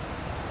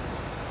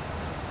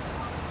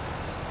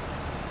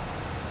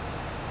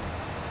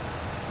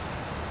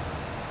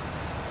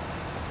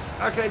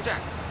 Okay,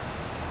 Jack.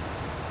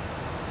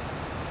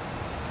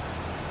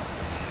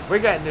 We're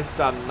getting this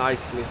done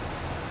nicely.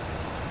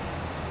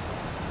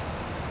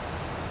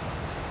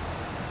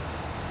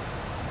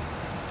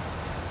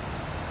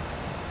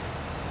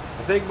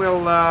 I think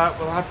we'll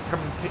have to come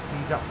and pick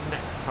these up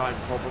next time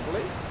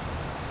probably.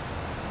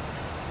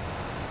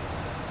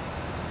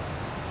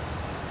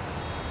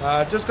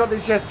 Just got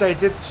these yesterday,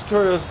 did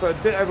tutorials but a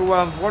bit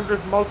overwhelmed. Wonder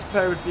if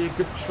multiplayer would be a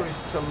good choice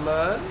to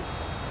learn.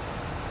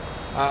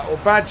 Or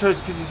bad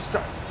choice because you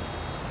start.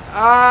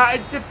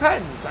 It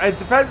depends. It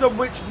depends on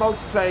which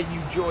multiplayer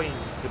you join,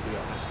 to be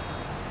honest.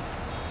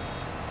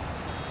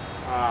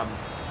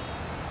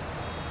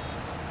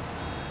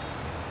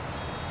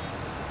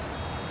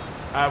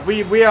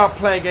 We are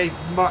playing a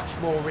much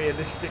more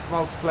realistic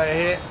multiplayer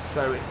here,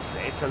 so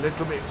it's a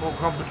little bit more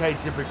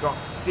complicated. We've got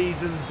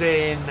seasons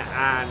in,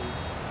 and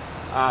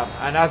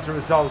as a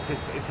result,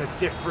 it's a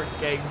different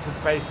game to the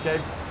base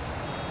game.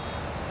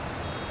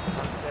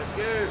 There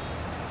we go.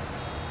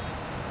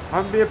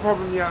 Haven't been a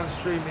problem yet on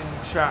streaming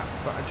chat,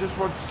 but I just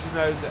wanted to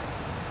know that.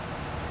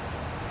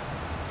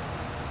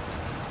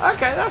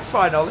 Okay, that's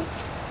fine, Ollie.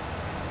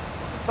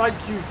 Thank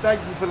you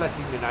for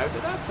letting me know,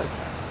 but that's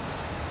okay.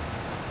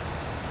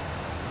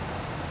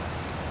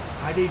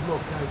 I need more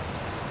Coke.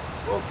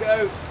 More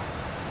Coke.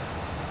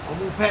 Or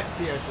more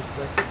Pepsi, I should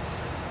say.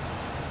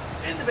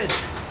 In the bin.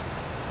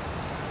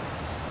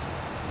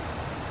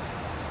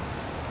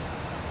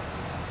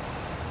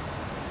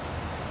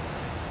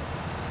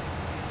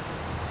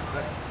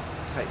 Let's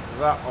take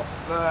that off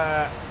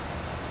there.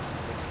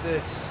 With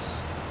this.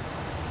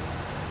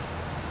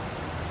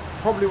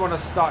 Probably want to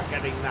start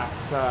getting that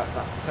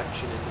that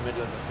section in the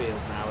middle of the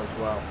field now as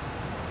well.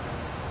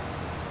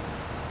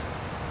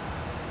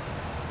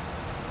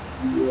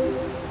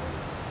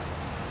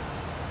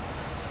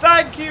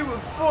 Thank you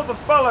for the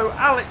follow,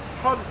 Alex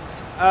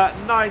Hunt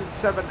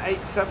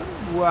 9787.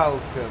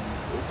 Welcome.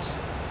 Oops.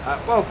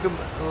 Welcome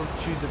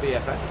to the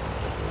VFN.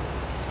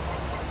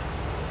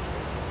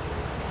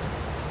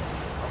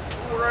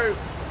 Row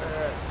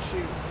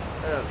too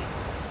early.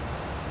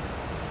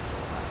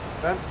 That's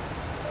it then.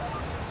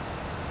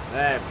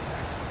 There we go.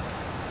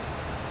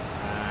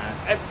 And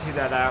empty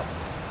that out.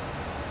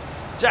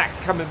 Jack's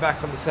coming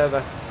back on the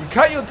server. You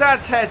cut your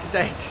dad's hair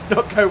today. Did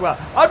not go well.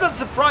 I'm not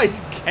surprised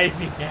in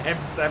gaming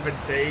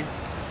M17.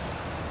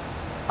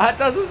 That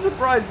doesn't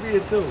surprise me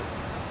at all.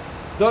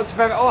 Dr.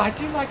 Pepper. Oh, I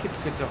do like a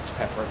good Dr.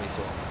 Pepper every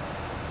sort of.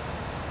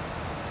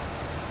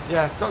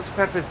 Yeah, Dr.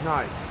 Pepper's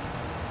nice.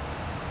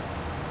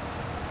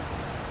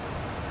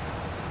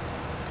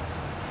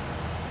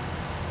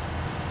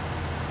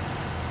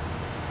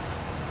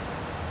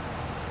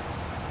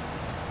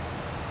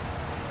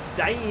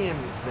 damn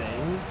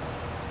thing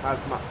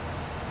has mucked.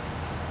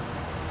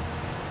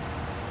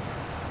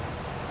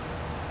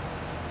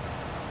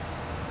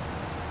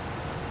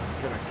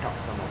 I'm going to cut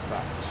some off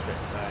that strip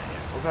there,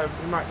 yeah. Although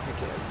we might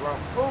pick it as well.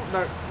 Oh,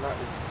 no, that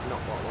is not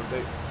what I want to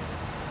do.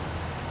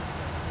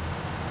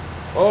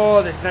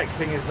 Oh, this next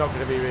thing is not going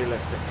to be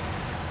realistic.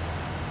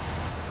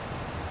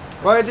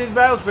 What we're going to do the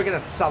bales, we're going to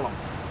sell them.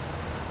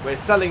 We're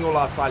selling all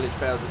our silage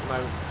bales at the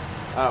moment.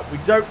 We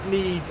don't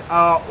need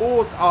our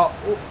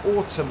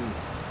autumn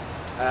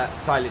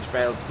silage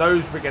bales.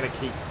 Those we're going to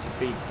keep to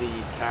feed the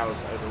cows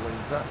over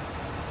winter.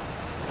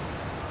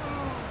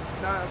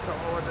 No, that's not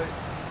what I want to do.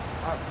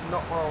 That's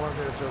not what I want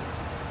to do at all.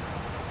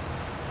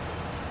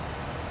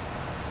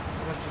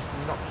 I'm going to just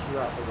knock you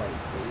out of the way,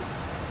 please.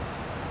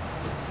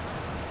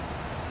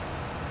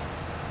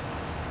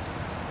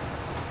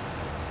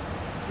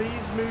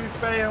 Please move,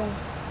 bale.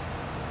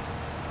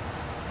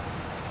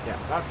 Yeah,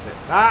 that's it.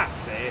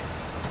 That's it.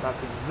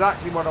 That's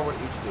exactly what I want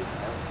you to do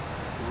now.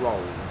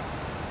 Roll.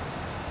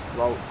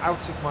 Roll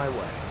out of my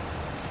way.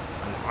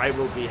 And I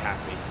will be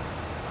happy.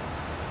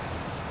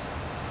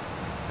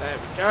 There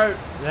we go.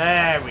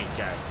 There we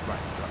go.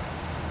 Right, drop.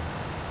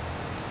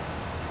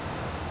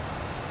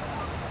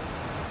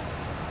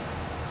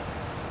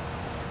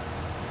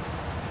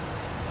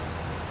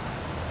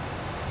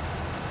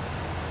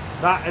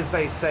 That, as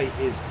they say,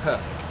 is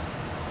perfect.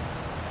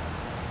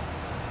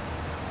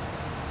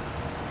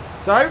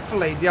 So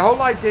hopefully, the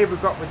whole idea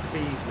we've got with the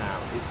bees now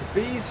is the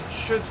bees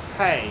should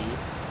pay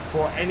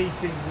for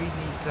anything we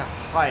need to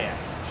hire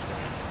each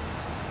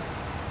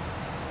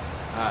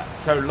day.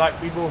 So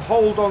like we will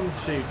hold on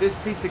to, this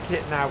piece of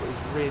kit now is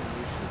really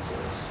useful to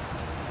us.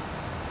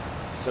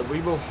 So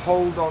we will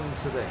hold on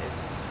to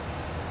this.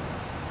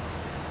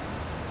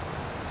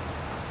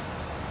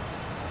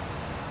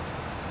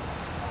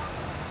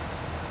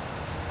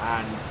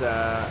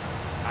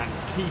 And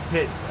keep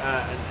it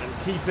and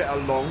keep it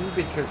along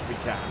because we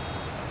can,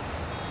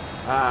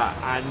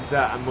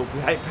 and we'll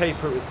pay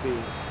for it with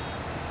bees.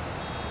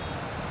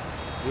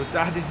 Your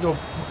dad is not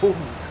bald.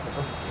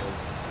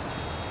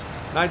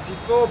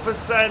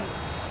 94%.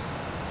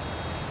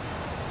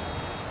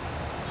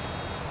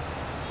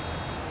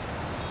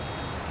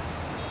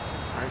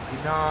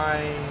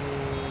 99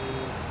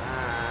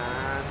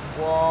 and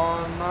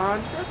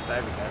 100.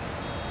 There we go.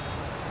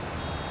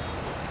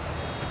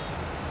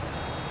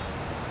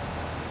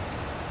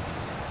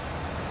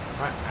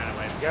 Right, and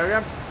away we go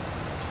again.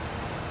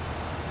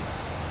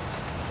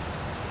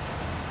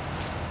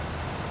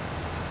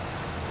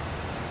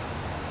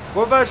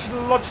 What version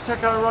of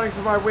Logitech am I running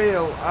for my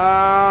wheel?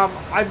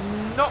 I'm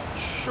not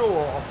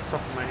sure off the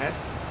top of my head.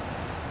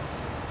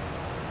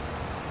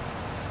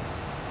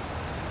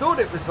 Thought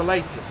it was the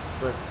latest,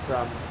 but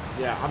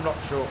yeah, I'm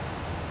not sure.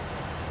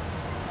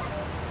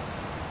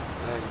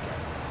 There we go.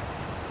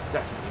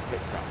 Definitely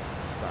picked up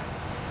this time.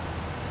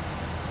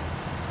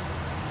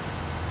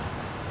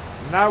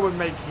 Now we're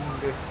making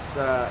this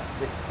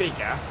this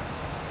bigger.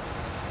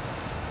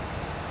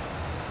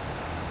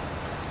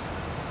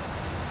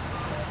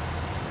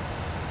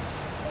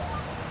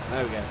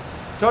 There we go.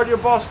 Told your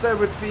boss there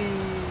would be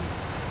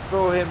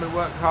for him and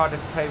work hard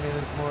and pay me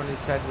more on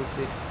his head. We'll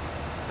see.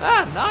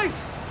 Ah,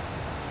 nice.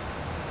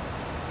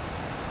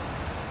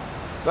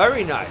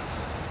 Very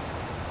nice.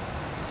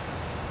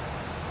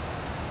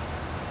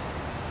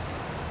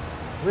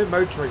 We're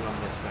motoring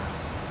on this now.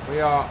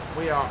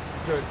 We are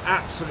doing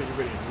absolutely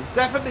brilliant. We're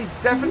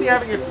definitely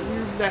having a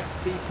few less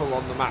people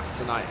on the map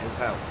tonight has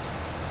helped.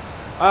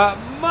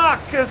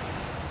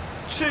 Marcus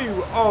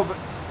 2 of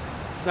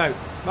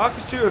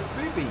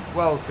Fubi,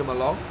 welcome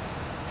along.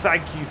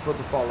 Thank you for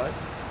the follow.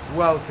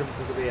 Welcome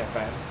to the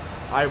BFM.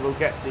 I will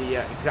get the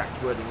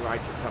exact wording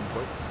right at some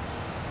point.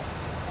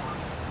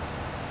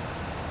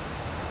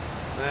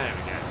 There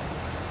we go.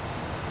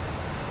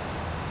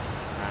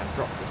 And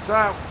drop this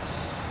out.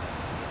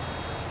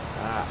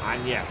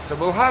 And yeah, so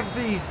we'll have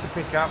these to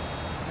pick up.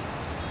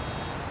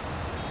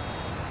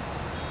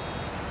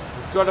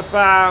 We've got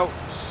about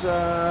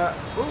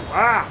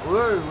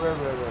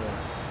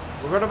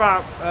we've got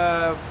about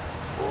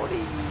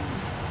 40,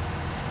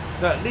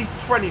 no, at least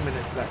 20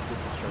 minutes left of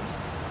the stream.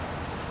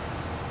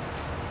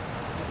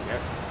 There we go.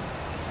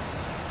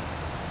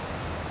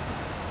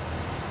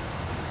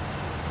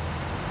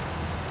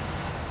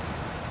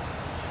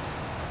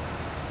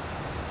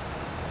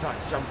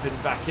 That's jumping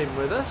back in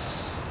with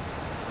us.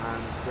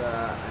 And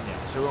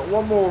yeah, so we've got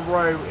one more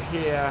row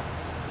here.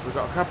 We've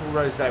got a couple of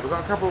rows there. We've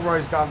got a couple of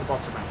rows down the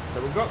bottom end.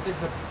 So we've got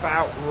this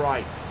about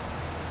right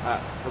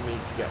for me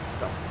to get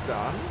stuff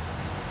done.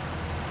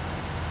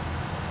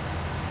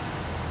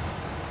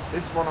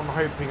 This one I'm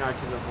hoping I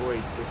can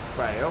avoid this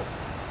bale.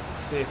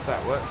 Let's see if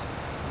that works.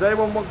 Does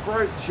anyone want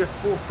groats? You have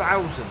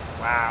 4,000.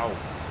 Wow.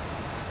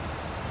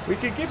 We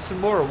could give some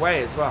more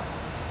away as well.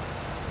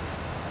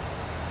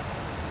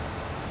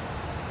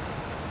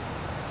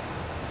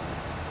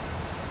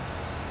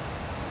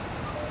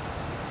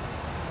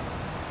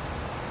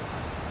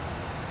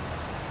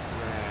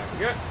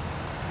 Good.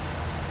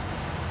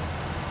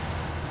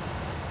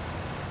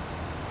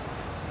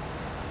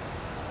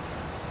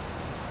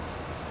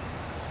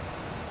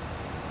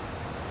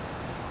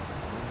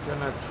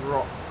 gonna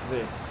drop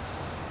this.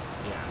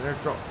 Yeah, I'm gonna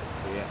drop this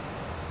here.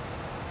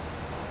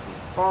 That'll be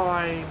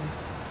fine.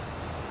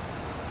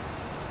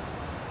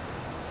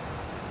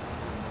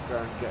 Go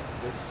and get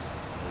this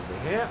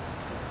over here.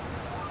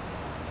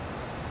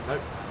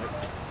 Nope, nope.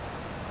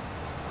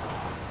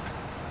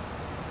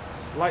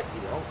 Slightly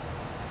wrong.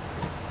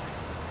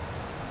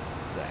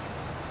 There.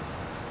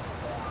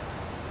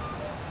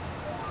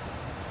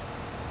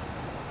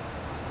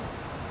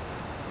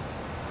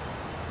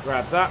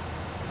 Grab that.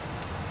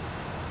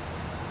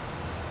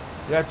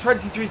 Yeah,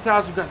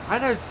 23,000 guns. I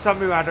know some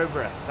who had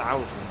over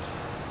 1,000.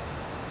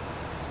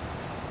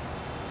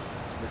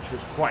 Which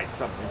was quite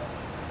something.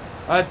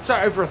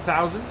 Sorry, over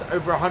 1,000,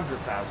 over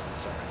 100,000,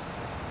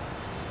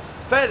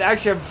 sorry.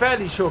 Actually, I'm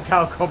fairly sure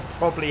Galcomp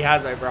probably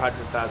has over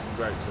 100,000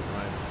 groats at the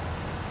moment.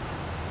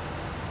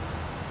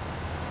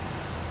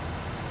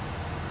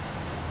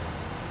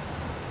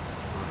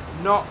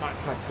 Not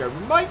much left to go.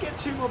 We might get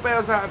 2 more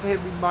bales out of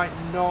him, we might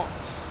not.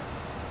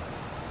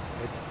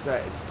 It's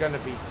going to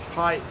be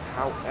tight,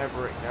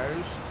 however it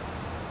goes.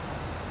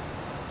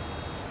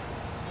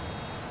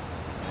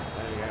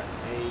 There we go,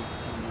 80,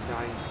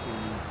 90...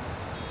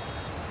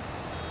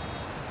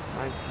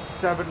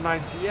 97,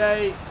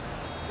 98.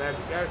 There we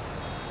go.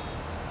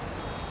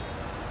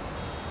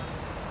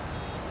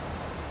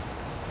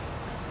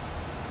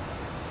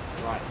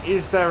 Right,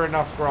 is there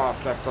enough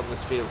grass left on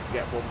this field to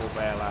get 1 more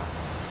bale out?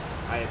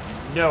 I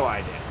have no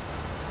idea.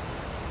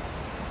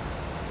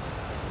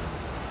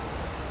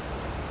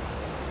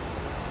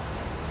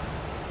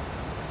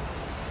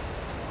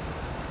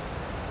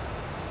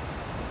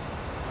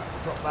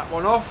 Right, drop that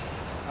one off.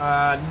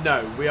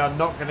 No, we are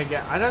not going to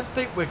get... I don't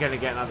think we're going to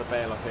get another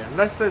bale off here.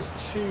 Unless there's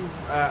 2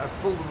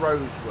 full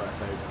rows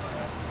worth over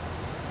there.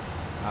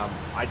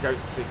 I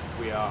don't think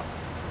we are.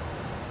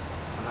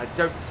 And I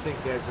don't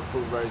think there's a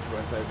full row's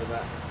worth over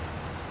there.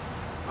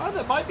 Oh,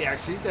 there might be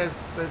actually.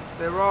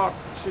 There are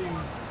 2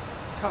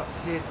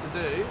 cuts here to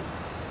do.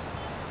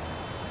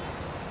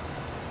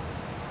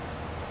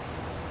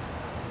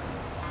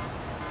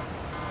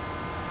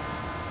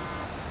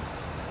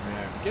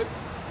 There we go.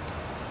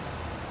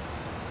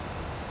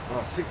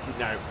 Oh, 60,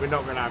 no, we're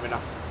not going to have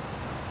enough.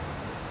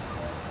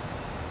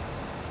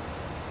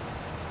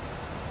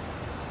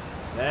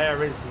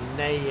 There is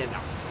nay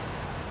enough.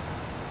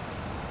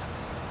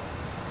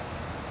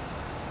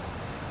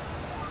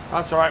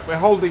 That's alright, we're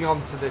holding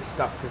on to this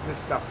stuff because this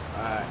stuff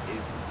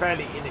is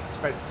fairly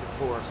inexpensive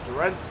for us to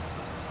rent.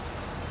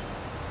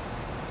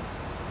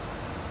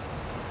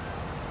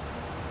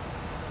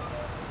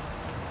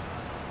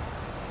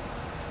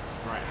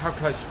 Right, how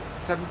close are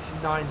we?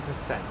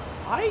 79%.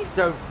 I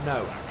don't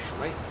know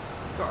actually.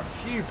 We've got a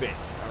few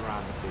bits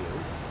around the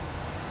field.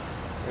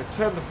 I'm going to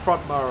turn the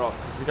front mower off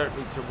because we don't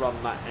need to run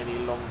that any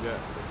longer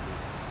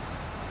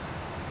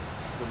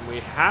than we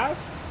have.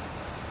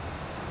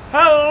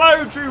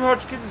 Hello, Drew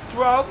Hodgkins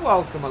 12.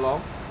 Welcome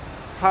along.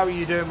 How are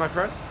you doing, my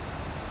friend?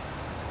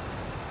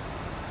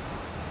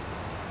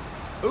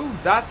 Ooh,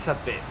 that's a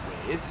bit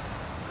weird.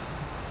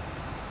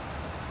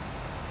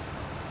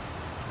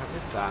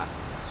 With that,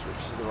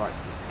 switch to the right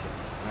piece of kit.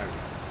 There we go.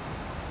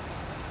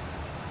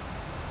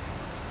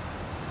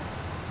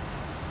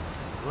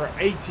 We're at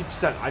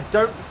 80%. I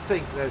don't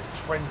think there's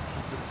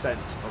 20%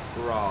 of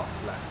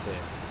grass left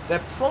here.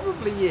 There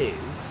probably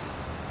is.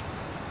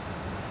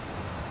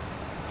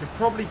 You could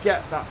probably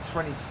get that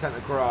 20%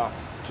 of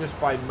grass just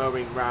by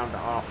mowing round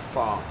our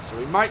farm. So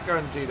we might go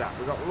and do that.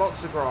 We've got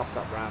lots of grass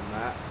up around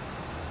there.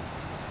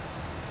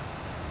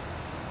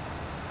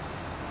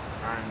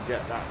 And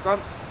get that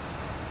done.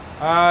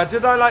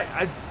 Did I like...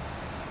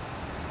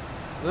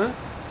 Huh?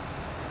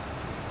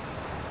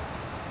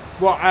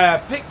 What,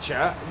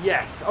 picture?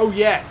 Yes. Oh,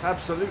 yes,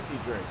 absolutely,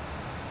 Drew.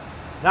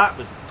 That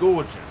was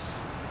gorgeous.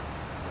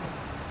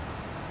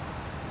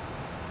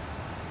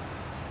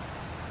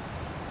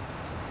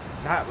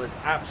 That was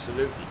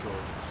absolutely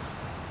gorgeous.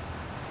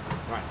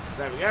 Right, so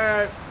there we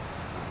go.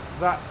 That's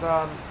that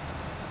done.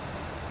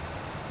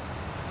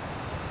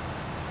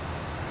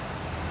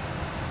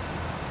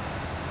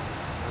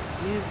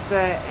 And is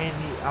there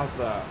any other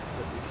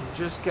that we can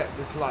just get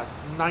this last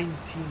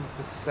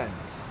 19%?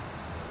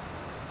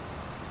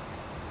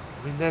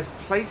 I mean, there's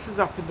places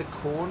up in the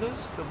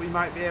corners that we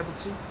might be able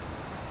to.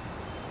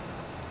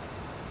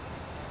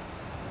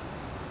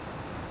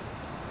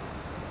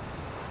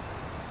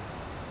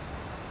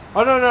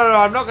 Oh, no,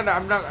 I'm not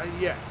gonna,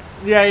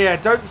 yeah,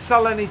 don't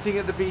sell anything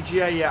at the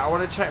BGA yet. I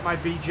want to check my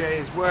BGA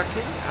is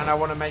working, and I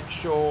want to make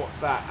sure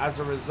that as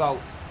a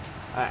result,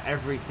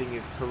 everything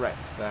is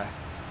correct there.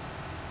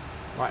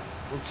 Right,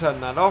 we'll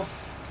turn that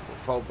off. We'll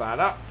fold that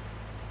up.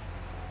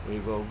 We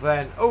will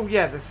then, oh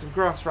yeah, there's some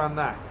grass around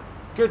there.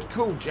 Good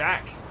call,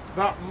 Jack.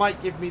 That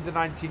might give me the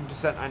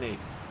 19% I need.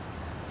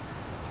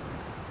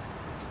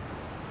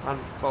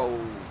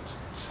 Unfold,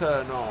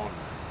 turn on,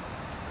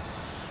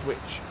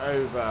 switch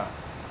over,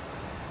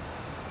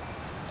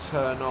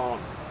 turn on,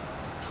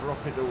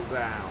 drop it all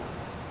down.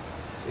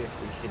 See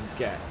if we can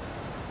get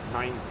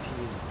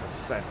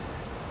 19%.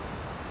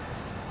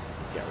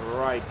 Get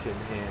right in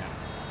here.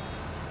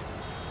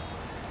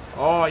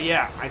 Oh,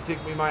 yeah. I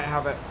think we might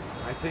have it.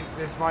 I think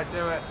this might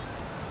do it.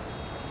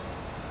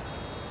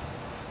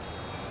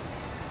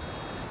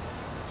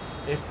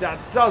 If that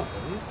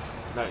doesn't...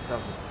 No, it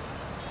doesn't.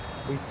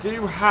 We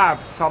do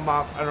have some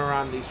up and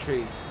around these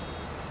trees.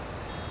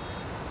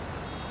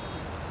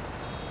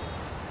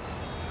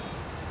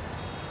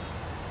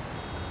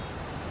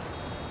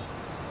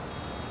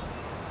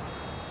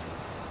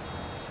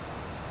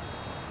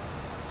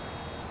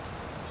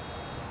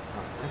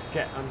 Let's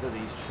get under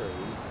these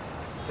trees.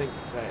 I think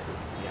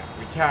there's... Yeah,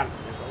 we can.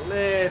 There's a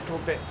little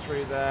bit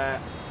through there.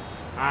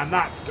 And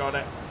that's got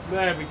it.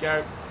 There we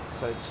go.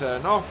 So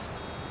turn off.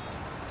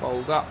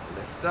 Fold up.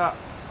 Lift up.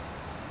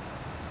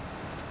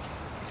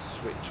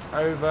 Switch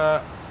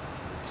over.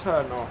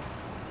 Turn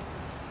off.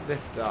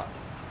 Lift up.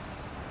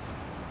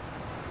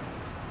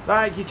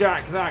 Thank you,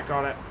 Jack. That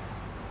got it.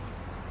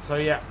 So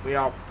yeah, we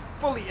are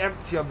fully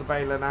empty on the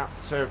baler now.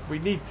 So if we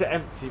need to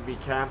empty, we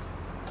can.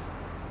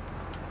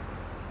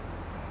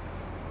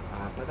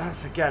 But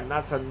that's, again,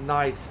 that's a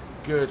nice,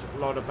 good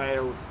lot of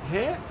bales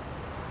here.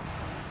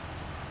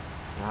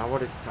 Now,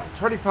 what is the time?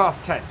 20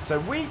 past 10. So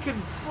we can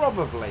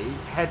probably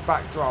head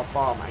back to our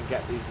farm and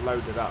get these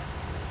loaded up,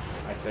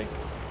 I think.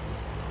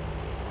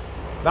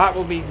 That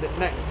will mean that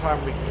next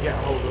time we can get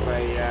hold of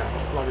a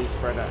slurry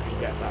spreader and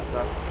get that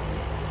done.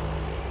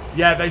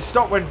 Yeah, they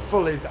stop when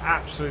full is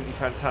absolutely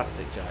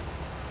fantastic, Jack.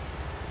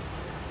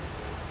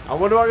 And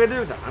what am I going to do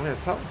with that? I'm going to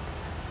sell them.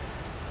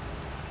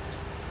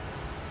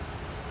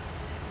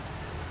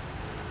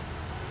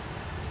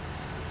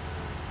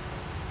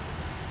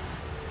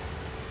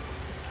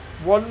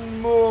 One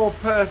more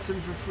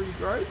person for free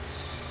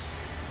growths.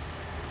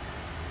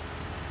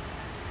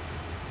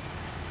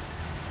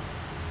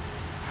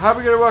 How are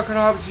we going to work on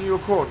harvesting your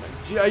corn?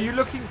 Are you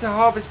looking to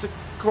harvest the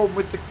corn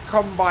with the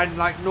combine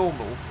like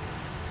normal?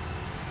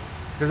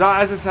 Because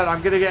as I said,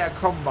 I'm going to get a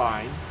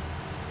combine.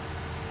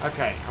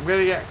 Okay, I'm going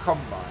to get a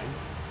combine.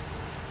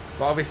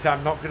 But obviously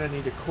I'm not going to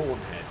need a corn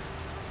head.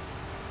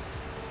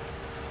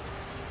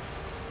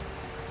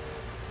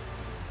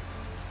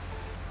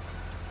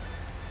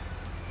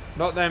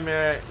 Not them,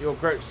 your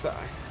groats that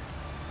I...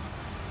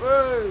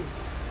 Whoa!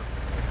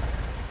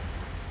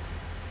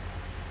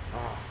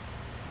 Oh.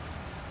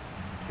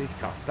 These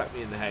cars stuck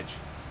me in the hedge.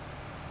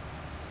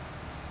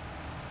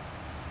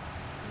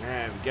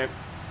 There we go.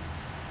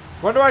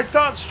 When do I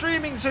start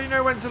streaming so you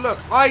know when to look?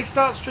 I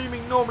start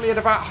streaming normally at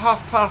about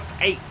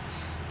 8:30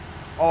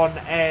 on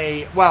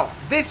a... Well,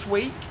 this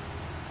week,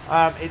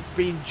 it's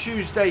been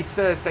Tuesday,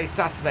 Thursday,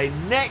 Saturday.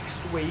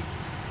 Next week,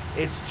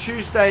 it's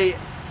Tuesday,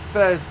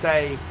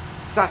 Thursday,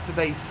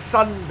 Saturday,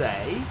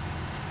 Sunday,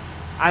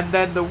 and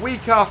then the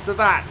week after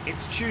that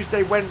it's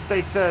Tuesday,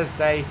 Wednesday,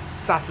 Thursday,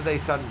 Saturday,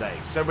 Sunday.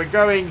 So we've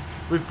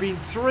been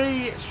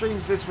 3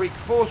 streams this week,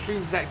 4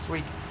 streams next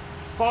week,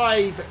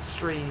 5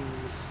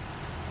 streams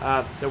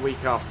the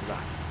week after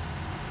that.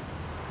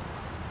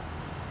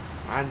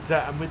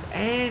 And with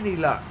any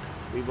luck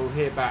we will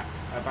hear back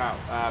about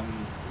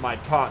my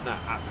partner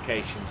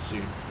application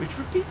soon, which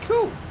would be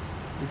cool,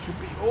 which would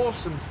be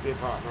awesome to be a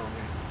partner on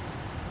here.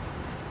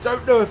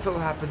 Don't know if it'll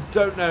happen.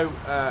 Don't know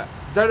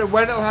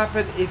when it'll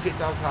happen. If it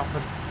does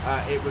happen,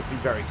 it would be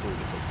very cool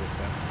if it did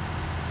then.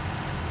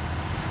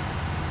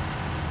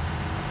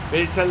 But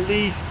it's at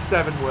least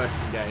 7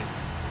 working days.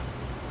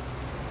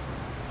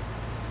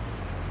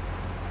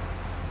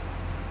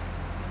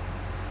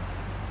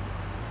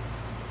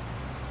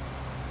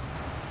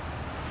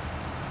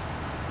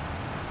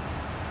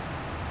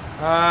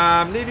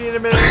 Leaving in a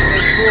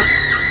minute.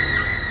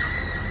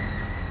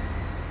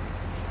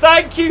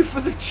 Thank you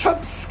for the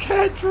jump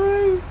scare,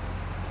 Drew.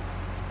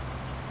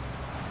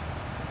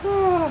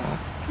 Oh,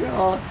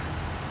 God.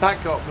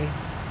 That got me.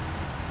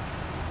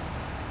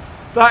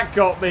 That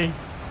got me.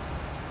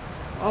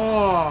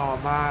 Oh,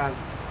 man.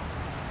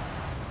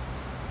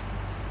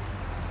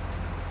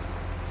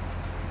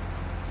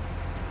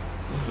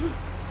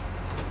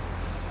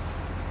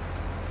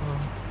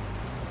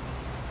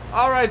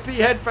 R.I.P.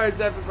 headphones,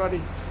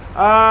 everybody.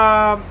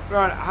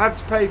 Right, I have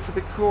to pay for the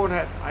corn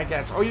head, I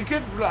guess. Or you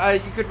could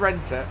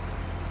rent it.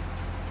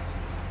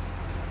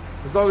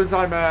 As long as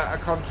I'm a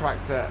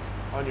contractor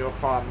on your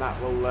farm,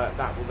 that will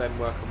then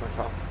work on my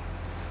farm.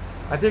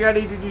 I think I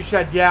need a new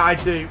shed. Yeah, I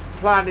do.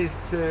 Plan is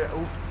to...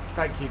 Oh,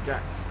 thank you,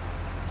 Jack.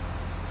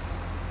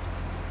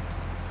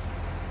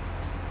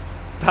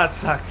 That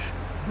sucked.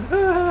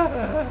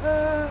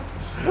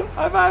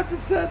 I'm about to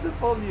turn the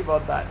volume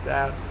on that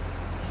down.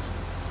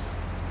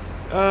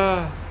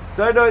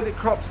 So I know that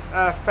crops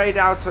fade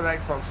out on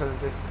Xbox from a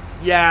distance.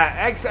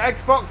 Yeah,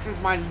 Xbox is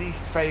my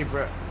least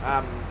favourite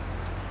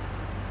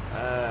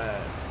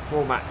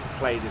format to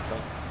play this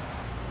on.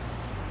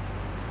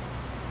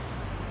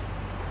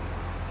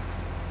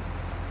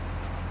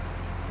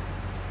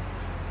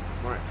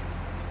 Right.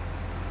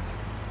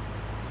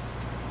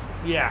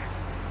 Yeah.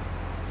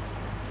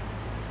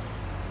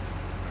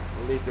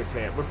 We'll leave this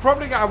here. We're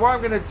probably going. What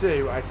I'm going to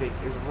do, I think,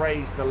 is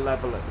raise the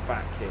level at the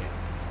back here,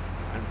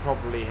 and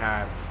probably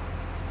have.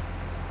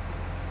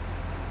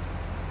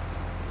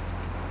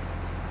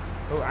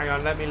 Oh, hang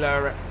on. Let me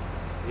lower it.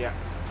 Yeah.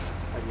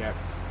 There we go.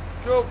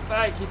 Cool,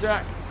 thank you,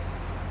 Jack.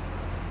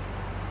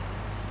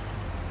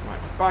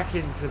 Right, back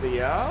into the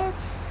yard.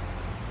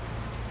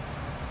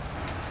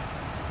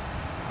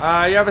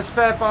 You have a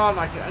spare barn?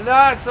 I can.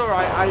 No, it's all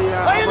right. Are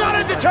you not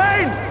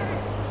entertained?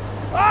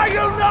 Are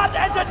you not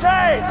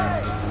entertained?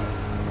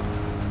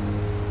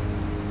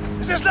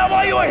 Is this not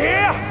why you are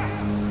here?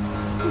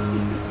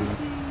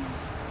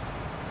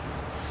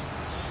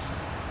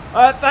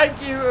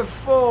 Thank you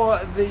for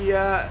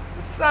the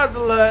sound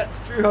alert,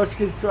 Drew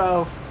Hodgkins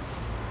 12.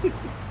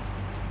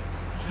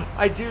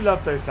 I do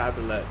love those sound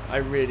alerts. I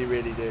really,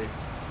 really do.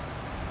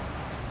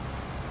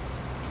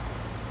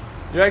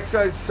 Your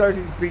Xbox is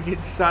starting to begin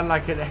to sound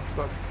like an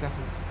Xbox 7.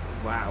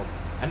 Wow.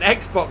 An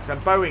Xbox, a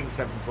Boeing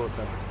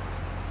 747.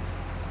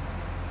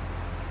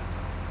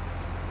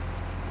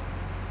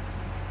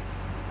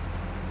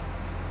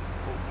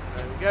 Oh,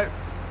 there we go.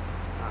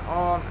 That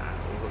on and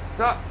all hooked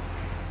up.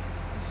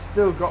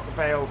 Still got the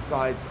bale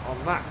sides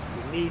on that.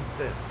 We need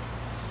the...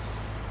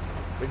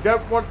 We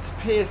don't want to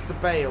pierce the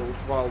bales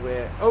while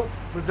we're... Oh,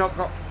 we've not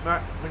got... No,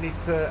 we need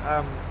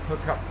to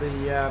hook up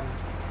the...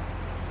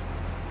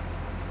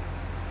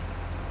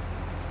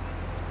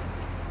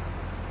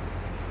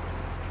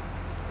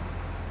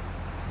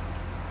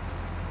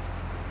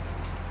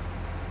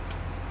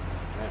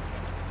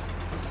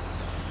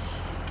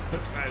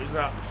 Hook those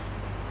up.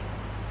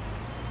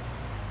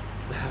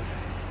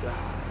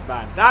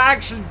 Man,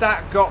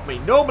 that got me.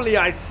 Normally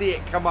I see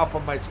it come up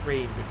on my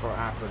screen before it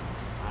happens,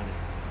 and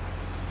it's...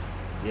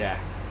 Yeah,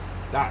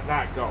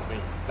 that got me.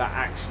 That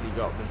actually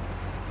got me.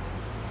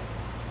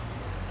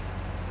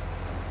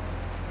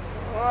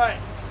 Alright,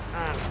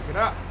 and look it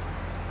up.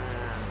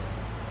 And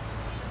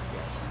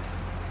yeah.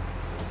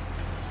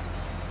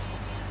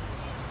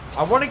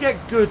 I want to get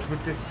good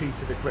with this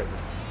piece of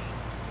equipment.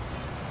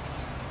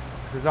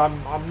 Because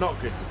I'm not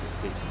good with this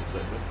piece of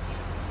equipment.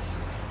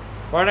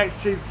 Our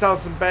next team sell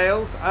some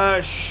bales.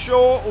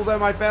 Sure, although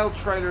my bale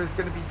trailer is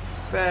going to be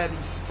fairly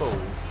full.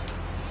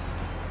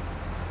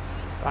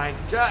 Thank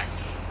you, Jack.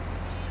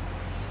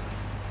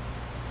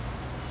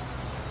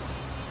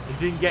 You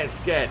didn't get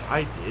scared.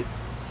 I did.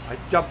 I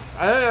jumped.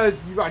 I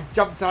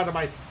jumped out of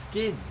my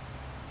skin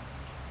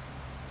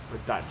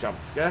with that jump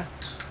scare.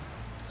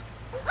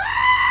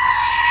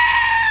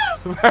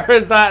 Where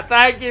is that?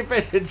 Thank you,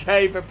 Fish and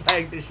Jay, for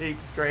playing the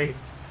sheep scream.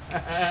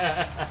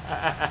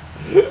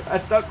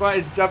 That's not quite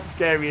as jump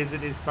scary as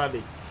it is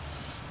funny.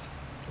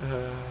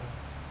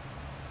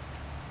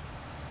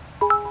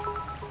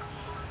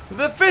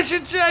 The Fish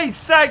and Jay,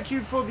 thank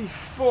you for the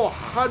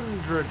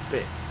 400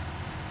 bit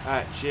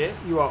cheer.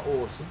 You are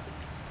awesome.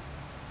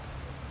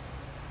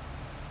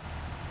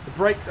 The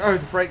brakes. Oh,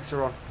 the brakes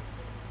are on.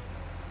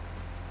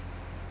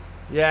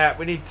 Yeah,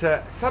 we need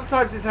to...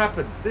 Sometimes this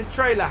happens. This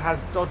trailer has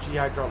dodgy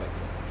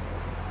hydraulics.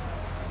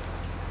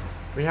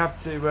 We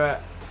have to...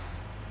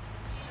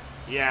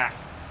 Yeah.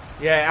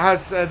 Yeah, it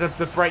has...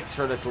 the brakes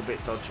are a little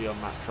bit dodgy on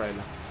that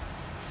trailer.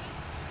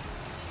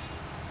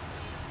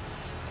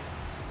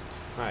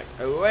 Right,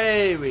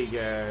 away we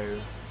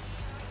go.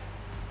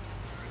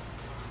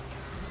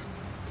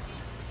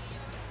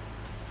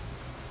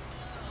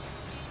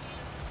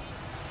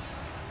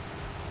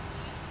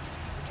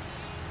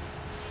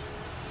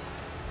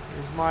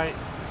 Here's my...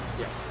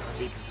 Yeah,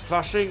 beacons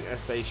flashing,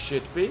 as they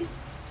should be.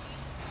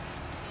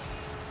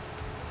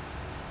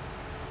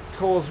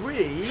 Cause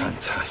we...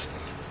 Fantastic.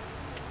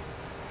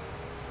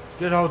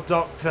 Good old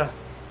doctor.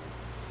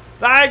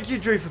 Thank you,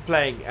 Drew, for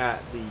playing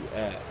the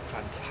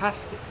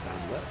fantastic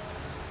soundlet.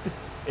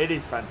 It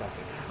is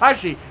fantastic.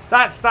 Actually,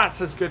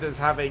 that's as good as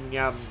having...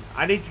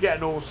 I need to get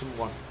an awesome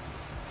one.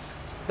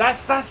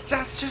 That's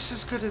just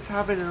as good as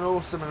having an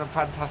awesome and a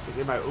fantastic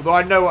emote. Although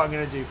I know what I'm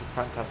going to do for the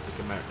fantastic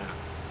emote now.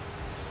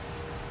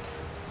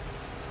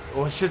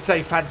 Or I should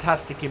say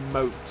fantastic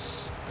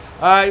emotes.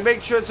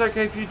 Make sure it's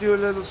okay if you do a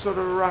little sort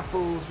of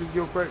raffles with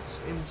your quotes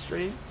in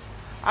stream.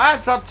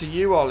 That's up to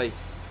you, Ollie.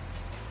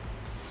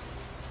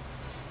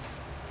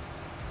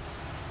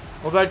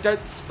 Although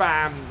don't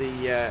spam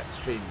the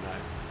stream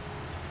though.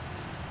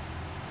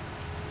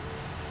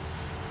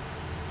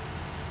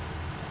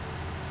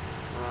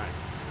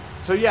 Right.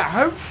 So yeah,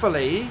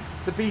 hopefully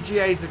the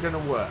BGAs are going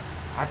to work.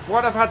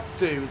 What I've had to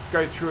do is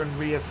go through and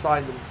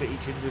reassign them to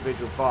each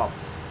individual farm.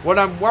 What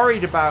I'm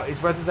worried about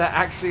is whether they're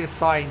actually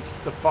assigned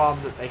to the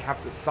farm that they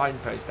have the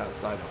signpost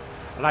outside of.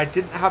 And I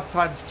didn't have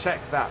time to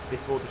check that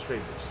before the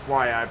stream, which is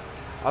why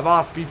I've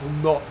asked people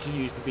not to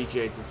use the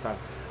BGAs this time.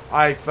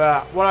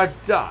 What I've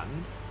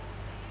done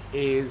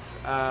is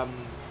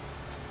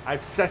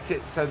I've set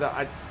it so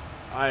that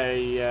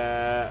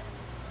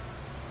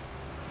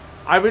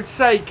I would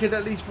say, can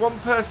at least one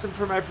person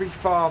from every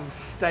farm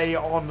stay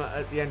on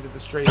at the end of the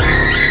stream?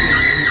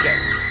 Who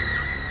gets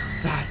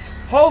that?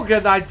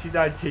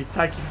 Holger1919,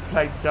 thank you for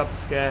playing jump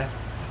scare.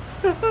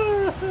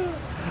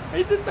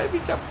 It didn't make me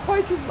jump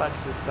quite as much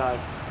this time.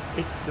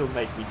 It still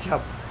made me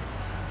jump.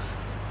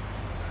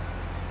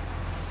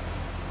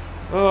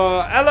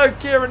 Oh, hello,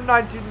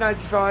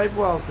 Kieran1995.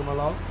 Welcome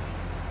along.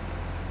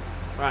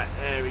 Right,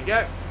 there we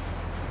go.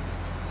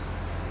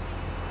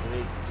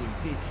 needs to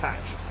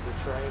detach the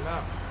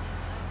trailer.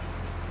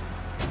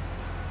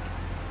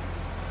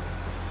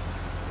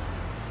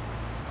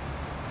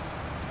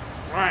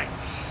 Right.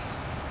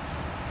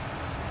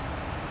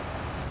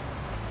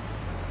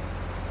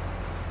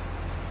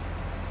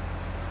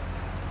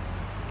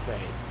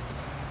 Okay.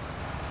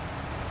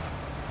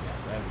 Yeah,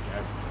 there we go.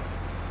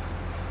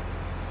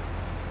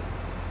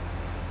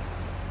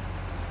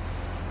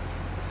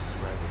 This is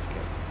where this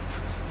gets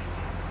interesting.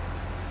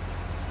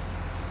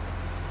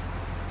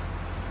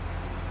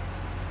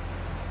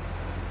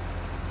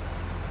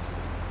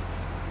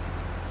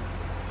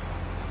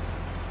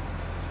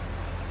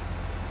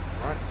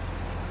 Right.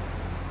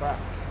 Back.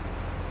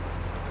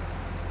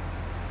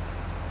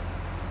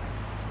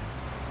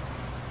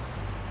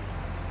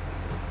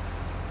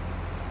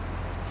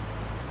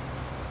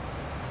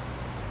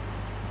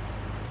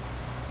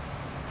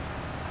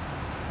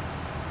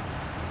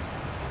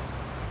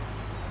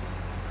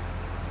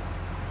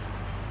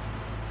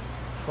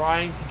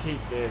 Trying to keep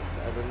this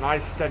at a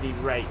nice steady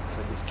rate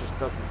so this just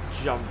doesn't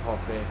jump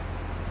off here.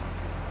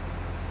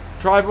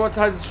 Tribe, what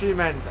time does the stream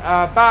end?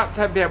 About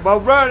 10 PM. Well,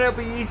 Rowan, it'll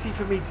be easy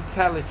for me to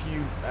tell if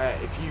you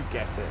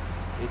get it,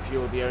 if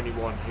you're the only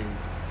one who,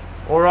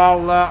 or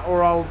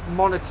I'll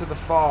monitor the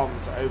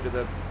farms over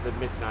the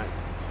midnight.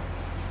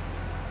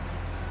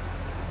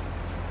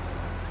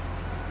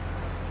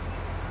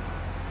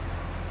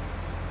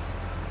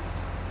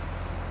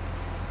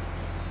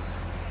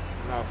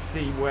 And I'll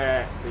see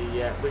where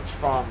the which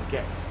farm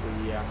gets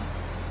the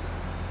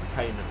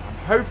payment. I'm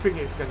hoping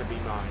it's going to be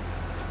mine.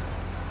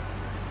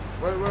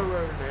 Whoa, no. I'm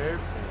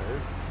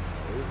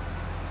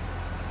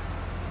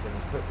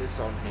going to put this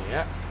on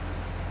here.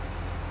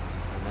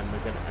 And then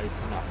we're going to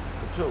open up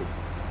the tool.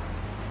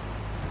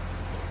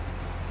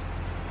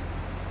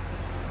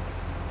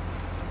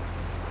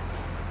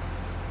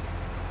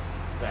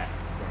 There.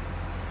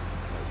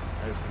 So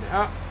open it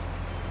up.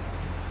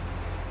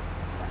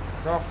 Back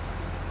this off.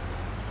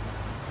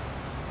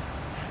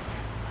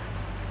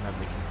 And then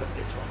we can put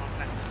this one on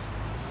next.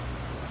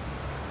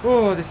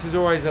 Oh, this is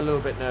always a little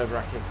bit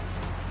nerve-wracking.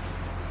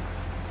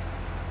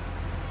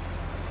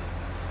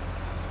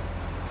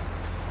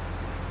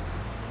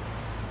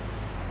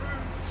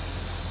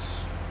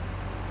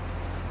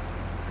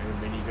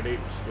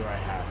 Groups do I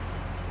have?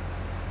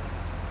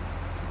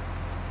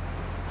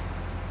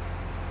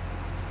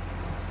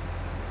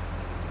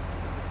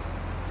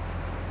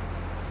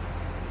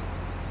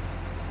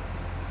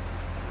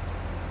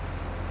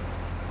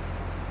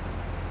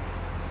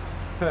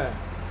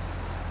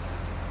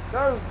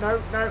 No.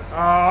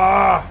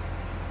 Ah!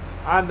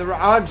 And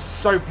I'm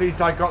so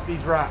pleased I got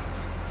these rats.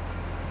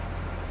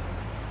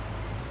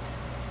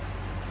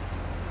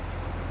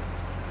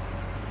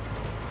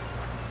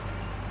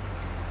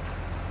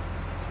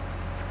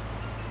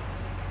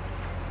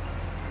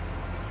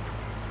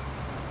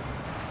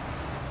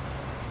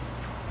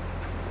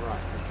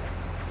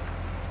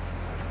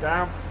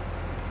 Down.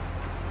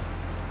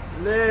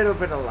 Little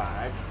bit of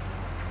lag.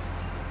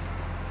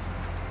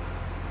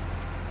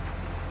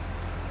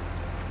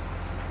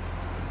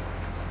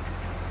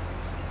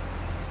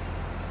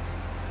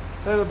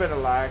 Little bit of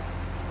lag.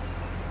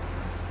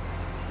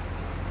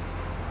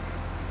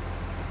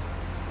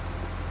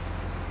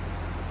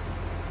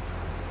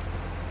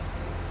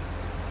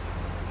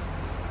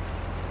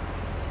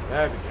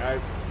 There we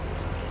go.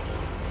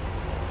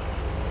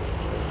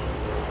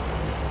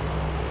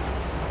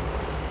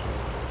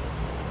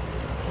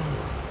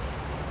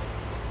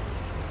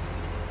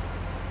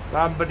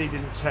 Somebody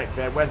didn't check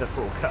their weather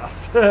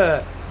forecast.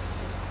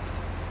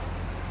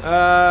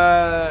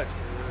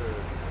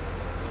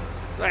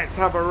 Let's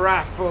have a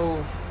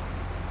raffle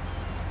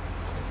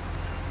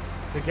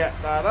to get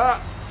that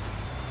up.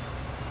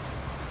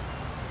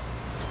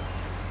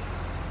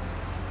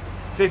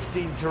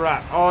 15 to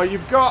wrap. Oh,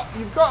 you've got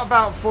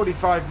about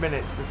 45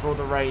 minutes before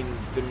the rain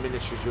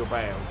diminishes your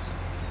bales.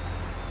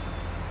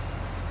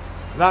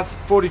 That's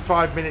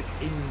 45 minutes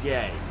in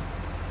game,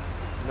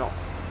 not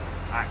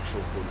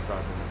actual 45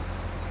 minutes.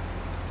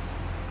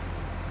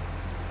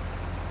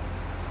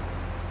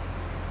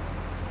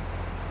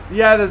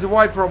 Yeah, there's a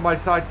wiper on my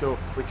side door,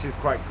 which is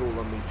quite cool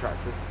on these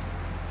tractors.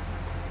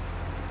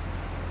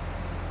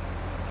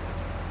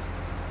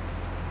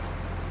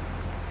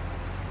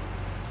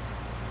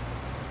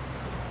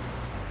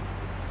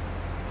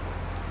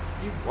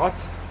 You what?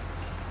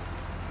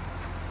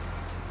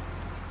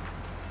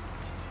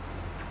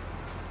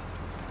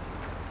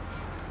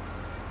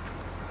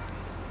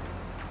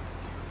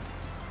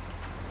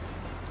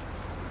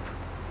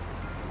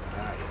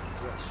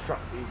 So let's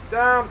strap these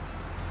down.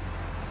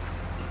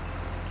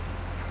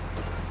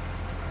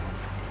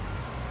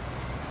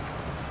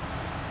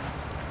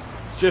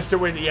 It's just a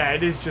window. Yeah,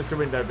 it is just a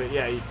window, but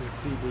yeah, you can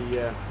see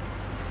the.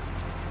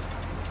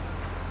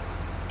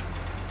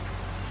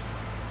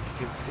 You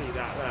can see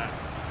that there.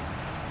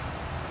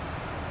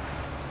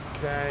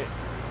 Okay,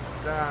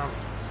 down.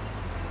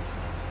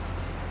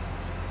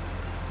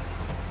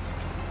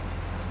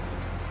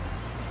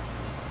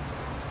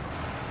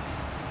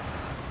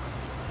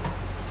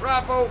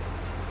 Raffle.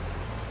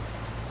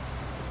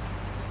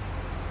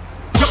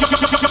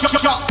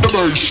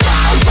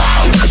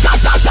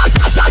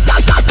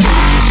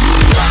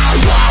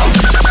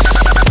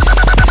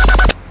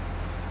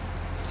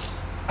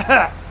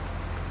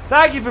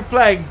 Thank you for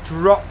playing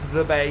Drop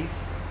the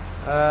Bass.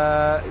 Who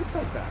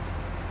played that?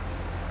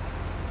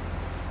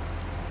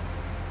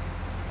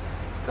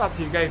 Can't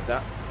see who gave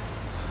that.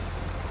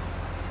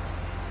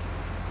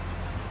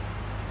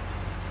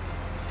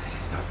 This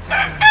is not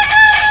time.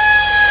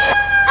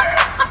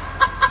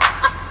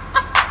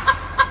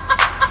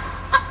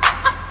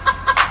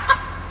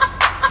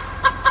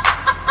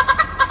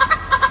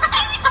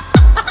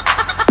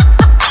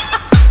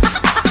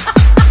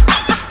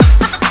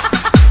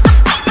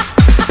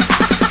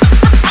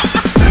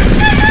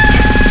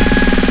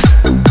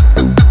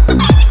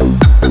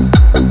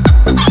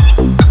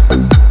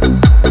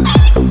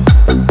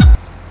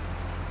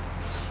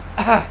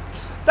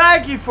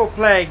 Thank you for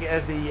playing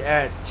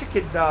the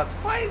chicken dance.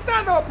 Why is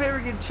that not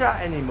appearing in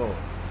chat anymore?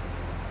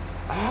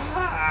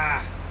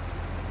 Ah.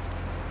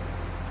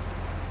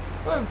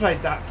 I haven't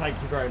played that,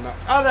 thank you very much.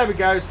 Oh, there we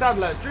go.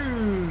 Sadler's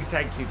Drew,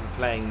 thank you for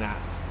playing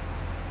that.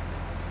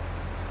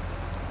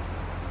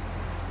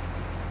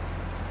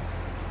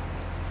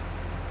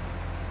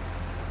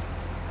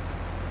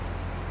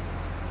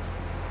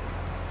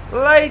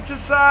 Later,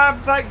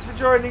 Sam. Thanks for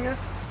joining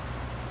us.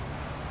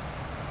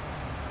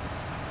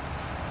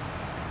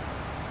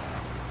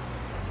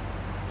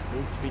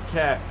 Need to be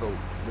careful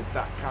with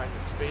that kind of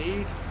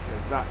speed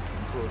because that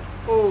can cause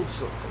all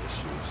sorts of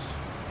issues.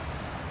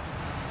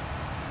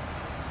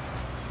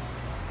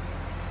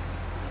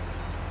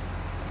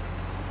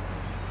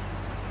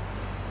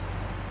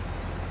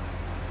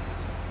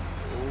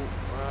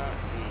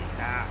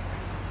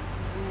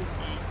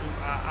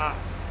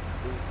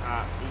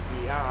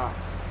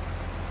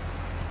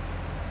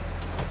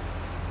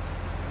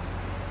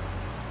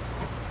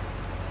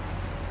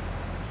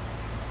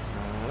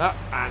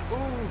 And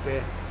ooh,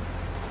 dear.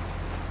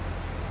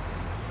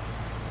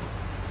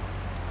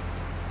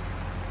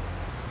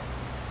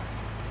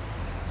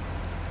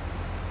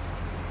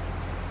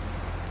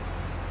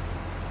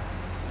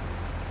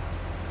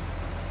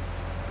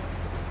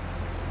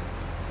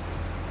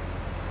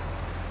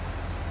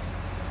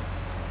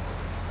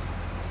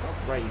 Stop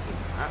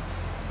raising that.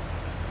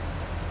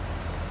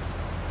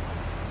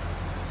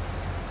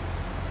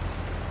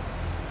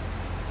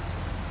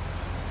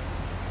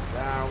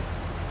 Down.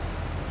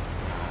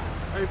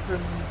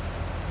 Open.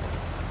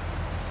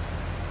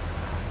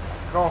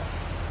 Back off.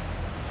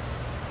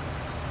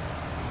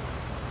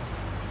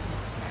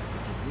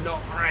 This is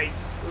not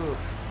right. Ugh.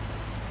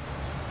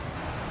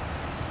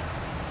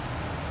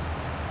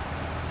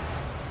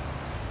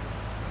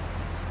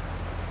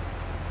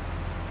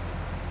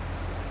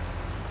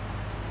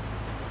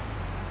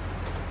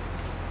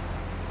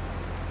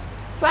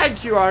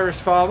 Thank you, Irish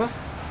Farmer.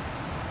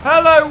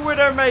 Hello,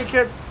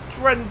 Widowmaker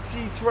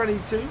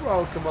 2022.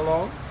 Welcome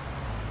along.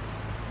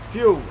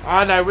 Fuel.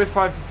 I know, we're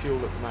fine for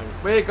fuel at the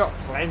moment. We've got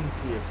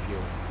plenty of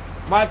fuel.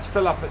 Might have to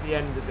fill up at the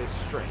end of this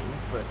stream,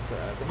 but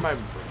at the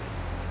moment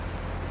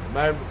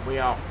we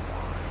are fine.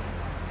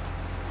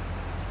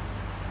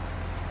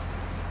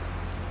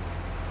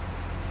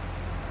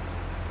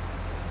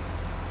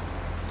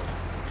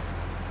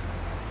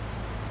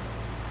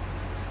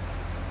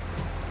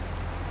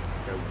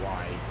 Go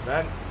wide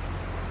then.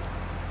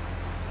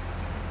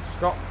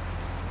 Stop.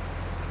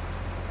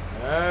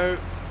 No.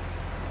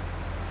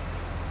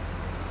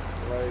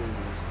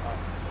 Close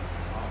up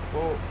our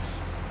forks,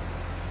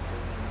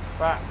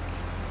 back,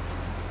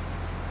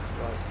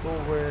 slide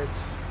forward,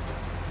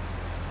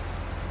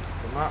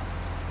 come up.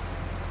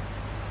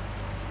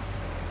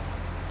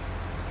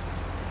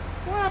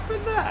 What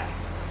happened there?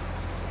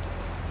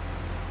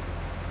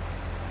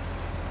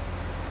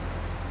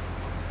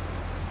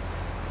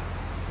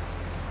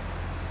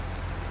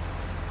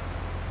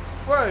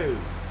 Whoa!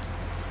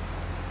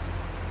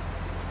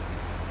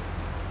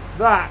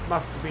 That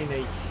must have been a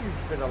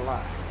huge bit of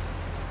lag.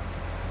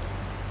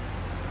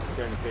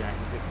 The only thing I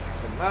can think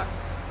from that.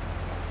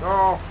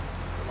 Off.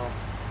 Come on.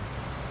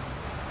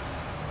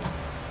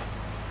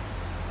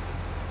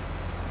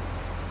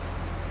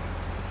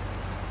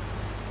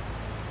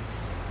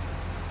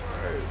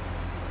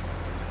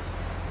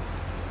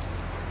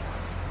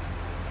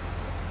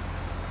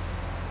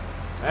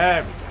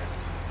 There we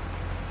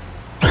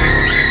go.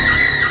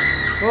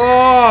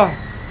 Oh!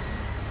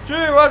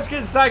 Drew, once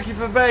again, thank you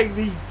for being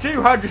the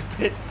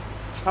 200-bit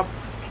jump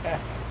scare.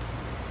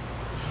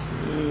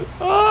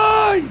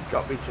 Oh, he's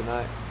got me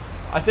tonight.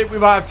 I think we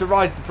might have to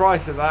rise the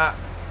price of that.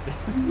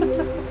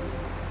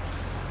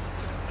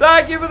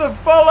 Thank you for the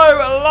follow,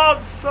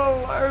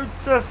 Lancel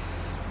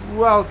Otis.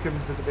 Welcome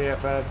to the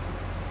BFN.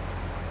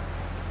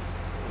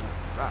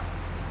 That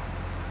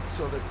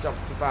sort of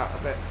jumped about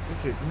a bit.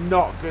 This is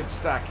not good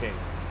stacking.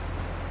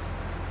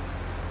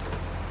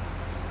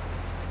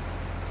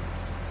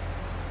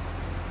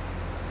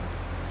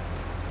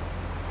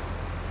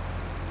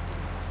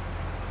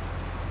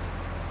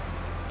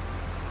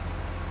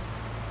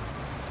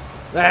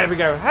 There we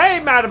go. Hey,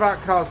 Mad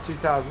About Cars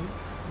 2000.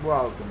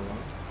 Welcome along.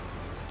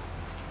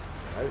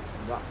 No,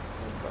 that.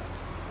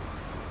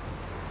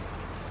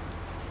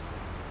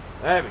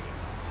 There we go.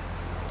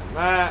 And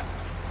there.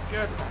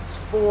 Good. That's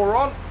 4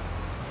 on.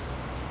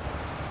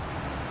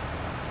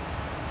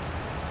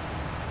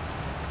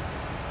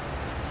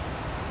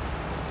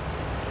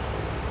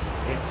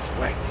 It's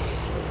wet.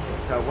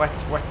 It's a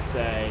wet, wet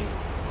day.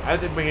 I don't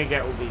think we're going to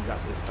get all these up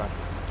this time.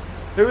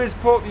 Who is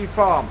Portview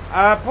Farm?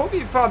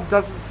 Portview Farm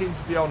doesn't seem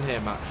to be on here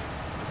much.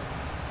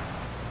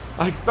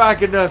 Like,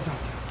 bag of nerves. I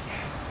was like,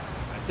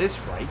 yeah, at this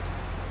rate,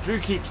 Drew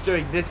keeps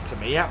doing this to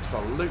me,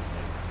 absolutely.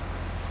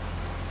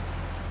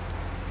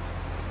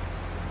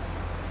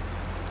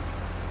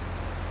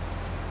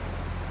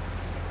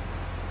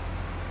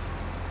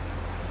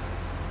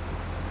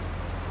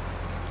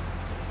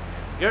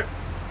 There we go.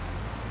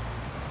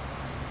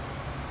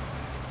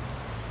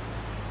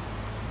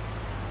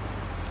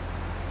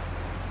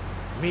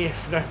 Me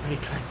if nobody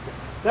claims it.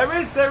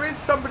 There is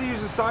somebody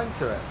who's assigned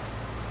to it.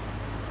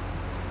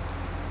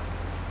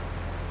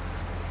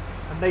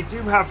 And they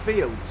do have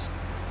fields.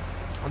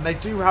 And they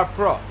do have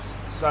crops.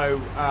 So,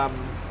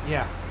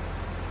 yeah.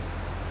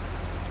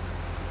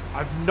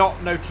 I've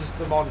not noticed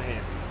them on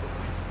here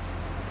recently.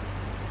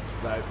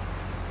 Though.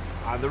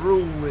 And the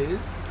rule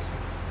is...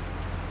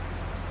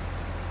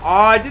 Oh,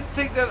 I didn't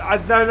think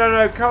that...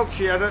 No,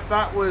 Culture.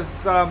 That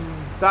was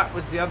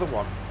the other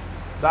one.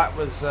 That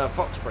was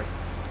Foxbury.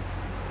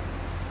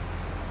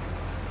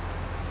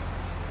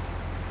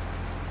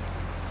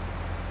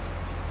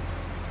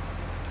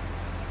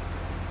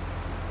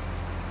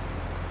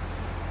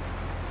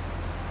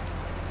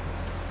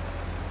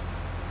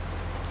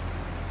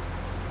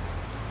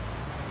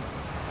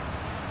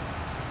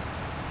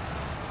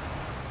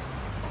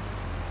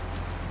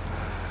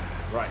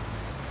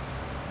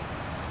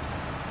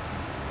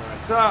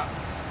 Up.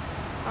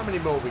 How many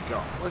more we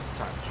got? What's the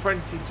time?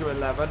 20 to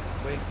 11.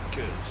 We're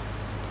good.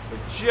 We're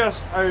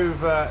just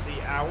over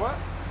the hour.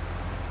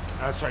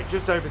 Sorry,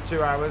 just over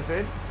 2 hours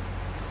in.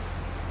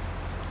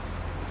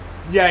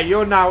 Yeah,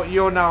 you're now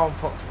on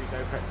Fox Week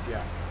Opens,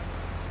 yeah.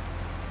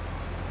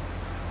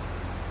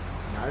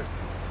 No.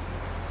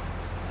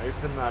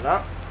 Open that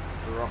up.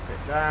 Drop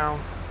it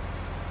down.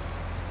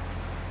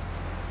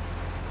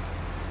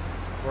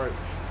 Approach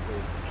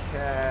with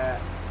care.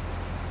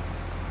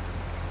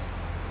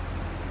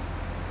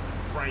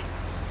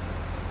 Brakes.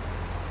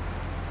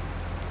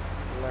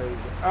 Load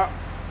it up.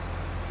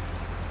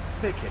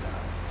 Pick it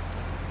up.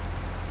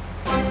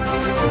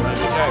 There we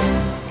go.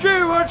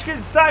 Drew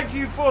Hodgkins, thank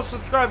you for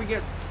subscribing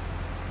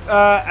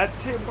at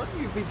Tim. What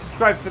you've been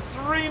subscribed for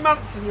 3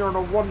 months and you're on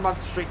a 1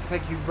 month streak.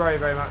 Thank you very,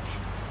 very much.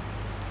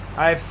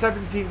 I have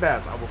 17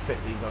 bears. I will fit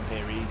these on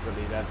here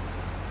easily then.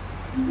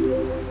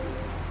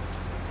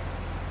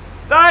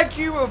 Thank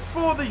you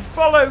for the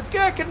follow,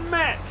 Gherkin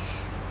Met.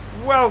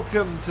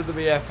 Welcome to the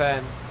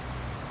BFN.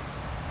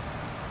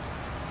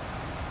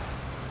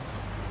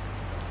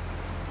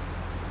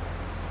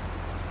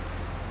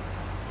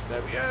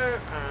 There we go,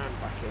 and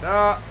back it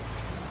up.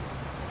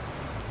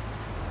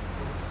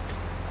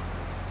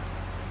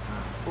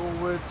 And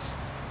forwards.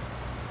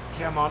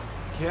 Come on,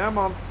 come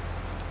on.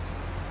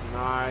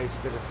 Nice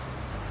bit of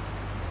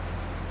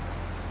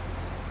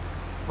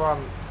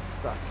front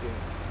stuck in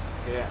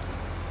here.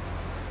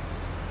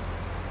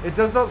 It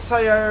does not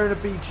say I own a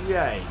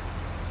BGA.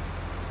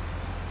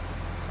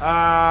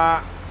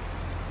 I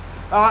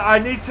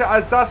need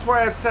to, that's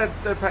why I've said,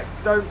 Opex,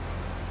 don't,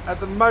 at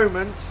the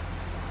moment,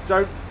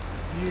 don't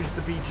use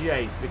the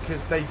BGAs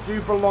because they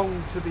do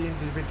belong to the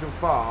individual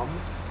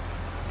farms,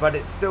 but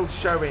it's still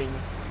showing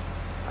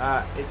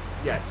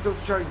it's still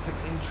showing some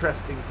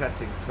interesting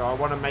settings, so I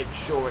want to make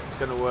sure it's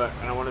going to work,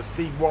 and I want to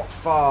see what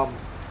farm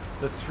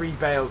the 3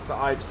 bales that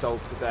I've sold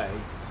today,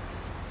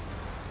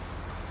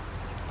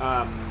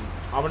 I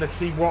want to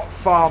see what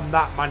farm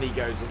that money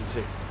goes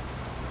into,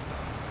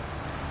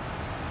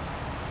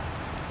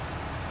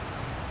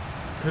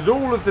 because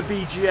all of the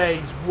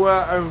BGAs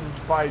were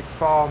owned by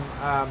Farm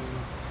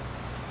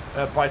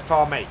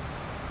 8.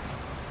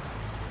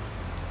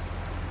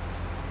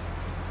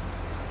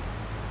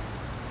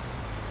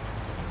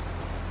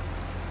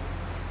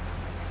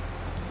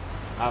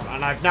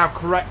 And I've now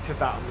corrected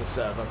that on the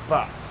server,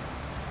 but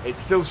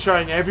it's still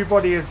showing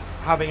everybody is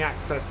having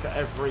access to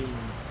every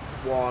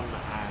one,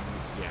 and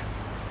yeah,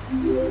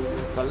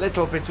 it's a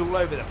little bit all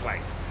over the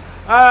place.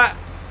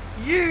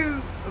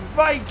 You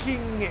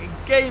Viking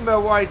Gamer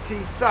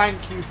YT,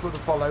 thank you for the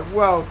follow.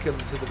 Welcome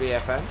to the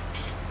BFN.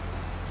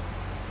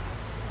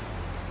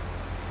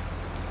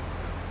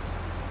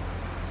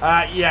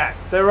 Yeah,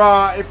 there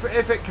are,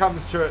 if it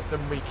comes to it,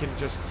 then we can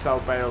just sell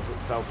bales at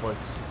sell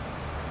points.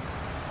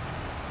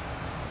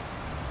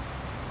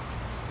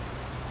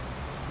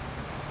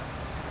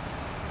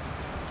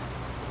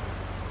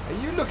 Are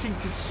you looking to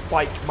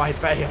spike my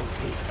bales,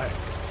 Evo?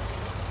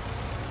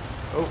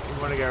 Oh, we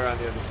want to go around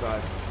the other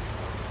side.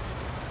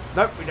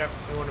 Nope, we don't.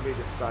 We want to be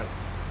this side.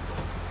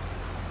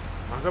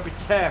 I've got to be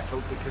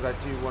careful because I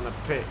do want to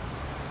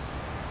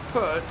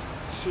put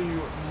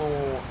 2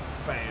 more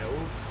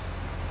bales.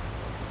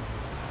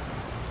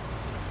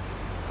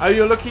 Oh,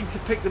 you're looking to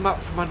pick them up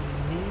from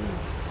underneath,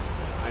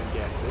 I'm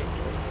guessing.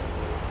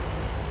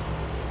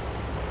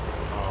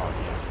 Oh,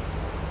 yeah.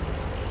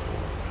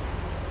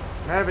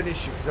 I have an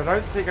issue because I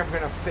don't think I'm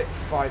going to fit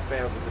 5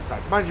 bales on the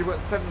side. Mind you, we've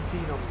got 17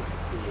 on the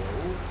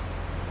field.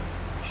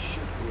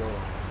 Should be alright.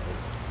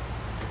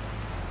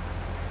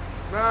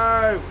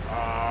 No!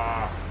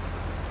 Ah.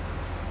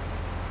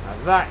 Now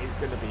that is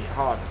going to be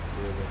harder to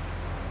deal with.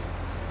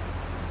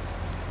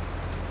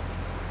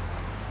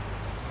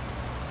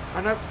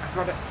 I know, I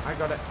got it, I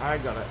got it, I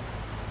got it.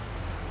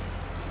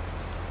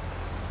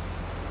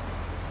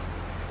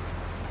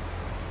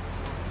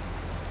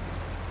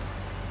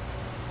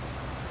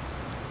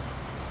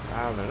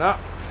 Down and up.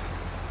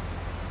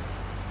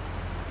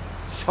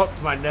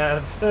 Shocked my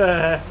nerves.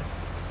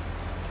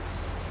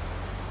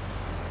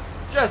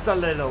 Just a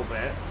little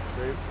bit.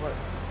 What?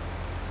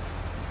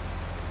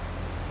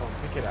 Come on,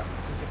 pick it up,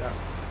 pick it up.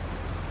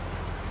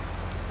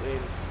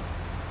 In.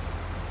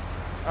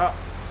 Up.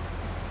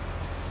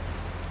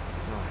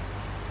 Right.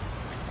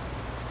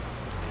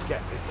 To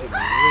get this in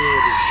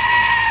really.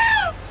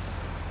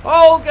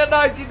 Olga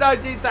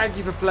 1919, thank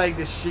you for playing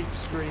this sheep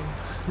screen.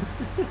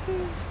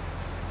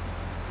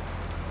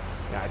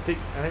 Yeah, I think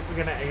we're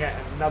gonna get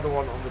another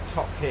one on the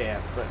top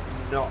here, but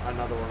not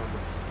another one on the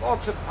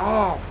bottom.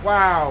 Oh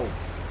wow!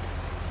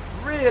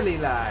 Really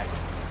lag?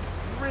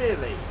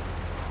 Really?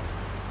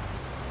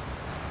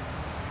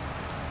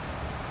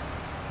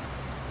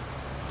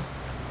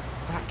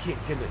 That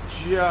kicked in at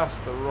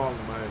just the wrong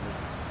moment.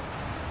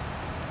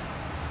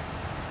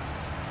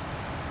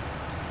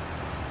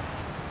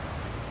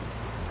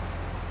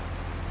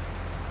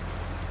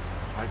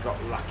 I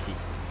got lucky.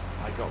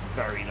 I got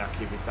very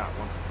lucky with that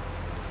one.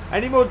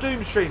 Any more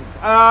Doom streams?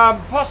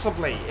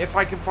 Possibly, if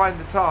I can find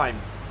the time.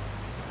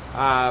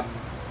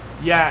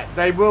 Yeah,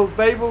 they will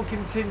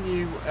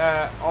continue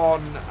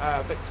on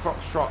Victor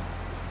Foxtrot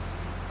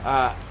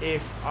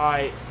if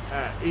I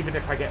even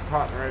if I get a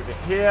partner over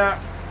here.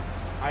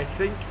 I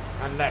think,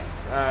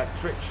 unless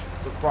Twitch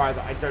require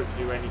that I don't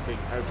do anything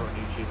over on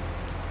YouTube.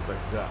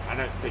 But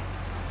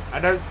I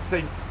don't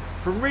think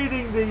from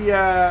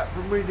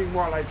reading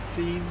what I've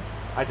seen,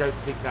 I don't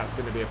think that's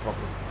going to be a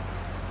problem.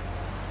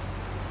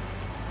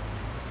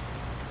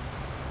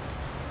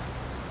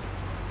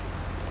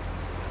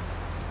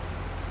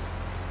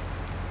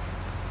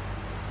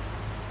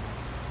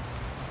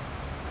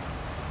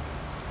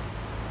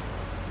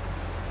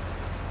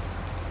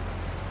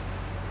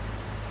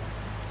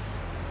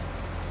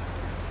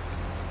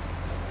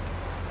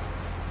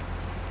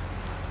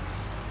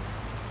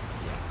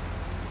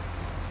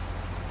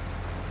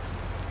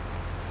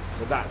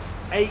 So that's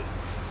 8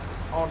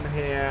 on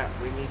here.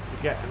 We need to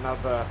get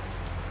another.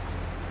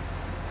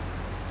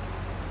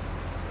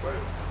 Whoa.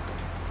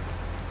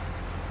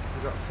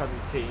 We've got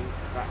 17.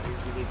 That means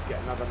we need to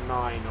get another 9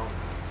 on.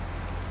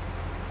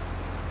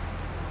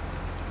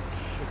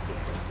 Should be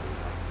able to do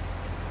that.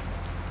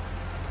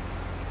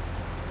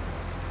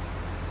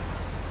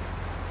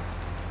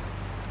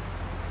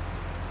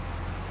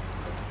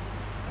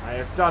 I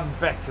have done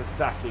better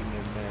stacking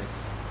than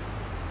this.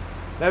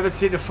 Never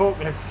seen a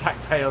forklift stack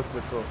bales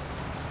before.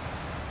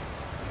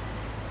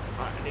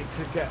 Right, I need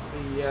to get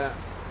the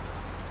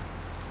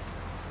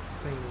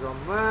things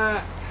on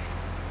there.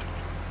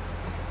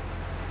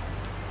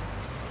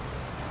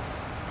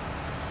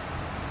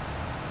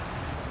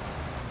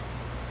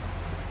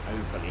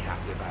 Overly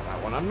happy about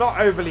that one. I'm not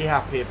overly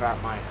happy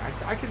about my.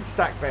 I can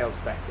stack bales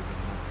better than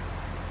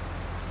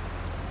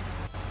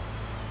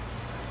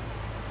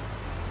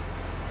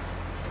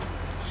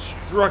that.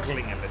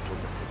 Struggling a little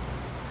bit.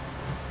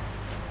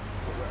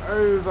 We're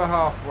over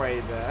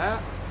halfway there.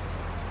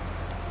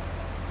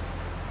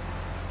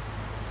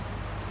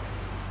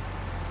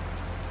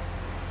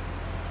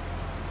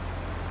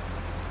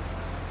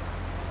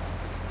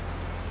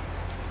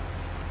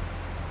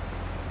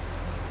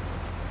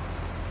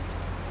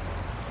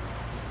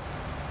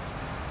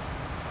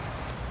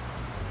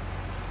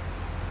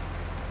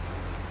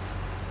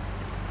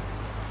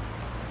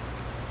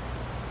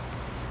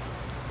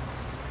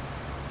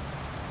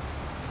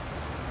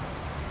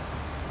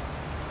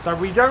 So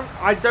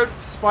I don't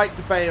spike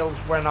the bales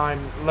when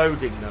I'm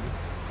loading them,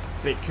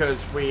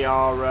 because we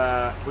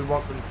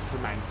want them to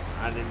ferment,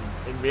 and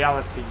in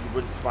reality you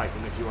wouldn't spike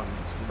them if you want them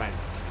to ferment.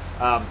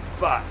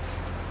 But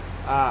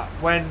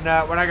when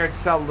I go to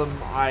sell them,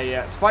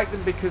 I spike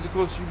them because of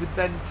course you would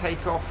then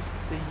take off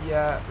the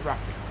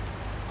wrapping.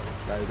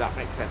 So that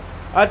makes sense.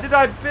 Did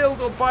I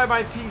build or buy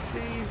my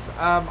PCs?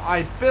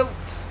 I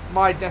built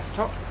my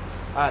desktop.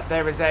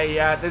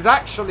 There's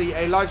actually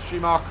a live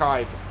stream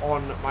archive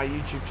on my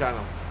YouTube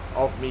channel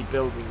of me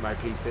building my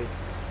PC,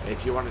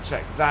 if you want to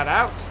check that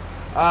out.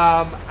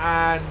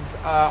 And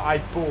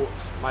I bought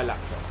my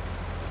laptop.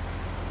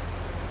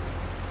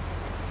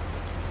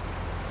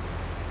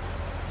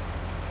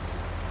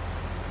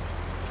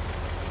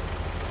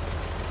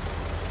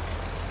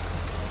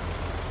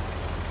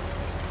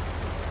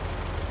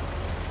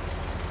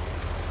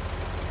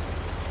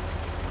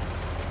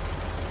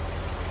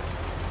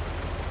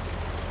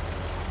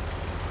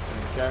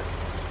 There we go.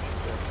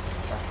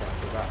 Back up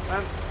to that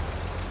then.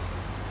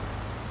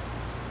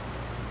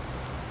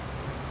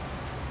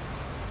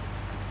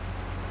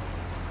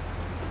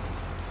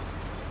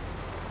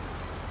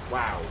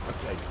 Wow.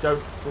 Okay,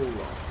 don't fall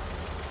off.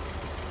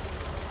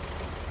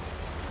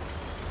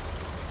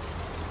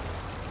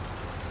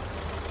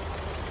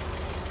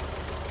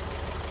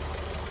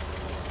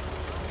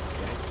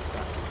 Okay,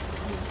 that is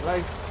in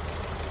place.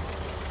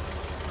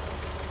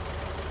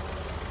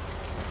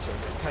 Actually, I'm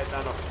going to take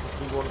that off because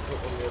we want to put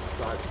on the other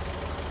side.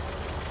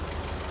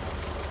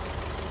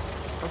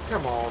 Oh,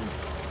 come on.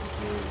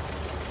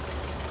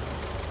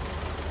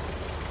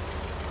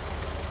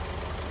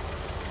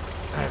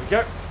 There we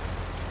go.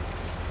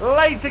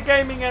 Later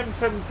Gaming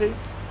M70.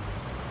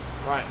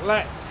 Right,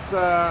 let's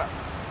go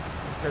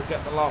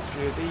get the last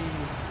few of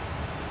these.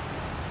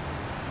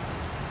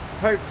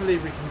 Hopefully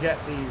we can get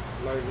these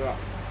loaded up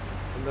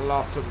in the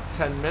last sort of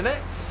 10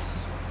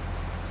 minutes.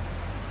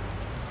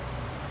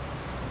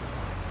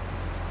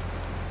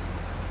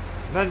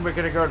 And then we're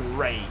going to go and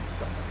raid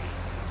somebody.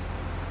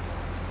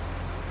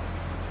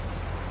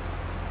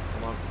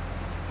 Come on.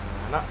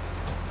 And up.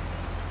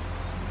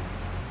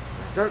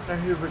 I don't know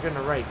who we're going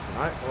to raid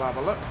tonight. We'll have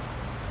a look.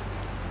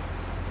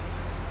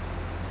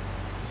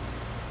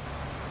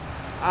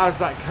 How's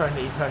that going,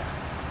 Evo?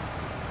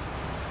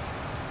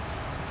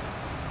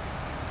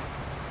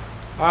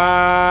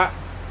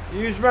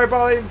 Use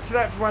mobile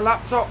internet for my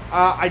laptop.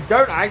 I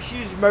don't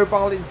actually use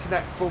mobile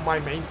internet for my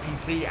main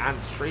PC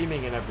and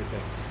streaming and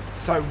everything.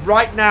 So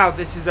right now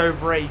this is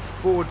over a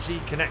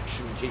 4G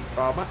connection,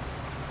 Jeytav.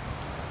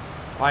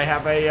 I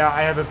have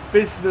a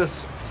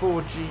business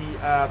 4G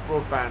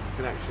broadband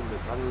connection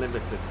that's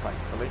unlimited,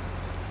 thankfully,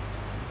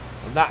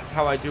 and that's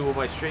how I do all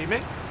my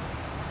streaming.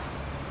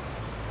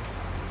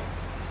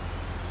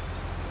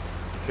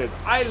 Because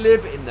I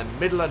live in the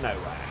middle of nowhere.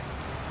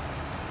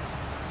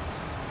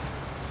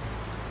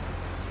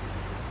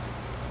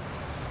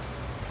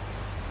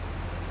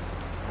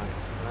 Right,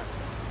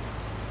 let's put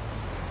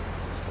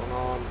this one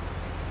on.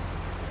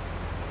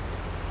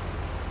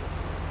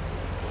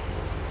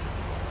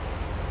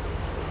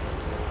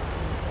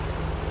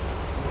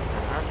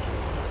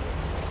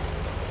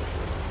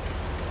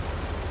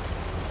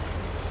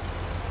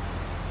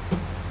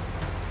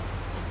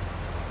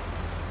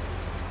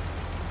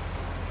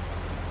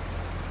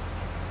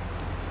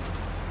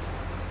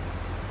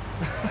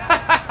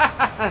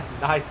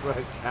 Nice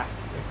work, Jack.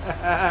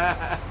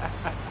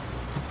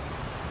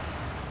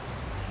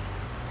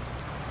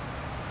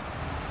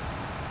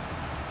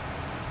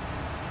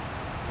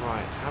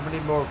 Right, how many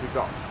more have we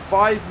got?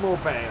 5 more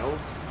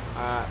bales.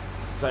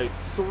 So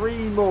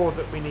 3 more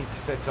that we need to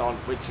fit on,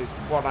 which is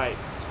what I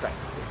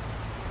expected.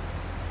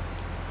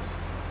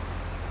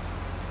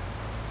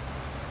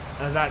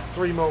 And that's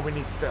 3 more we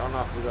need to fit on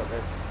after we got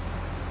this.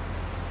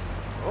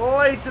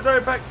 Later,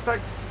 Dobex,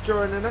 thanks for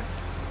joining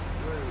us.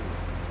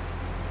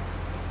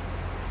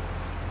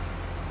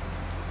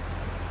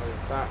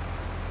 That.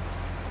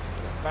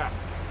 Get back.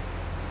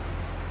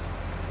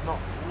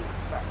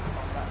 That's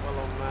not that well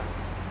on that.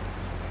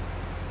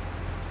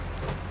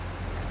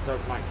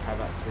 Don't like how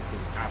that's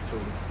sitting at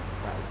all.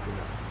 That is going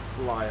to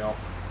fly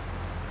off,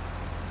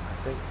 I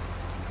think.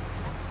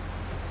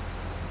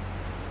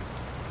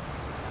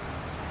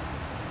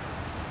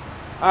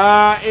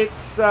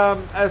 It's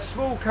a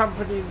small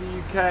company in the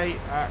UK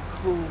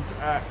called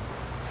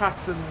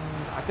Tatton.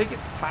 I think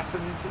it's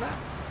Tatton Internet.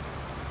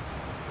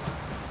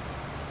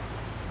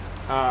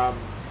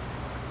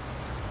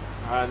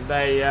 And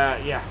they,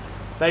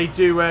 they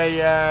do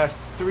a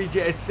 3G.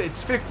 It's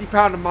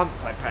 £50 a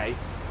month I pay,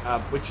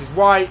 which is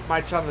why my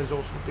channel is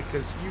awesome,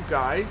 because you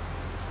guys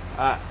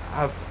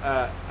have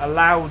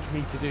allowed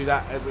me to do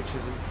that, which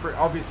has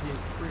obviously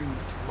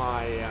improved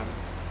my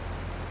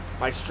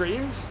my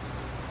streams,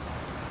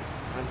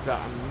 and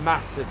I'm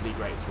massively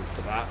grateful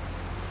for that.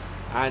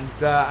 And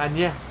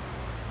yeah,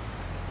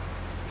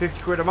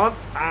 £50 a month,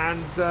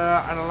 and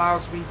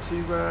allows me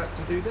to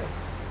do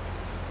this.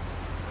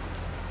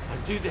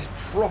 And do this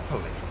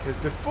properly, because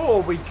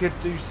before we could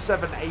do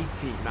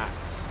 780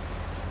 max,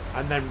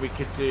 and then we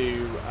could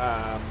do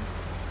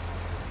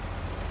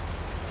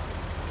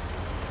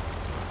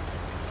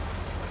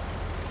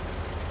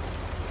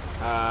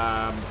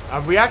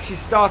and we actually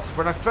started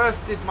when I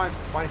first did my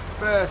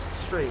first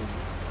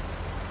streams.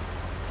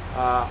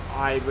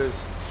 I was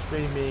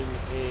streaming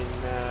in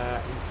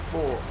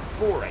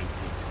 480.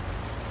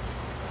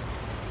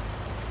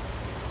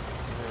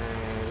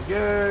 There we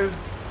go.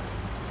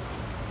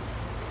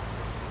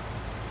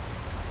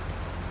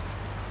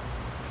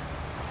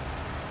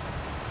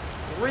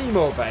 Three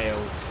more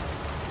bales.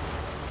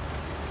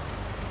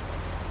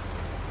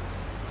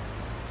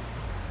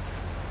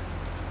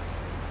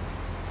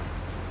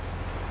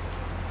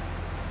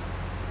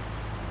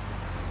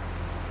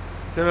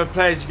 So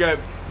players go.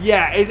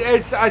 Yeah,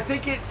 it's. I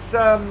think it's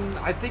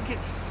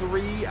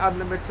 3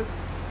 unlimited.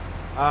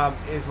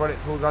 Is what it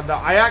falls under.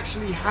 I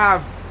actually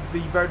have the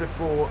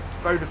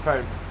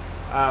Vodafone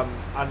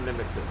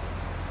unlimited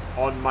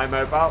on my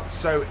mobile.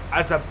 So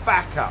as a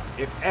backup,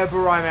 if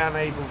ever I'm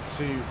unable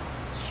to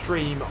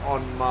stream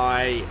on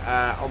my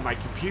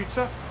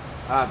computer,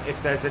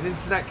 if there's an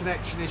internet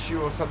connection issue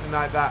or something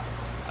like that,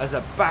 as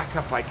a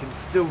backup I can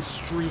still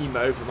stream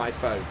over my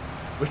phone,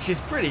 which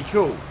is pretty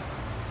cool.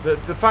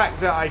 The fact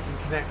that I can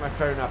connect my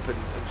phone up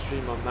and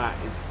stream on that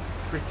is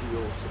pretty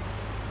awesome.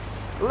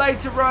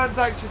 Later, Ryan,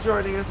 thanks for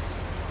joining us.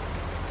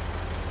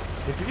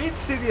 If you need to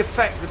see the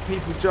effect that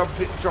people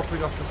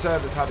dropping off the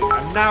server's having,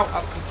 I'm now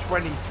up to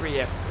 23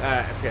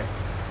 FPS.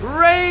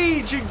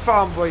 Raging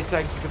Farm Boy,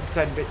 thank you for the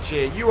 10-bit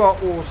cheer. You are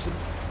awesome.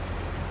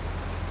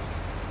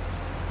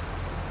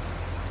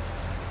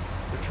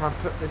 We'll try and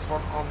put this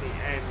one on the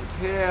end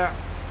here.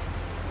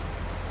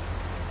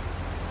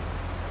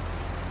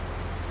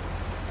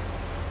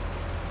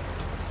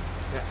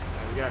 Yeah,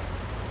 there we go.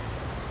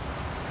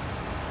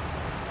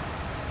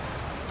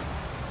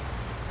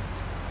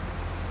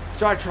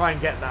 So I try and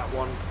get that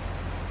one.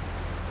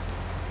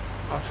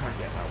 I'll try and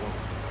get that one.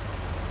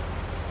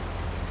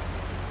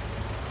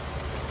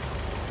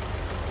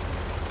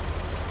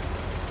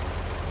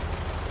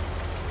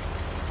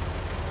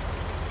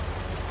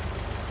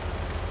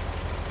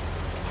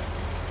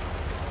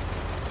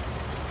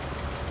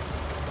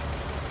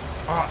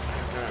 Oh,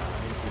 no, I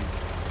need these.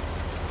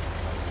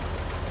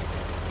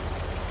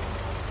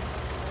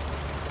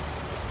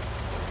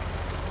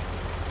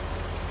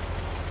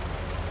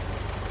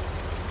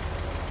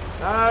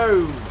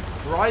 No!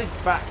 Drive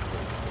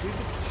backwards. Do the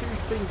two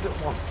things at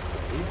once,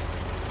 please.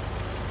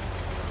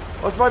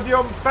 What's my view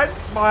on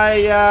fence?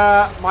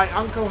 My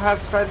uncle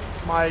has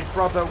fence. My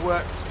brother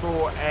works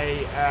for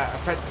a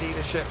fence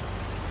dealership.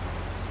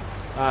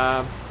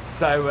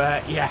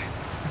 Yeah.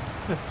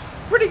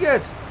 Pretty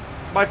good.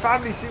 My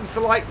family seems to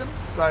like them,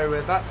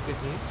 so that's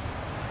good news.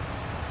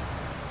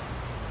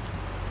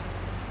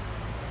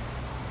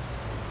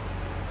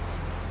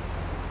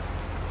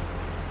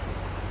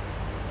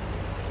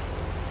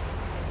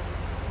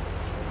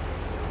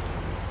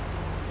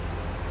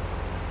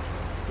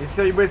 You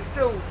see, we're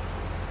still,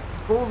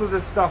 for all of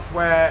the stuff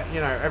where, you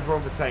know,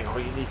 everyone was saying, oh,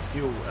 you need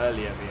fuel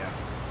earlier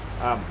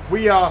there.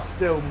 We are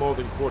still more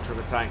than a quarter of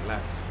a tank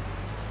left.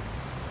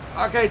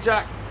 Okay,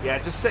 Jack. Yeah,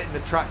 just sit in the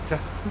tractor.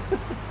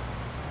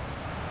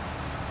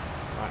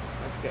 Right,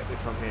 let's get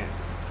this on here.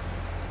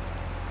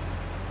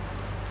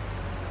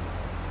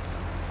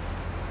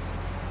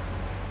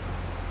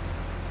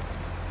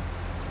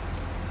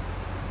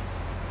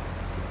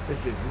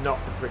 This is not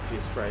the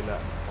prettiest trailer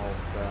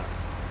of...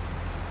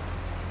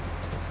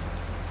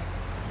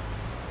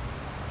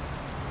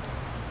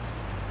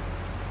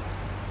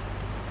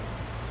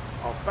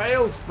 of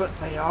bales, but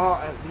they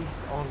are at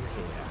least on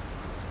here.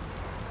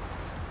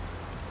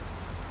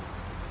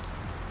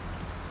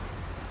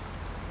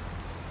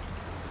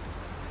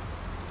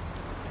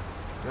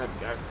 There we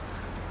go.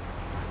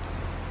 Right.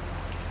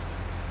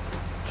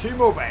 2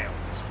 more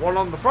bales. One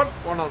on the front,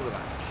 one on the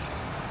back.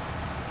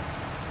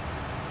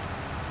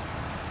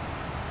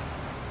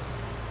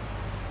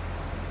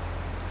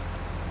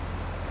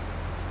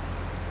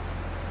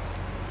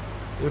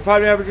 You'll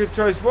finally have a good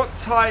choice. What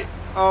type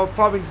of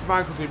farming does my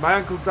uncle do? My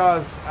uncle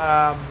does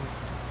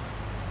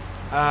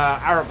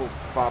arable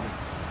farming.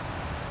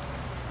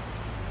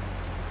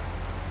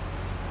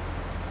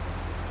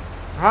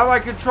 How am I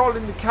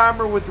controlling the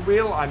camera with the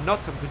wheel? I'm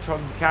not. I'm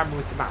controlling the camera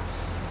with the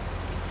mouse.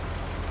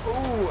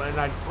 Ooh, and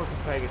I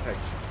wasn't paying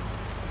attention.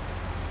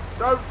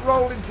 Don't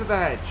roll into the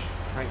hedge.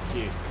 Thank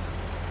you.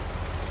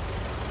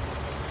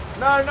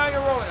 No, you're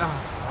rolling.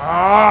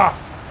 Ah!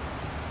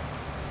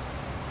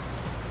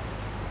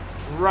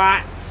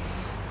 Rats.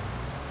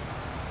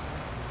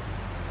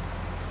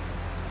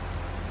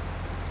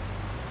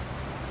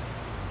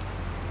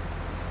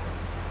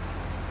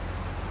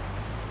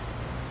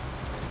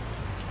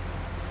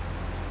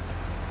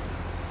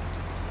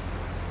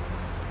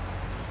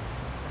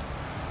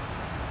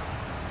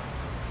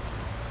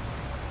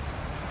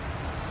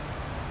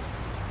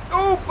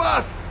 Oh,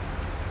 bus!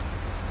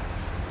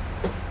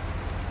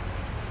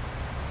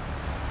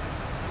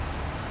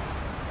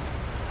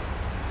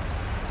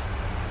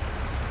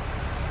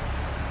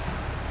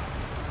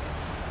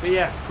 But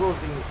yeah,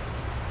 causing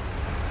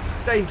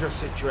dangerous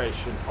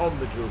situation on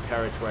the dual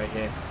carriageway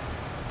here.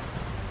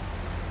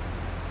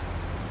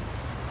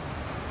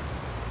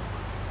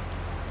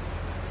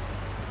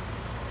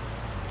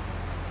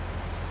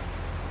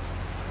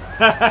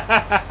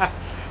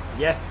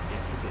 Yes, it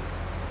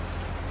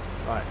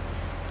is. Right,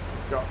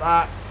 we've got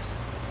that.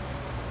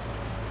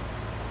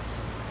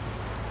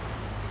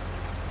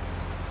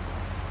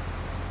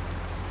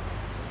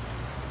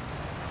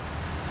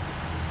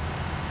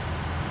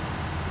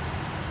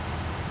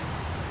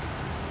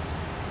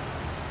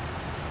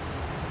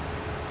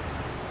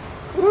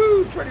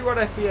 Woo! 21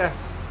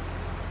 FPS.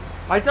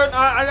 I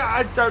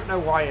don't know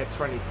why a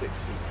 2060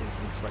 gives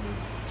me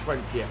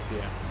 20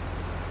 FPS.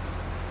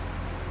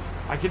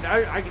 I can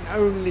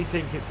only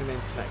think it's an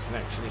internet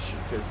connection issue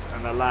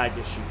and a lag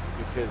issue,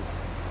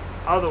 because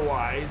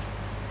otherwise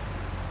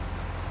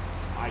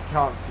I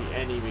can't see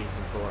any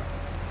reason for it.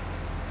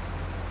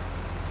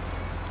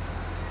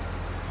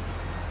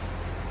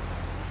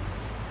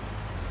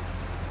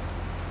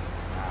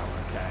 Wow,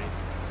 okay.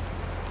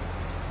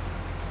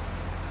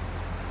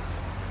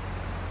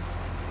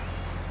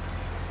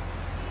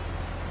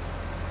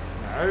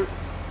 No.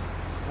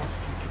 I want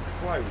you to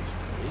close,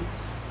 please.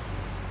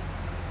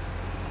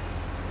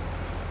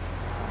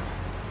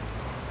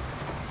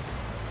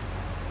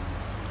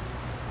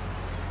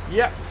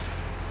 Yep.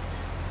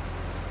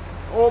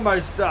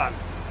 Almost done.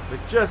 We're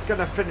just going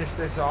to finish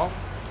this off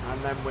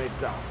and then we're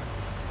done.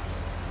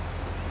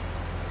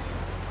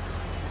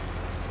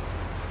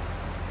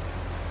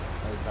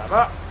 Load that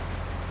up.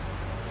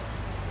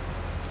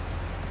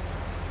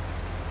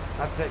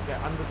 That's it,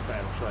 get under the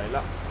bale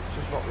trailer. It's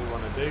just what we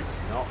want to do.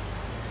 Not.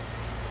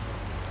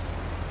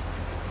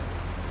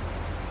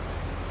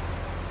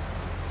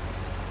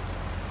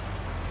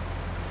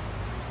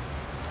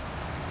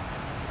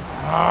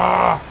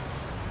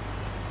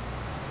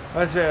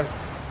 Let's see.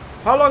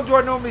 How long do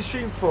I normally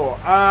stream for?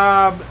 No,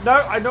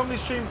 I normally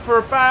stream for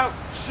about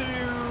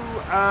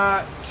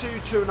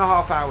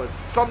 2.5 hours.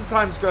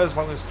 Sometimes go as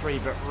long as 3,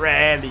 but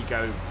rarely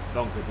go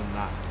longer than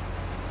that.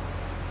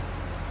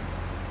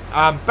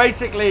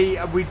 Basically,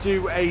 we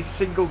do a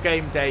single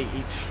game day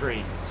each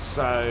stream.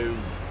 So,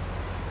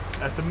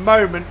 at the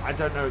moment, I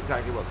don't know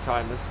exactly what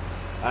time is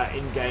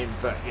in game,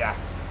 but yeah.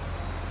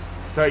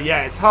 So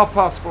yeah, it's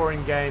 4:30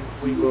 in game.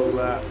 We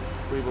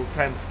will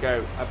tend to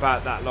go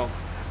about that long.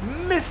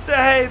 Mr.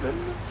 Haven,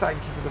 thank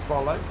you for the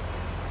follow.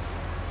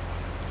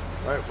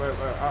 Wait,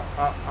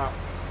 up.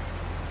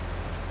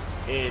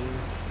 In.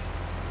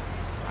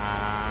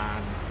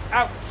 And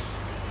out.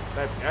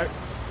 There we go.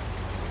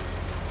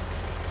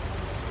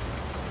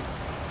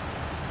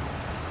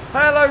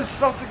 Hello,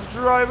 Sussex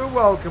driver,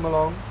 welcome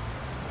along.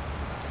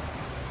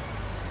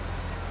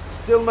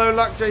 Still no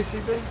luck,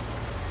 JCB?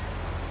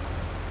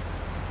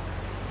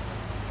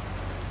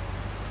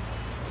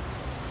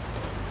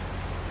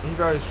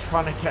 Evo is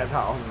trying to get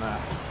that on there.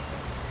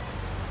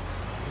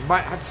 You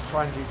might have to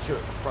try and do 2 at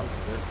the front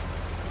of this.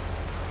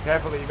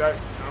 Careful, Evo.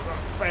 I've got a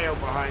fail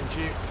behind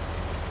you.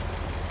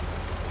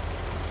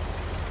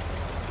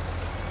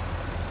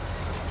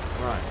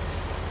 Right.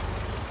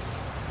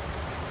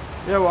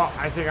 You know what?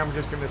 I think I'm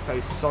just going to say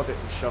sod it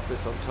and shove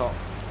this on top.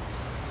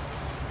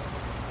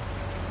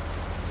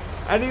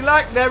 Any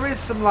lag? There is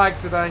some lag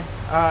today.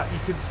 You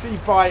can see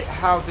by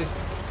how this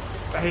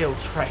bale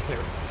trailer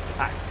is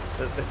stacked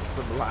that there's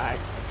some lag.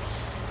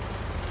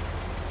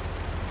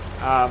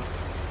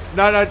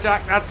 No,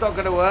 Jack, that's not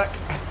going to work.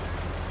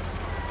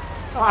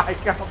 I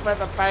can't put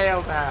the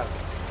bale down.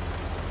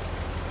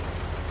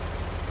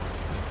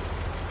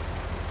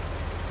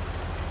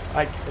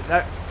 No,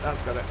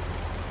 that's got it.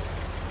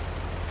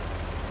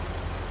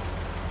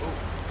 Oh,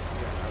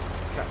 yeah, that's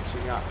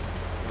catching up.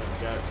 There we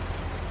go.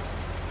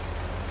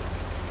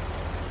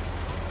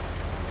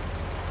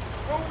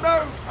 Oh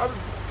no, I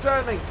was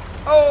turning.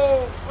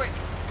 Oh, quick.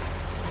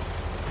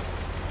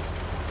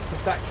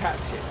 Did that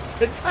catch it?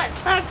 Did that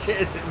catch it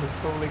as it was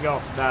falling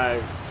off?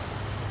 No.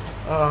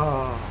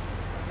 Oh.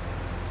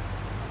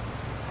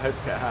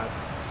 Hoped it had.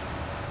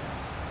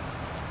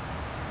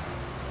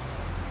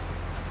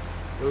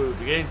 Ooh,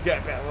 beginning to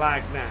get a bit of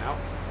lag now.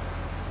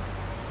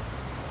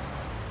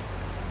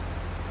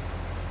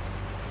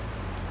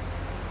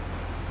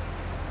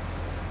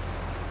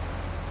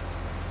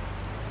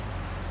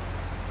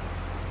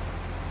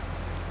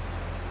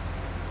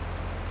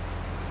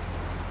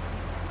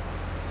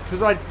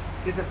 Because I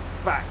did it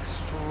back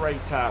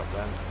straight out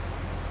then.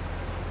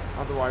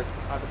 Otherwise,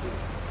 I'd have been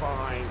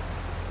fine.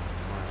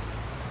 Right.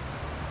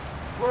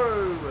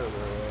 Whoa.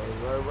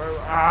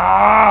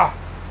 Ah!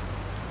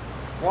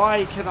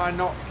 Why can I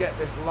not get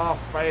this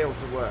last bale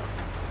to work?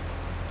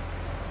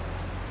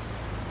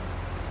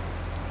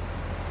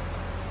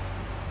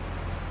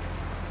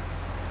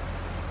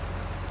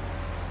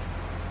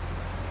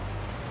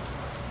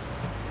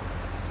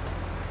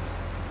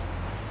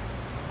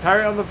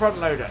 Carry on the front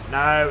loader.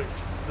 No,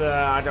 it's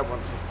I don't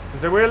want to.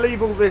 So we'll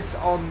leave all this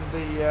on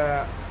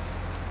the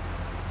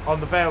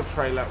bale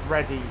trailer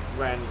ready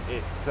when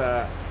it's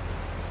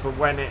for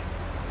when it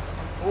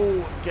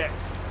all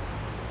gets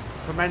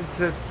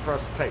fermented for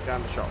us to take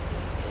down the shop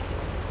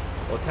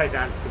or take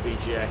down to the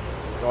BGA.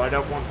 So I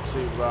don't want to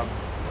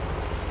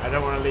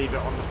leave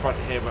it on the front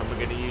here when we're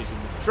going to use it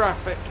in the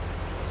traffic.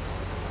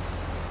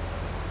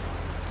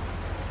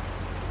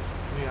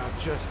 We are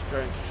just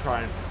going to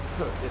try and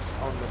put this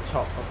on the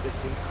top of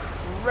this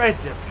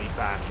incredibly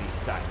badly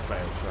stacked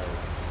bale trailer.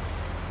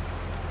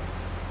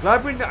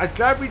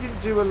 Glad we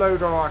didn't do a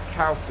load on our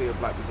cow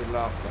field like we did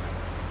last time,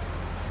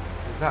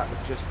 because that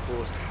would just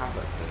cause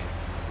havoc here.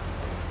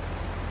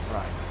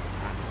 Right,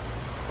 and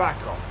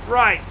back off.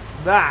 Right,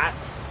 that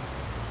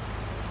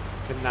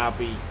can now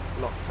be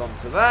locked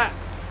onto that.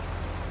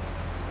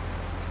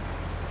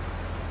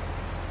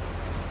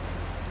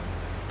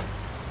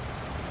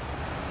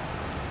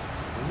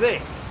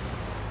 This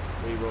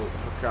we will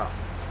hook up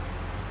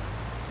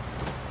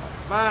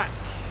like that,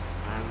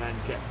 and then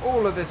get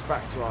all of this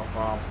back to our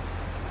farm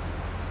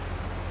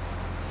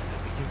so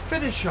that we can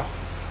finish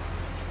off.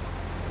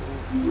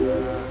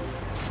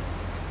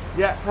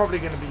 Yeah, probably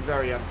going to be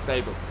very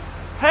unstable.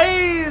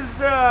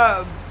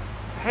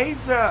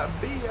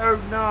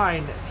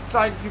 B09,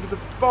 thank you for the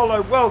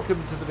follow.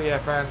 Welcome to the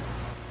BFN.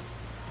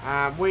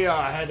 And we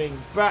are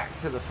heading back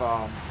to the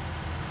farm.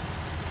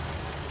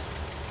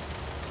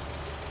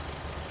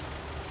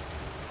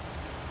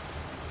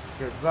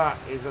 Because that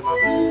is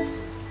another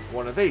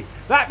one of these.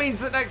 That means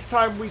that next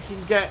time we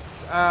can get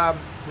a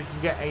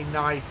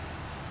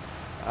nice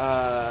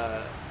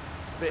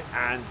bit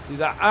and do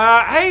that.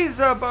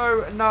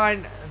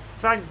 Hazerbo9,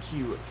 thank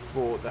you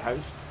for the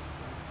host.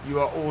 You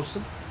are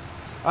awesome.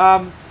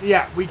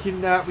 Yeah, we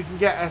can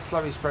get a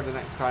slurry spreader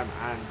next time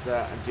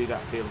and do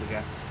that field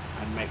again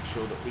and make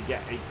sure that we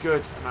get a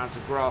good amount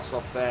of grass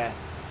off there.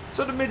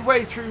 Sort of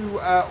midway through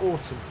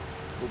autumn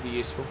will be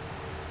useful.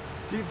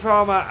 Dude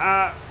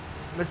Farmer,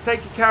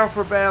 mistake a cow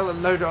for a bale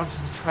and load it onto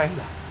the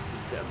trailer.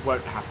 It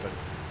won't happen,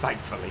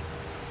 thankfully,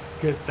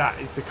 because that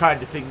is the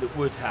kind of thing that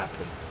would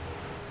happen.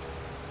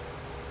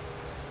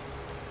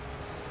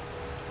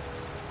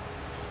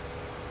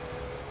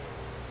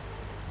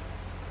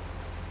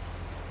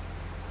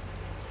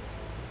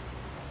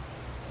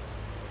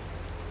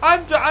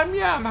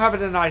 I'm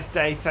having a nice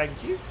day,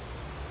 thank you.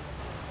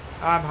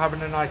 I'm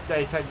having a nice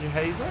day, thank you,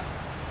 Hazer.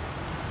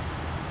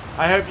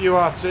 I hope you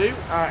are too.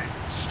 It's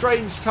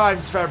strange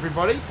times for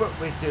everybody, but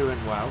we're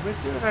doing well. We're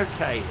doing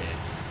okay here.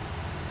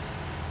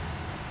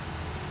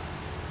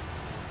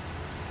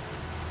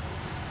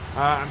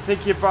 I'm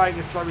thinking of buying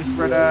a slurry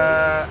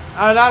spreader.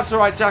 That's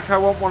alright, Jack. I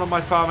want one on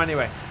my farm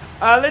anyway.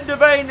 Linda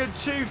Vane at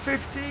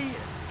 250.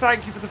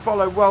 Thank you for the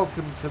follow.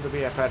 Welcome to the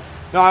BFN.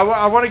 No,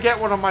 I want to get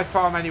one on my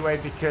farm anyway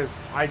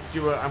because I'm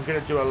going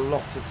to do a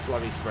lot of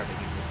slurry spreading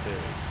in this series.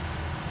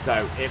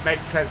 So it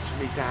makes sense for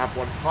me to have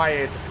one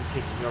hired and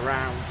kicking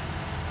around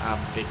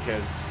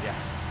because, yeah,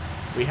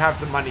 we have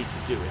the money to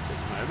do it at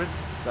the moment.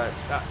 So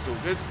that's all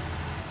good.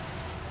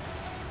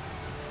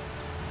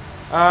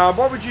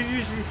 What would you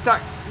usually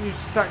stack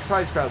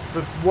size bales?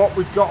 What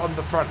we've got on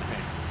the front here.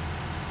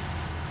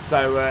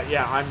 So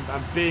yeah,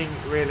 I'm being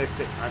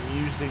realistic. I'm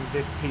using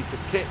this piece of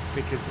kit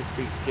because this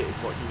piece of kit is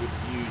what you would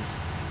use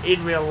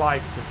in real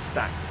life to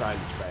stack silage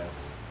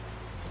bales.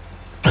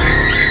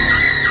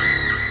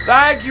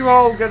 Thank you,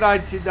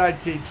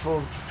 Olga1919,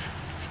 for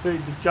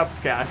doing the jump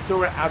scare. I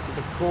saw it out of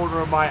the corner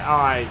of my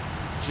eye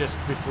just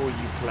before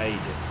you played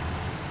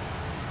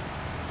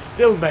it.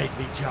 Still made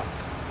me jump.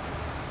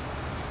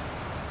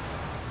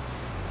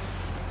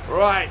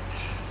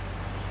 Right.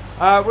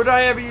 Would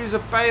I ever use a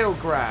bale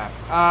grab?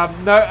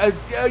 No.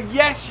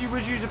 Yes, you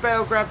would use a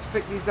bale grab to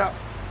pick these up.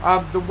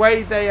 The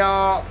way they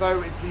are,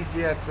 though, it's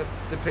easier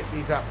to pick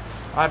these up.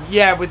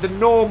 Yeah, with the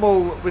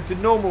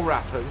normal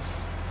wrappers,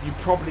 you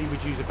probably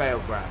would use a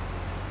bale grab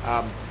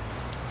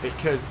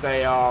because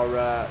they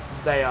are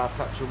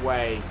such a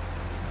way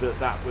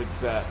that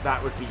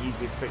would be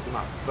easier to pick them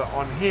up. But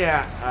on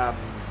here,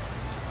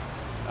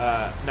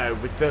 no,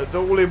 with the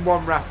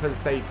all-in-one wrappers,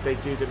 they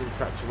do them in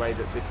such a way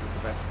that this is the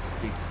best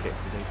piece of kit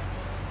to do.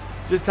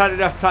 Just had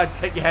enough time to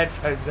take your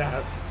headphones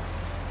out.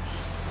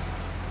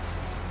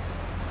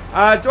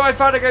 Do I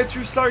find I go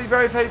through slurry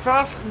very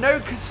fast? No,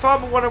 because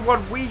Farmer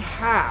 101 we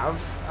have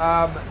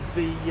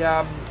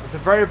the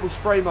variable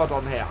spray mod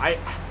on here. I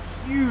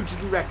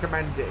hugely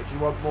recommend it if you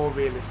want more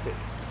realistic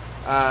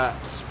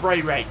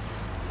spray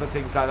rates for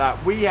things like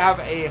that. We have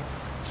a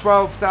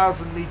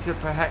 12,000 litre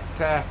per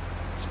hectare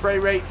spray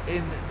rate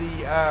in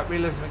the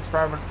Realism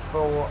Experiment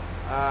for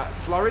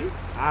slurry,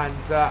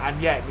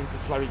 and yeah, it means the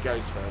slurry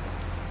goes further.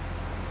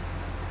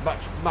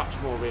 Much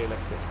more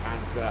realistic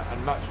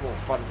and much more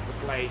fun to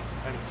play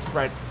and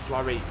spread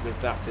slurry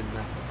with that in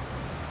there.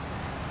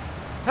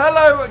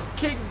 Hello,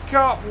 King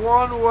Carp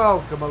 1,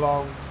 welcome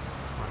along.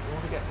 Right, we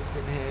want to get this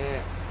in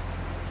here.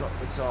 Drop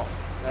this off.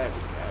 There we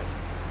go.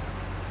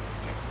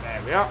 Okay,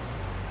 there we are.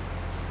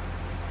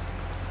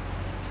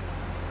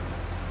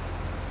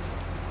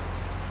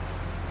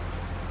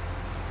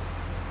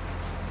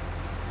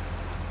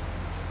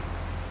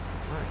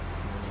 Right.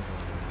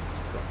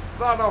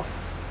 Drop that off.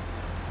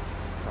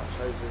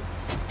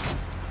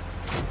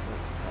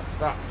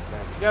 That.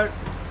 There we go.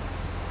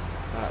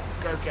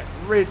 Go get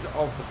rid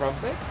of the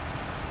front bit.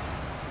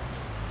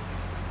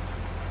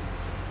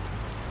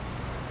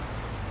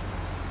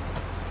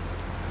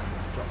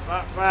 Drop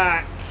that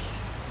back.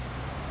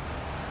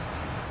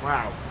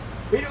 Wow.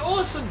 Been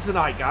awesome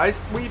tonight,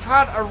 guys. We've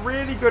had a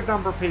really good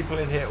number of people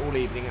in here all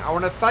evening. I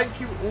want to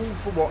thank you all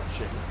for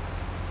watching.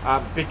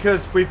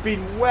 Because we've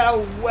been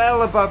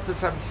well above the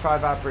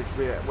 75 average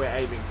we're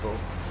aiming for.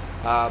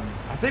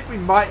 I think we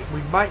might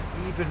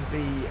even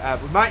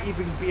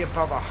be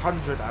above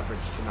 100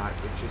 average tonight,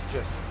 which is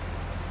just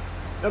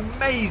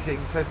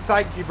amazing. So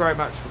thank you very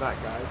much for that,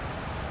 guys.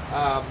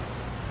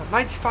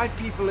 95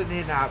 people in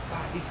here now.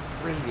 That is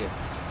brilliant.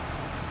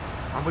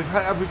 And we've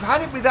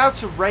had it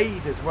without a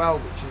raid as well,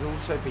 which has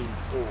also been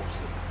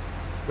awesome.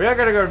 We are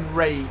going to go and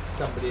raid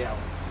somebody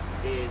else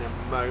in a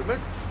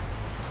moment.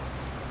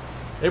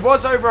 It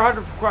was over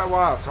 100 for quite a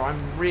while, so I'm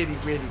really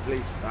pleased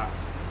with that.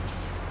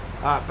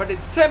 But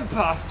it's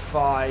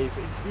 5:10.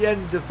 It's the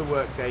end of the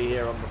workday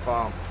here on the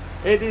farm.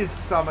 It is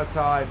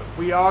summertime.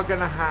 We are going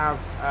to have...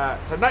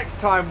 so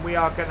next time we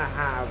are going to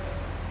have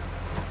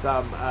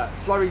some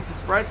slurry to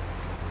spread.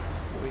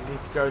 We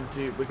need to go and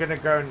do... We're going to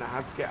go and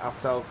have to get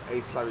ourselves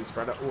a slurry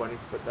spreader. Oh, I need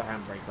to put the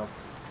handbrake on.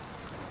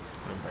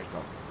 Handbrake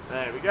on.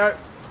 There we go.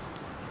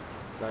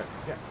 So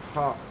get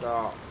past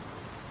our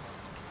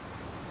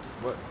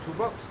work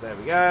toolbox. There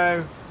we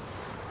go.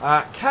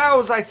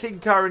 Cows, I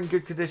think, are in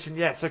good condition.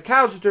 Yeah, so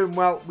cows are doing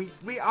well.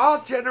 We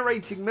are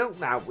generating milk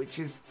now, which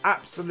is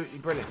absolutely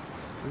brilliant.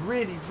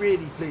 Really,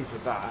 really pleased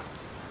with that.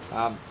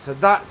 So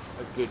that's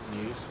a good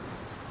news.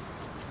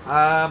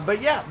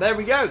 But yeah, there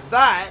we go.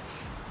 That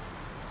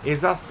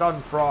is us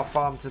done for our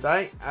farm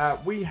today.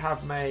 We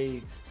have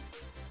made...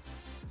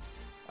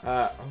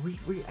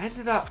 we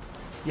ended up...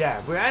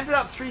 Yeah, we ended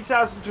up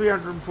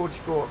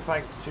 3,344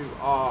 thanks to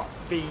our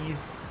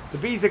bees. The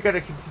bees are going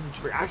to continue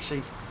to bring...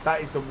 Actually,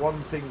 that is the one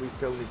thing we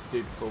still need to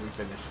do before we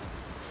finish.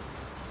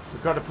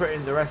 We've got to put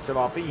in the rest of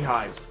our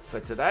beehives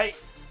for today.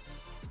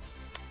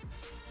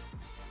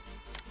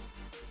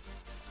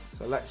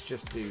 So let's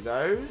just do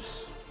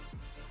those.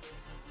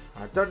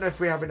 I don't know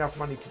if we have enough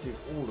money to do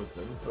all of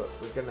them, but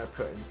we're going to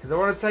put in... Because I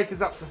want to take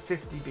us up to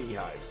 50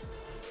 beehives.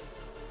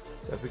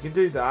 So if we can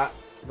do that,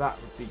 that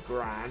would be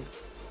grand.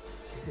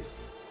 Is it...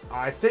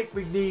 I think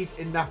we need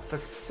enough for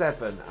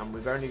 7, and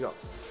we've only got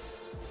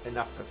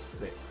enough for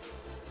 6.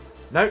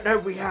 No,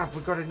 we have.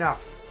 We've got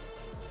enough.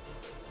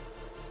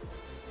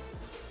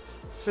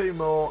 2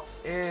 more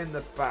in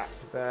the back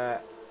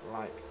there,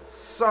 like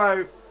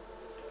so.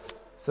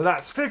 So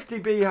that's 50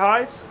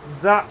 beehives.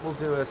 That will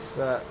do us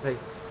thing.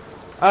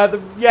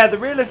 The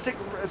realistic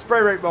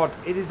spray rate mod.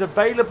 It is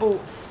available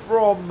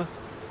from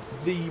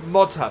the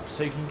mod hub,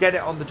 so you can get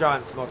it on the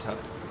Giants mod hub.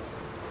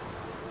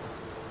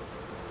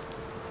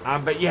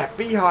 But yeah,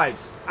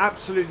 beehives,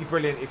 absolutely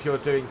brilliant if you're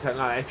doing something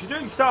like that. If you're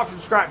doing start from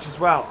scratch as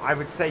well, I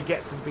would say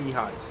get some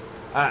beehives.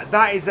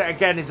 That is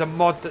again is a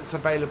mod that's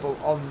available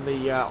on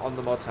the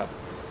mod hub,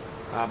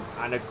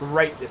 and a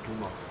great little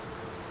mod.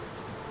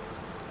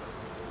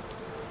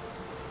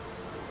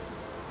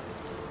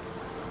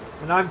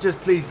 And I'm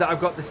just pleased that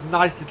I've got this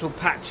nice little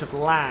patch of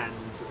land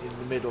in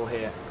the middle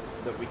here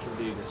that we can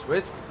do this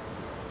with.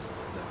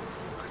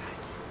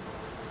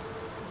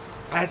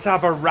 Let's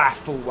have a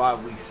raffle while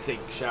we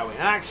sync, shall we?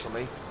 And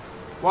actually,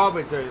 while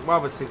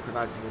we're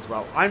synchronizing as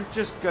well, I'm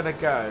just gonna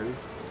go.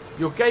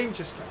 Your game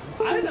just...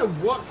 I don't know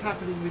what's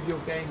happening with your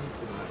game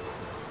tonight,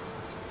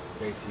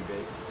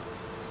 JCB.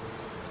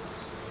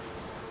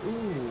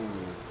 Ooh,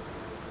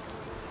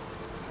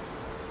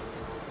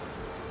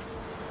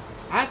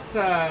 that's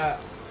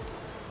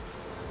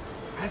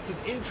an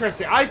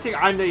interesting.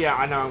 I know. Yeah,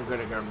 I know. I'm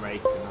gonna go and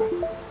raid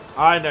tonight.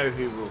 I know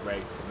who will raid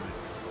tonight.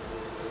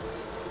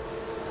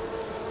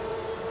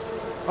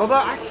 Although,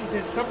 actually,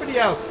 there's somebody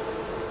else.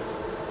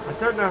 I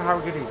don't know how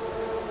we're going to...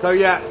 So,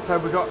 yeah. So,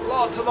 we've got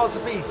lots and lots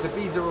of bees. The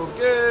bees are all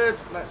good.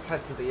 Let's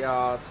head to the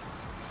yard.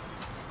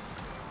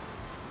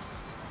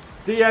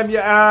 DM,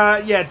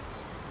 yeah.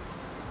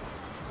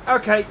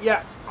 Okay,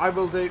 yeah. I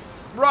will do.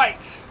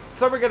 Right.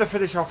 So, we're going to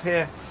finish off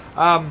here.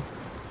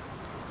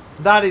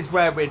 That is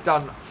where we're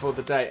done for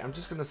the day. I'm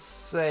just going to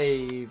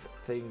save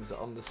things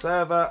on the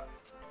server.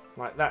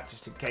 Like that,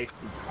 just in case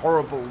the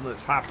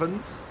horribleness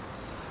happens.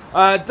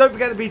 Don't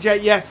forget the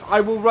BGA. Yes,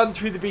 I will run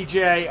through the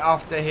BGA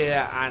after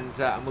here, and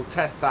we'll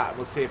test that.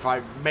 We'll see if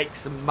I make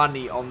some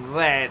money on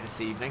there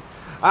this evening.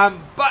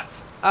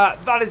 But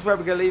that is where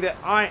we're going to leave it.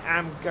 I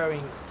am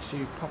going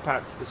to pop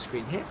out to the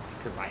screen here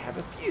because I have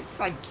a few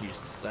thank yous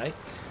to say.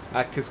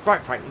 Because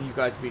quite frankly, you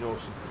guys have been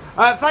awesome.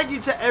 Thank you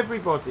to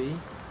everybody.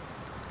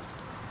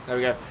 There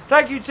we go.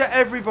 Thank you to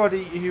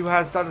everybody who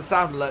has done a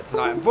sound alert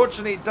tonight.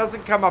 Unfortunately, it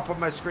doesn't come up on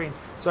my screen,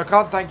 so I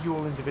can't thank you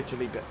all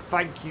individually, but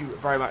thank you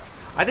very much.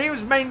 I think it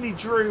was mainly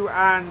Drew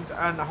and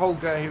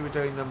Holger who were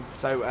doing them,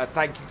 so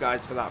thank you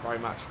guys for that very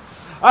much.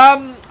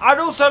 I'd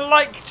also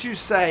like to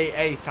say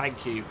a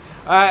thank you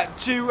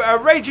to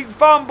Raging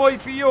Farm Boy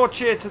for your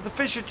cheer, to the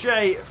Fisher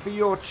J for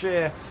your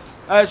cheer,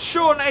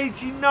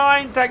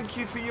 Sean89, thank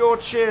you for your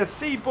cheer,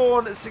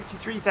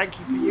 Seaborn63, thank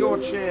you for your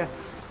cheer,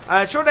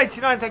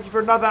 Sean89, thank you for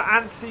another,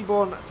 and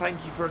Seaborn,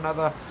 thank you for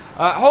another,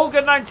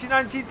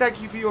 Holger1919,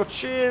 thank you for your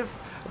cheers.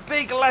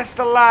 Big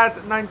Leicester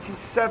Lad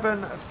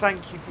 97,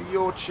 thank you for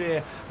your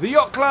cheer. The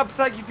Yacht Club,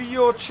 thank you for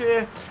your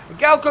cheer.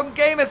 Galcomp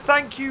Gamer,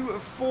 thank you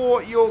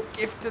for your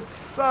gifted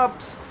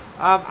subs.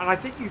 And I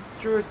think you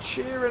threw a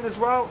cheer in as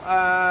well.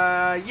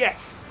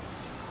 Yes.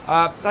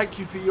 Thank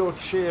you for your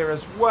cheer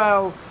as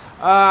well.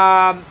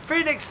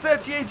 Phoenix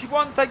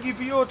 3081, thank you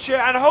for your cheer.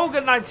 And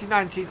Holger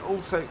 1919,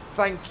 also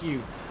thank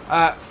you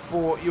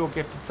for your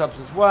gifted subs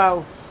as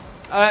well.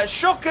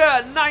 Shocker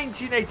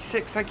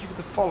 1986, thank you for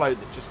the follow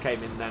that just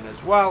came in then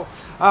as well.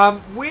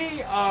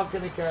 We are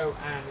going to go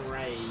and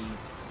raid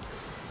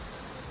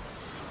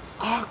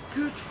our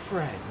good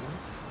friend.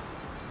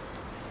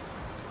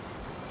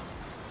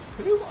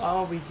 Who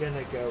are we going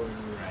to go and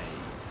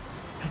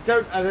raid? I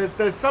don't.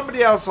 There's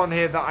somebody else on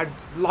here that I'd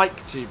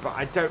like to, but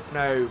I don't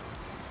know.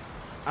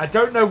 I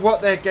don't know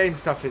what their game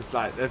stuff is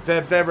like.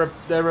 They're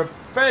a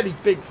fairly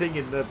big thing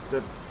in the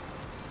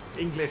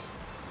English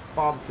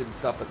farm sim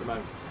stuff at the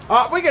moment.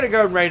 We're going to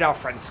go and raid our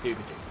friend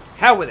Scuba.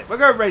 Hell with it. We're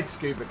going to raid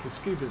Scuba because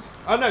Scuba's...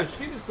 Oh, no.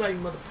 Scuba's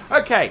playing Mother...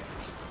 Okay.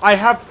 I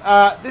have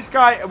this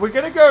guy... We're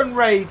going to go and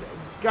raid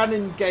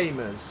Gunnin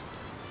Gamers.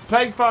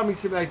 Playing Farming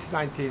Simulator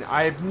 19.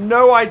 I have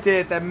no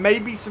idea. There may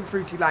be some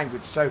fruity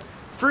language. So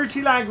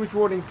fruity language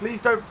warning. Please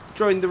don't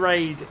join the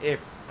raid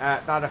if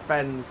that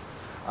offends,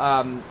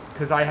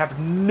 because I have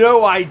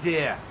no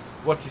idea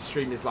what his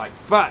stream is like.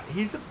 But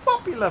he's a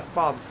popular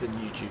farm sim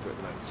YouTuber at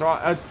the moment. So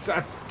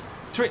a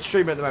Twitch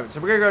streamer at the moment. So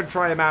we're going to go and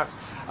try him out.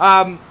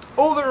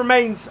 All that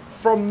remains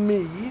from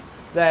me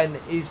then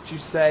is to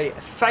say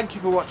thank you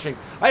for watching.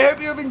 I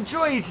hope you have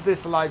enjoyed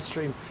this live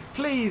stream.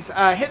 Please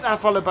hit that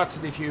follow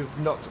button if you've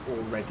not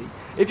already.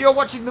 If you're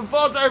watching the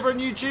VOD over on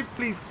YouTube,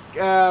 please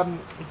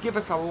give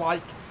us a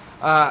like,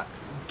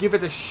 give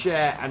it a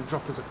share, and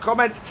drop us a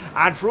comment.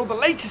 And for all the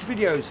latest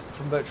videos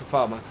from Virtual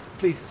Farmer,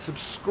 please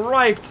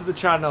subscribe to the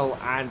channel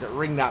and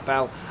ring that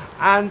bell.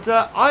 And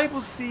I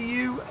will see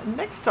you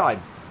next time,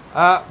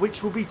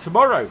 which will be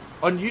tomorrow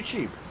on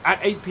YouTube at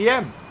 8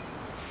 PM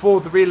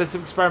for the Realism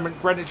Experiment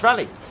Greenwich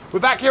Valley. We're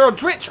back here on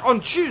Twitch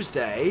on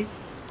Tuesday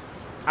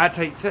at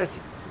 8:30.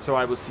 So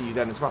I will see you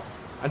then as well.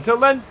 Until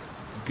then,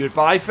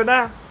 goodbye for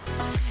now.